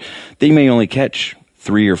 October, they may only catch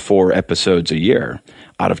 3 or 4 episodes a year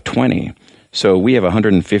out of 20. So we have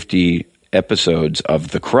 150 episodes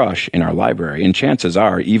of The Crush in our library, and chances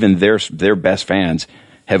are even their best fans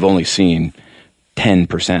have only seen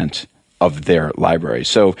 10% of their library.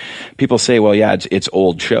 So people say, well, yeah, it's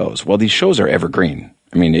old shows. Well, these shows are evergreen.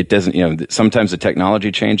 I mean, it doesn't, sometimes the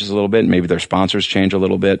technology changes a little bit, maybe their sponsors change a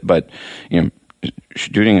little bit, but,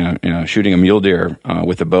 shooting a mule deer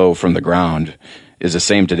with a bow from the ground is the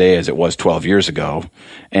same today as it was 12 years ago.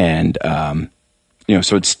 And,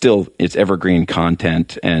 so it's evergreen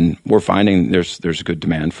content, and we're finding there's a good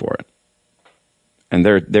demand for it. And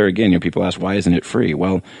there again, people ask, why isn't it free?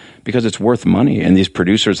 Well, because it's worth money, and these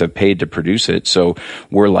producers have paid to produce it. So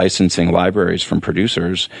we're licensing libraries from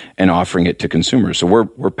producers and offering it to consumers. So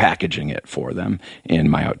we're packaging it for them in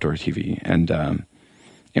My Outdoor TV. And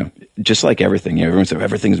just like everything, everyone says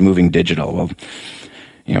everything's moving digital. Well,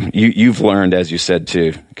 you've learned, as you said,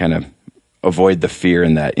 to kind of avoid the fear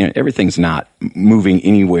in that everything's not moving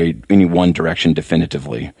any one direction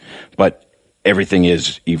definitively, but everything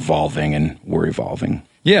is evolving, and we're evolving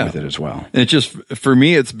with it as well. And it's just, for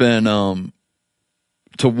me, it's been,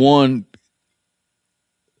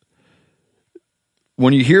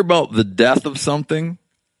 when you hear about the death of something,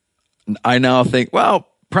 I now think, well,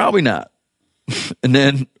 probably not. And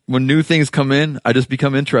then when new things come in, I just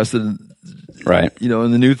become interested in,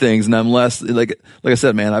 in the new things. And I'm less, like I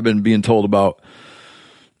said, man, I've been being told about,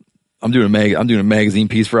 I'm doing a magazine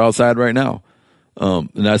piece for Outside right now.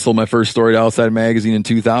 And I sold my first story to Outside Magazine in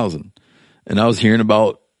 2000. And I was hearing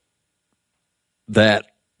about that,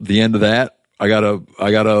 the end of that. I got a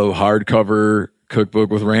hardcover cookbook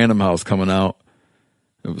with Random House coming out.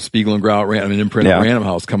 Spiegel and Grout, imprint of Random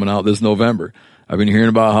House coming out this November. I've been hearing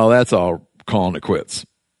about how that's all calling it quits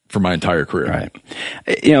for my entire career. Right.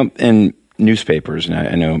 And newspapers, and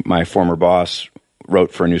I know my former boss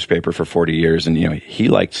wrote for a newspaper for 40 years, and he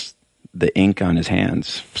likes the ink on his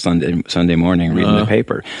hands Sunday morning reading the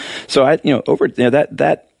paper. So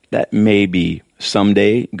that may be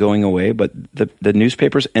someday going away, but the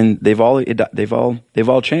newspapers, and they've all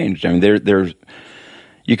changed. I mean,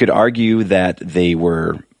 you could argue that they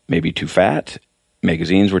were maybe too fat,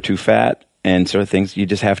 magazines were too fat, and sort of things. You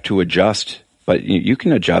just have to adjust, but you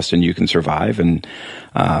can adjust and you can survive, and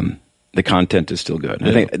the content is still good. Yeah.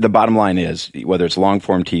 I think the bottom line is, whether it's long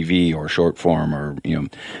form TV or short form or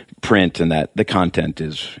print, and that the content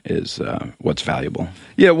is what's valuable.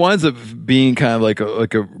 Yeah, it winds up being kind of like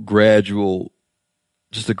a gradual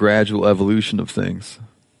evolution of things.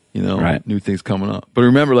 Right. New things coming up. But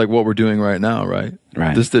remember, like what we're doing right now, right?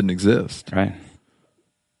 Right. This didn't exist. Right.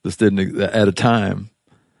 This didn't at a time.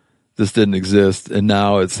 This didn't exist, and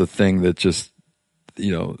now it's a thing that just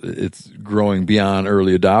it's growing beyond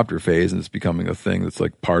early adopter phase, and it's becoming a thing that's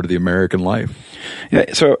like part of the American life.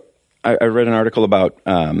 Yeah. So I read an article about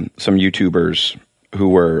some YouTubers who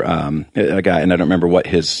were a guy, and I don't remember what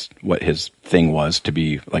his thing was, to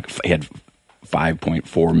be like, he had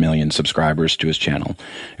 5.4 million subscribers to his channel.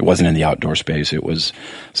 It wasn't in the outdoor space. It was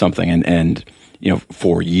something. And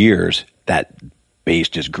for years, that base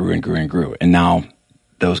just grew and grew and grew. And now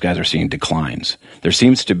those guys are seeing declines. There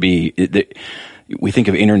seems to be, we think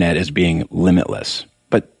of internet as being limitless,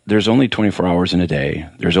 but there's only 24 hours in a day.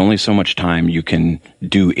 There's only so much time you can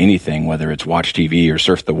do anything, whether it's watch TV or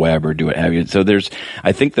surf the web or do what have you. So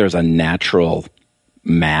I think there's a natural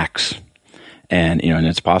max. And and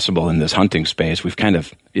it's possible in this hunting space. We've kind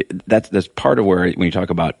of that's part of where, when you talk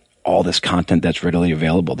about all this content that's readily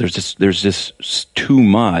available, there's just too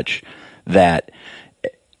much that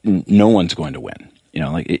no one's going to win.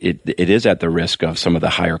 Like it is at the risk of some of the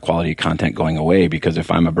higher quality content going away, because if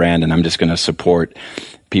I'm a brand and I'm just going to support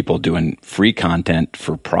people doing free content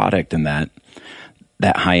for product, and that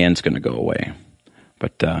high end's going to go away.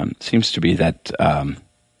 But it seems to be that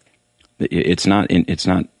it's not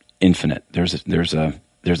infinite. There's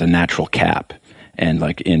a natural cap, and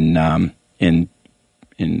like in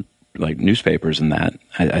like newspapers and that,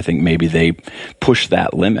 I think maybe they push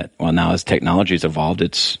that limit. Well, now as technology's evolved,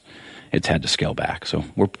 it's had to scale back. So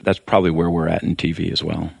that's probably where we're at in TV as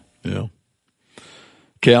well. Yeah.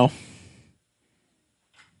 Cal, what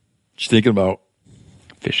you thinking about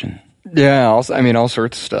fishing? Yeah, all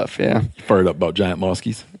sorts of stuff. Yeah. You fired up about giant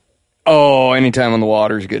muskies? Oh, anytime on the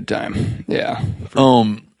water is a good time. Yeah.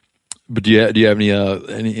 But do you have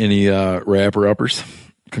any wrapper uppers,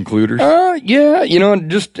 concluders? Yeah,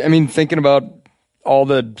 thinking about all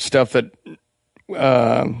the stuff that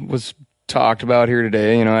was talked about here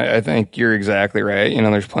today. I think you're exactly right.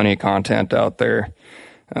 There's plenty of content out there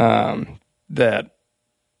that.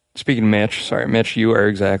 Speaking of Mitch, you are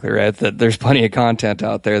exactly right that there's plenty of content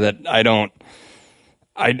out there that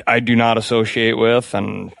I do not associate with,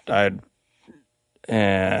 and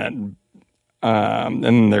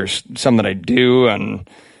there's some that I do, and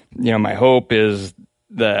my hope is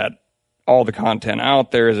that all the content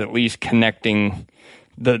out there is at least connecting.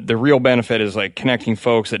 The real benefit is like connecting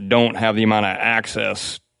folks that don't have the amount of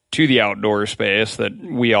access to the outdoor space that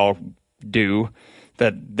we all do,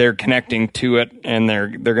 that they're connecting to it, and they're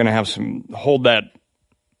going to have hold that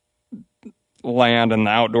land and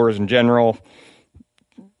the outdoors in general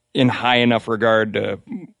in high enough regard to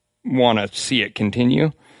want to see it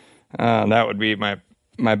continue. That would be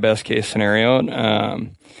my best case scenario.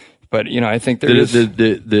 But I think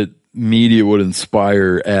that media would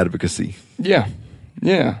inspire advocacy.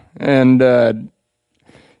 Yeah, and or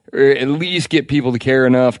at least get people to care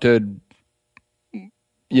enough to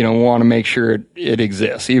want to make sure it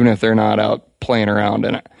exists, even if they're not out playing around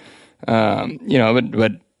in it.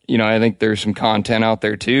 But I think there's some content out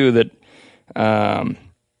there too that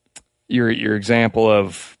your example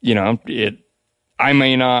of I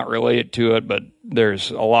may not relate to it, but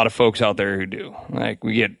there's a lot of folks out there who do. Like,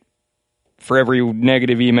 we get, for every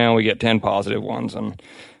negative email, we get 10 positive ones. And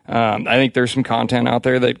I think there's some content out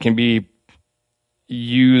there that can be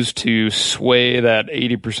used to sway that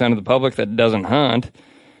 80% of the public that doesn't hunt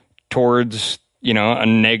towards, a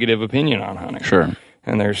negative opinion on hunting. Sure.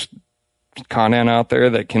 And there's content out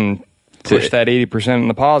there that can push that 80% in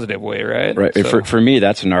the positive way, right? Right. So, for me,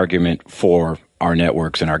 that's an argument for our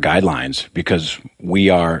networks and our guidelines, because we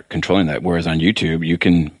are controlling that. Whereas on YouTube, you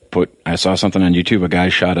can I saw something on YouTube, a guy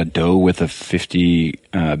shot a doe with a 50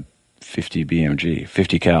 BMG,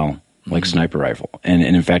 50 cal, like sniper rifle. And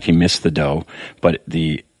in fact, he missed the doe, but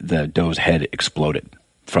the doe's head exploded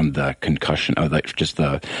from the concussion of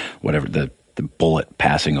the bullet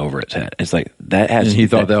passing over its head. It's like that has. And he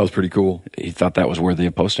thought that was pretty cool. He thought that was worthy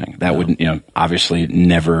of posting. That wouldn't, obviously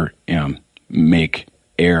never, make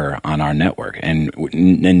air on our network, and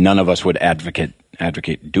none of us would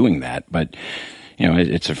advocate doing that. But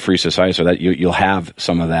it's a free society, so that you'll have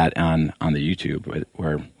some of that on the YouTube,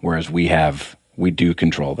 whereas we do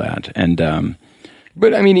control that. And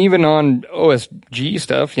but I mean, even on OSG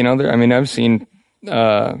stuff, I've seen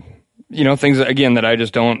things again that I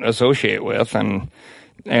just don't associate with, and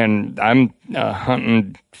I'm a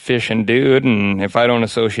hunting, fishing dude, and if I don't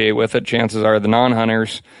associate with it, chances are the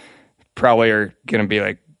non-hunters probably are going to be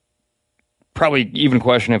like, probably even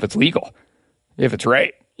question if it's legal, if it's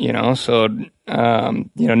right, So,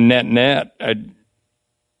 net,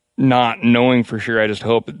 not knowing for sure, I just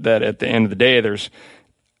hope that at the end of the day,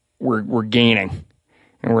 we're gaining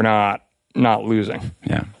and we're not losing.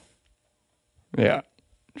 Yeah. Yeah.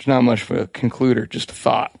 There's not much of a concluder, just a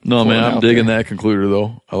thought. No, man, I'm digging that concluder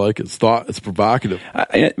though. I like it. It's provocative.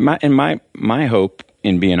 My hope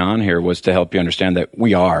in being on here was to help you understand that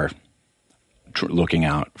we are looking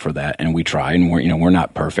out for that, and we try, and we're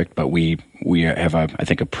not perfect, but we have I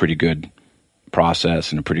think a pretty good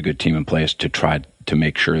process and a pretty good team in place to try to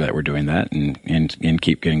make sure that we're doing that and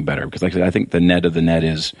keep getting better. Because like I said, I think the net of the net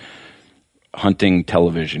is hunting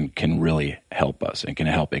television can really help us and can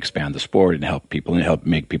help expand the sport and help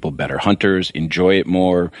make people better hunters, enjoy it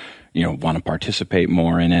more, want to participate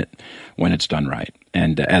more in it when it's done right.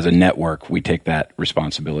 And as a network, we take that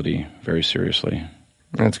responsibility very seriously.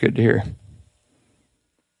 That's good to hear.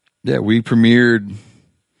 Yeah, we premiered,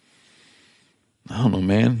 I don't know,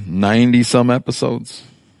 man, 90 some episodes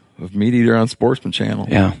of Meat Eater on Sportsman Channel.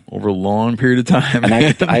 Yeah, over a long period of time. And I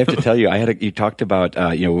have to tell you, you talked about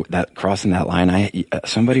that crossing that line.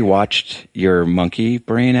 Somebody watched your monkey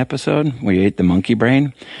brain episode where you ate the monkey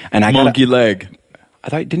brain, and monkey leg. I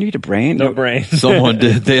thought, didn't you eat a brain? No brain. Someone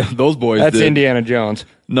did. Those boys. That's did. Indiana Jones.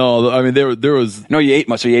 No, I mean there was. No, you ate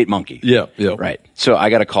monkey. Yeah, right. So I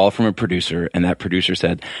got a call from a producer, and that producer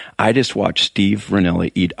said, "I just watched Steve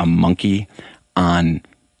Rinella eat a monkey on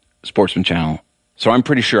Sportsman Channel. So I'm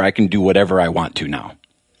pretty sure I can do whatever I want to now,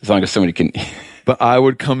 as long as somebody can." But I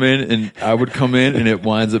would come in, and it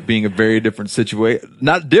winds up being a very different situation.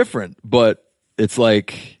 Not different, but it's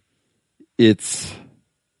like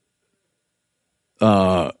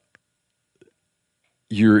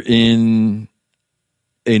you're in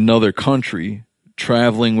another country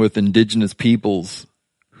traveling with indigenous peoples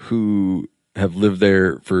who have lived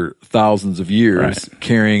there for thousands of years, right,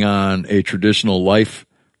 carrying on a traditional life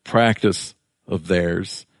practice of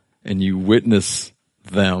theirs, and you witness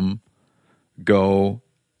them go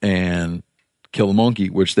and kill a monkey,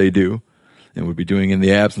 which they do and would be doing in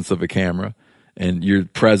the absence of a camera, and you're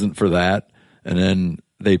present for that, and then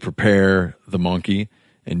they prepare the monkey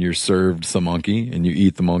and you're served some monkey and you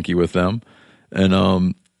eat the monkey with them.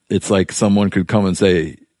 And it's like someone could come and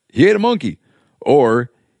say, he ate a monkey.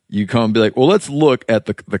 Or you come and be like, well, let's look at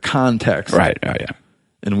the context. Right. Oh, yeah.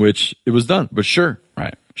 In which it was done. But sure.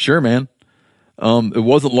 Right. Sure, man. It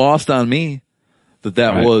wasn't lost on me that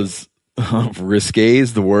right. was risque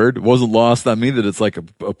is the word. It wasn't lost on me that it's like a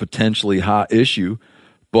potentially hot issue.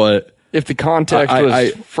 But if the context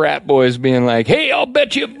was frat boys being like, hey, I'll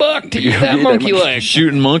bet you $1 to eat that monkey leg.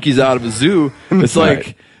 Shooting monkeys out of a zoo. It's like,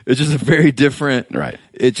 right. It's just a very different, right.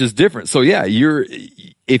 It's just different. So yeah,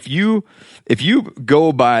 if you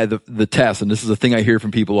go by the test, and this is a thing I hear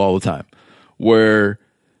from people all the time, where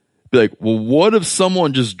be like, well, what if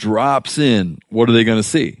someone just drops in? What are they going to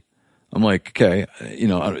see? I'm like, okay,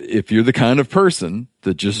 if you're the kind of person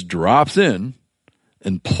that just drops in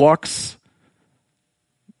and plucks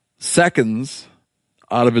seconds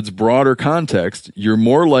out of its broader context, you're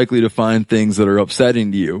more likely to find things that are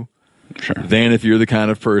upsetting to you, sure, than if you're the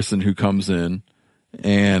kind of person who comes in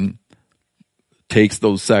and takes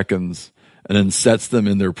those seconds and then sets them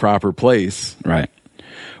in their proper place. Right.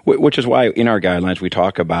 Which is why in our guidelines we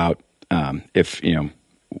talk about if you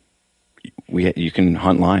can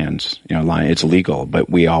hunt lions, it's legal, but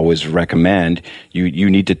we always recommend you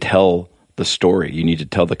need to tell the story. You need to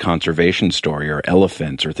tell the conservation story, or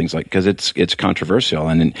elephants, or things like, because it's controversial.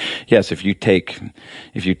 And then, yes, if you take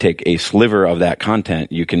a sliver of that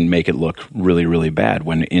content, you can make it look really, really bad.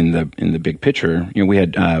 When in the big picture, we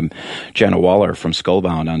had Jana Waller from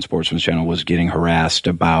Skullbound on Sportsman's Channel was getting harassed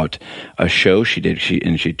about a show she did. She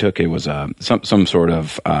took, it was some sort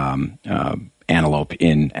of antelope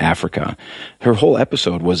in Africa. Her whole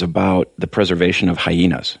episode was about the preservation of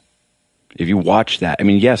hyenas. If you watch that, I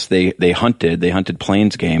mean, yes, they hunted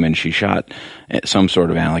plains game, and she shot some sort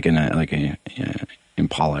of animal, like a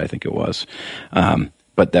impala, I think it was.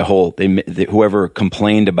 But whoever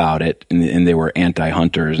complained about it, and they were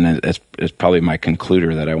anti-hunters, and that's probably my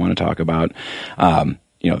concluder that I want to talk about.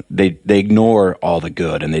 they ignore all the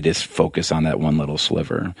good and they just focus on that one little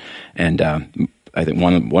sliver. And I think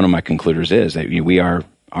one of my concluders is that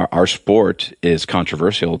our sport is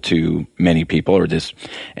controversial to many people,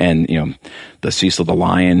 and the Cecil the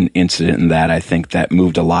Lion incident, and that I think that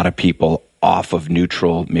moved a lot of people off of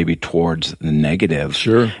neutral, maybe towards the negative.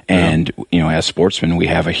 Sure. And as sportsmen, we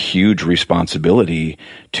have a huge responsibility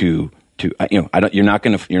to we're not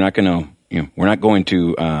going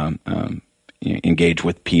to engage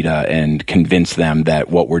with PETA and convince them that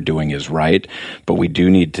what we're doing is right. But we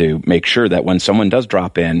do need to make sure that when someone does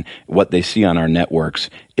drop in, what they see on our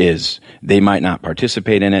networks is they might not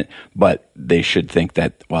participate in it, but they should think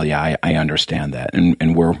that, well, yeah, I understand that.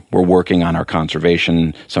 And we're working on our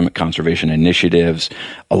some conservation initiatives.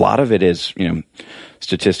 A lot of it is,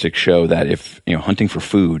 statistics show that if, hunting for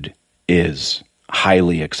food is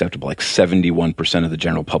highly acceptable, like 71% of the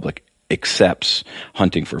general public accepts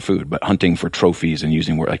hunting for food, but hunting for trophies and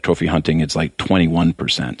using word like trophy hunting, it's like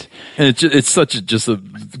 21%. And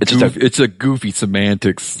it's a goofy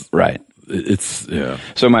semantics, right?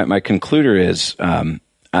 So my concluder is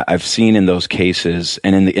I've seen in those cases,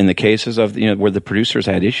 and in the cases of where the producers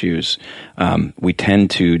had issues, we tend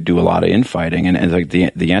to do a lot of infighting, and like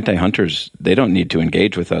the anti-hunters, they don't need to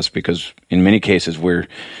engage with us because in many cases we're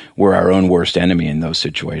our own worst enemy in those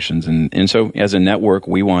situations, and so as a network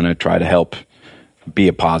we want to try to help be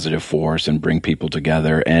a positive force and bring people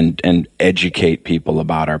together and educate people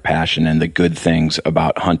about our passion and the good things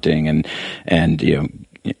about hunting and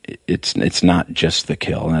it's not just the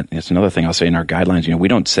kill. And it's another thing I'll say in our guidelines. We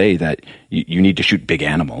don't say that you need to shoot big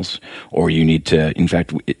animals or you need to. In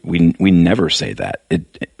fact, we never say that.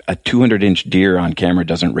 A 200-inch deer on camera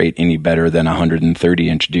doesn't rate any better than a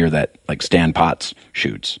 130-inch deer that like Stan Potts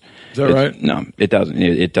shoots. Is that right? No, it doesn't.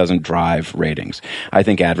 It doesn't drive ratings. I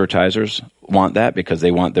think advertisers want that because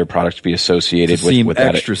they want their products to be associated with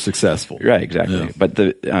extra successure. Right, exactly.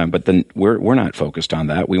 Yeah. But then we're not focused on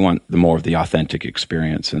that. We want more of the authentic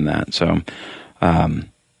experience in that. So,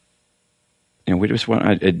 we just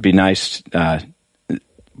want. It'd be nice.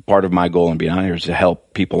 Part of my goal in being on here is to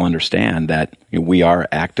help people understand that we are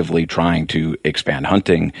actively trying to expand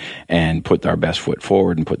hunting and put our best foot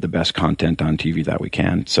forward and put the best content on TV that we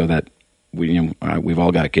can, so that we've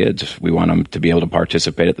all got kids. We want them to be able to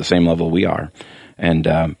participate at the same level we are, and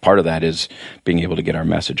part of that is being able to get our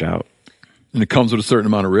message out. And it comes with a certain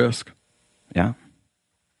amount of risk. Yeah,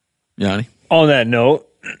 Yanni. On that note.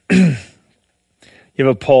 You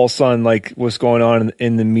have a pulse on like what's going on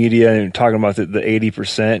in the media and talking about the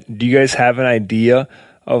 80%. Do you guys have an idea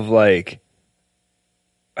of like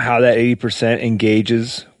how that 80%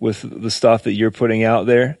 engages with the stuff that you're putting out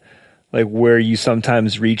there? Like where you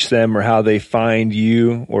sometimes reach them or how they find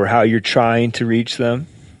you or how you're trying to reach them?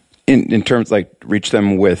 In terms like reach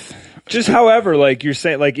them with... Just however, like you're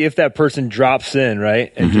saying, like if that person drops in,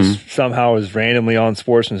 right, and just somehow is randomly on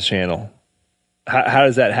Sportsman's Channel. How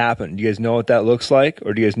does that happen? Do you guys know what that looks like?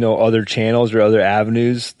 Or do you guys know other channels or other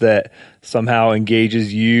avenues that somehow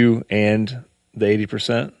engages you and the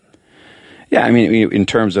 80%? Yeah, I mean, in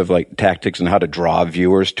terms of like tactics and how to draw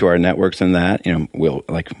viewers to our networks and that,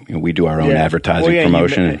 we do our own advertising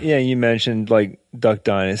promotion. You mentioned like Duck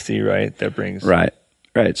Dynasty, right? That brings... Right.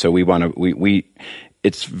 So we want to,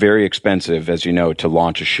 it's very expensive, as you know, to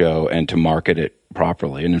launch a show and to market it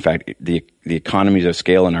properly. And in fact, the economies of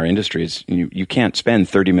scale in our industry is you can't spend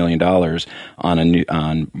 $30 million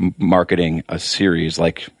on marketing a series.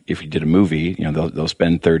 Like if you did a movie, they'll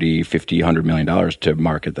spend $30, $50, $100 million to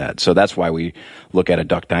market that. So that's why we look at a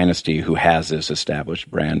Duck Dynasty who has this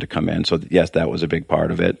established brand to come in. So yes, that was a big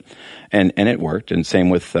part of it. And it worked. And same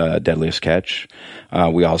with Deadliest Catch.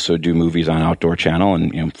 We also do movies on Outdoor Channel,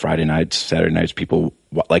 and Friday nights, Saturday nights, people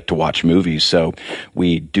like to watch movies. So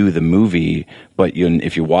we do the movie, but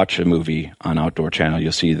if you watch a movie on Outdoor Channel,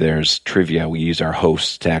 you'll see there's trivia. We use our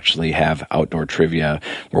hosts to actually have outdoor trivia.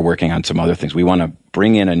 We're working on some other things. We want to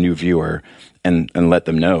bring in a new viewer and let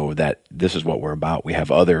them know that this is what we're about. We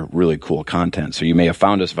have other really cool content. So you may have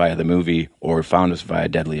found us via the movie or found us via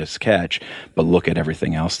Deadliest Catch, but look at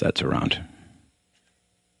everything else that's around.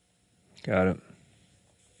 Got it.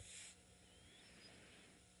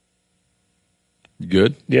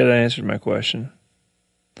 Good? Yeah, that answered my question.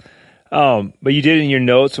 But you did in your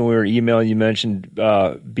notes when we were emailing, you mentioned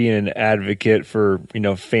being an advocate for,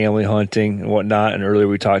 family hunting and whatnot. And earlier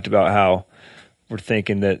we talked about how we're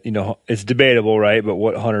thinking that, it's debatable, right? But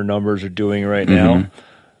what hunter numbers are doing right now.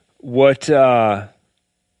 What's going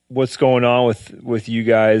on with you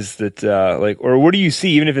guys that or what do you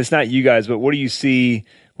see, even if it's not you guys, but what do you see,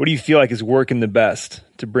 what do you feel like is working the best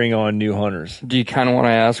to bring on new hunters. Do you kind of want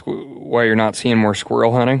to ask why you're not seeing more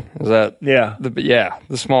squirrel hunting? Is that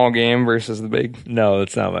the small game versus the big? No,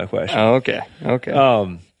 that's not my question. Oh, okay.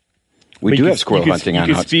 We do have squirrel hunting on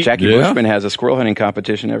hunt. Jackie Bushman has a squirrel hunting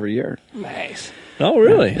competition every year. Nice. Oh,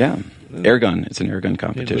 really? Yeah. Air gun. It's an air gun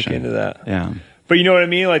competition. Look into that. Yeah. But you know what I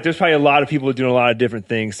mean? Like, there's probably a lot of people doing a lot of different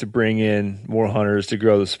things to bring in more hunters to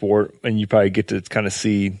grow the sport, and you probably get to kind of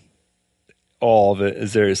see all of it.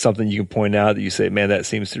 Is there something you can point out that you say, man, that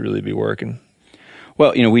seems to really be working?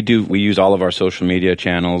 Well, we use all of our social media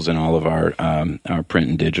channels and all of our print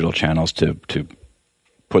and digital channels to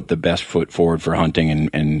put the best foot forward for hunting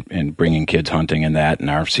and bringing kids hunting and that. And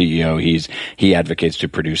our CEO, he advocates to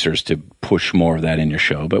producers to push more of that in your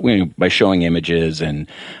show. But by showing images and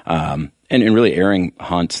really airing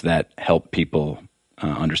hunts that help people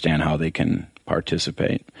understand how they can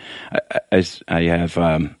participate. I have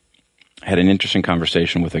had an interesting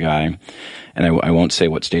conversation with a guy, and I won't say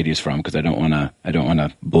what state he's from because I don't want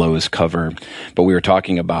to blow his cover. But we were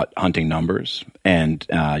talking about hunting numbers and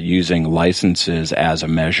using licenses as a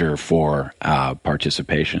measure for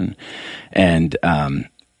participation. And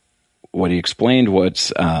what he explained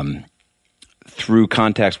was through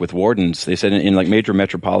contacts with wardens, they said in like major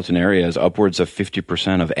metropolitan areas, upwards of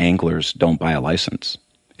 50% of anglers don't buy a license.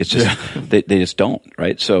 It's just they just don't,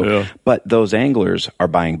 right? So, but those anglers are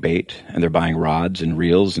buying bait and they're buying rods and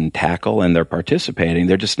reels and tackle and they're participating.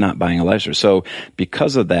 They're just not buying a license. So,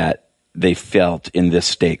 because of that, they felt in this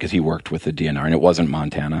state, because he worked with the DNR, and it wasn't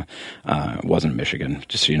Montana, it wasn't Michigan,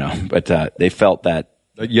 just so you know, but they felt that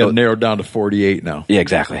you have narrowed down to 48 now. Yeah,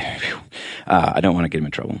 exactly. I don't want to get him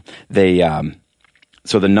in trouble. They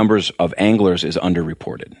so the numbers of anglers is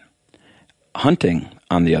underreported. Hunting,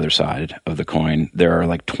 on the other side of the coin, there are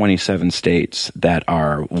like 27 states that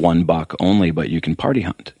are $1 only, but you can party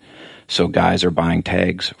hunt. So guys are buying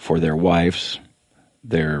tags for their wives,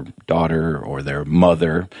 their daughter, or their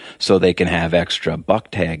mother, so they can have extra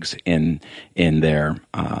buck tags in their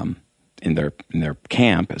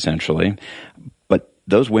camp, essentially. But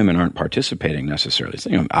those women aren't participating necessarily.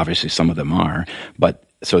 So, obviously some of them are, but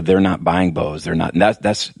so they're not buying bows. They're not. And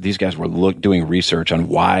that's these guys were doing research on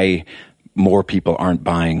why more people aren't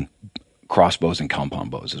buying crossbows and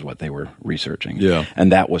compound bows is what they were researching. Yeah.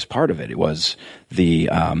 And that was part of it. It was the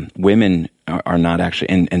women are not actually,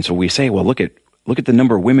 and so we say, well, look at the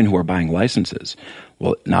number of women who are buying licenses.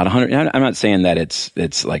 Well, not 100. I'm not saying that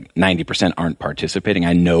it's like 90% aren't participating.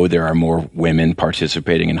 I know there are more women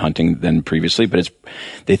participating in hunting than previously, but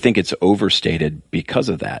they think it's overstated because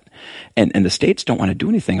of that. And the states don't want to do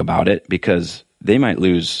anything about it because they might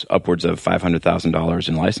lose upwards of $500,000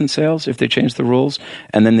 in license sales if they change the rules,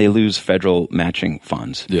 and then they lose federal matching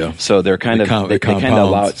funds. Yeah. So they're kind of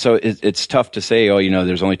allow it. So it's tough to say,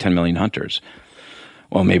 there's only 10 million hunters.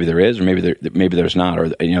 Well, maybe there is, or maybe there's not, or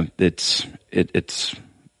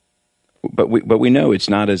but we know it's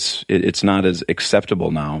not as acceptable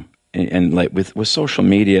now. And like with social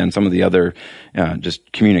media and some of the other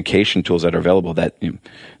just communication tools that are available, that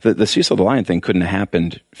the Cecil the Lion thing couldn't have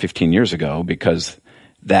happened 15 years ago because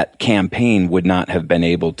that campaign would not have been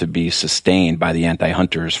able to be sustained by the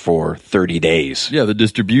anti-hunters for 30 days. Yeah, the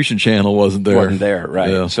distribution channel wasn't there.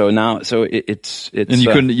 Right? Yeah. So now, it's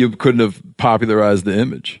and you couldn't have popularized the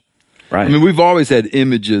image. Right. I mean, we've always had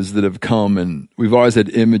images that have come and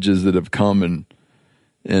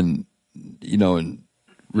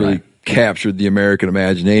really captured the American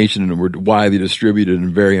imagination and were widely distributed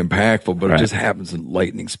and very impactful, but it just happens in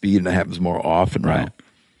lightning speed and it happens more often now.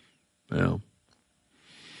 Yeah.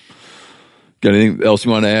 Got anything else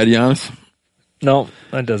you want to add, Giannis? No,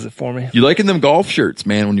 that does it for me. You liking them golf shirts,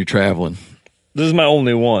 man, when you're traveling? This is my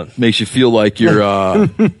only one. Makes you feel like you're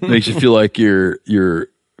you're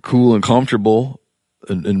cool and comfortable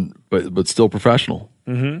but still professional.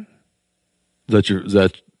 Mm-hmm. Is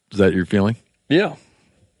that your feeling? Yeah.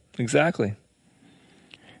 Exactly.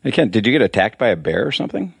 Hey, Ken, did you get attacked by a bear or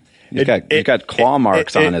something? He's got claw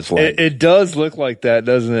marks on his leg. It does look like that,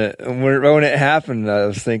 doesn't it? When it happened, I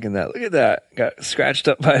was thinking that. Look at that. Got scratched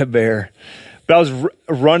up by a bear. But I was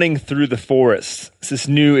running through the forest. It's this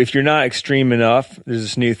new, if you're not extreme enough, there's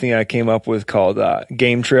this new thing I came up with called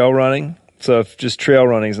game trail running. So if just trail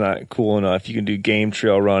running is not cool enough, you can do game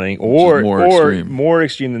trail running, or more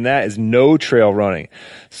extreme than that is no trail running.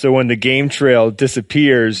 So when the game trail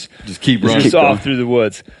disappears, just keep running, just off through the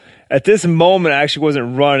woods. At this moment, I actually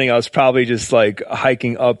wasn't running. I was probably just like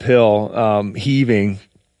hiking uphill, heaving,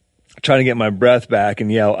 trying to get my breath back.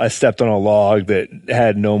 And I stepped on a log that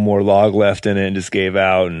had no more log left in it and just gave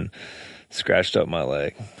out and scratched up my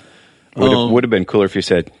leg. Would have been cooler if you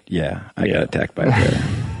said, I got attacked by a bear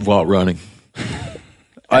while running.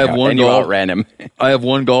 I have one and you golf. outran him. I have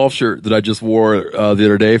one golf shirt that I just wore the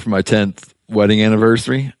other day for my 10th wedding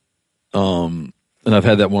anniversary. And I've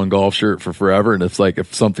had that one golf shirt for forever. And it's like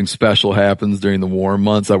if something special happens during the warm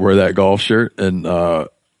months, I wear that golf shirt, and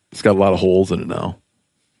it's got a lot of holes in it now.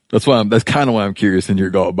 That's kind of why I'm curious in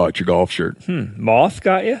about your golf shirt. Moth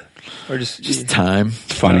got you, or just time?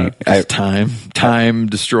 It's funny. Time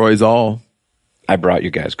destroys all. I brought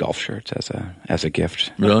you guys golf shirts as a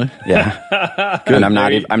gift. Really? Yeah. And I'm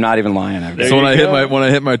not even lying. So when I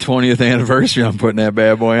hit my 20th anniversary, I'm putting that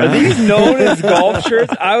bad boy on. Are these known as golf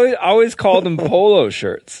shirts? I always called them polo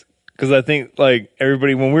shirts because I think like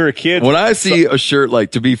everybody when we were kids. When I see a shirt,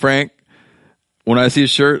 like, to be frank, when I see a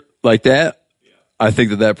shirt like that, I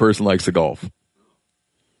think that person likes to golf.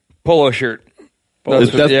 Polo shirt.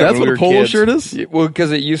 That's what a polo shirt is? Well,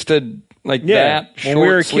 because it used to that when short we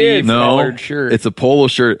were sleeve kids. collared shirt. It's a polo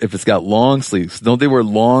shirt if it's got long sleeves. Don't they wear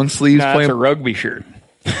long sleeves? Nah, it's a rugby shirt.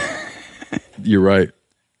 You're right.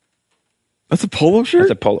 That's a polo shirt?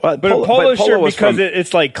 It's a polo. But a polo shirt was because from-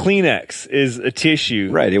 it's like Kleenex is a tissue.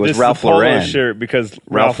 Right, it was This Ralph is a polo Lauren. shirt because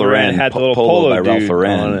Ralph Lauren had the little polo by Ralph dude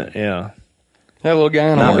Lauren. on it. Yeah. That little guy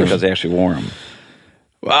on Not a because they actually wore them.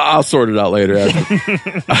 Well, I'll sort it out later.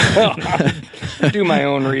 do my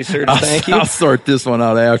own research. Thank you. I'll sort this one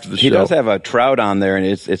out after the show. He does have a trout on there, and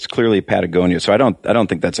it's clearly Patagonia. So I don't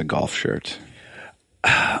think that's a golf shirt.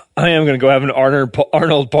 I am going to go have an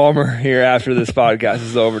Arnold Palmer here after this podcast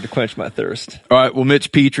is over to quench my thirst. All right. Well,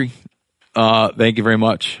 Mitch Petrie, thank you very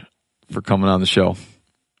much for coming on the show.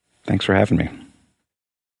 Thanks for having me.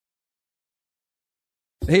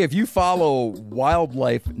 Hey, if you follow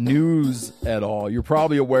wildlife news at all, you're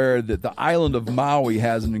probably aware that the island of Maui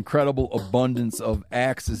has an incredible abundance of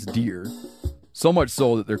axis deer, so much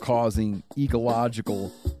so that they're causing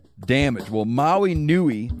ecological damage. Well, Maui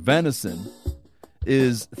Nui venison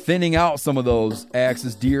is thinning out some of those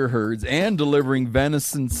axis deer herds and delivering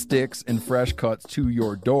venison sticks and fresh cuts to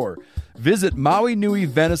your door. Visit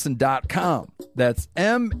MauiNuiVenison.com. That's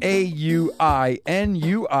MAUINUI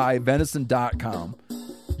venison.com.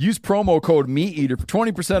 Use promo code MeatEater for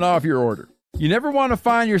 20% off your order. You never want to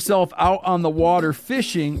find yourself out on the water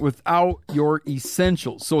fishing without your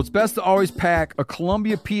essentials. So it's best to always pack a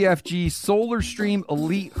Columbia PFG Solar Stream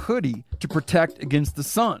Elite hoodie to protect against the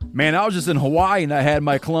sun. Man, I was just in Hawaii and I had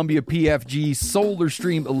my Columbia PFG Solar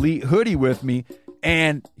Stream Elite hoodie with me.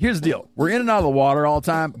 And here's the deal. We're in and out of the water all the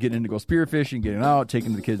time, getting in to go spearfishing, getting out,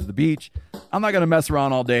 taking the kids to the beach. I'm not going to mess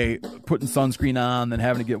around all day putting sunscreen on, then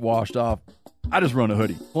having to get washed off. I just run a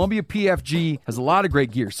hoodie. Columbia PFG has a lot of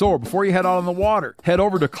great gear. So before you head out on the water, head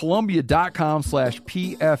over to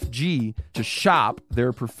Columbia.com/PFG to shop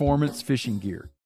their performance fishing gear.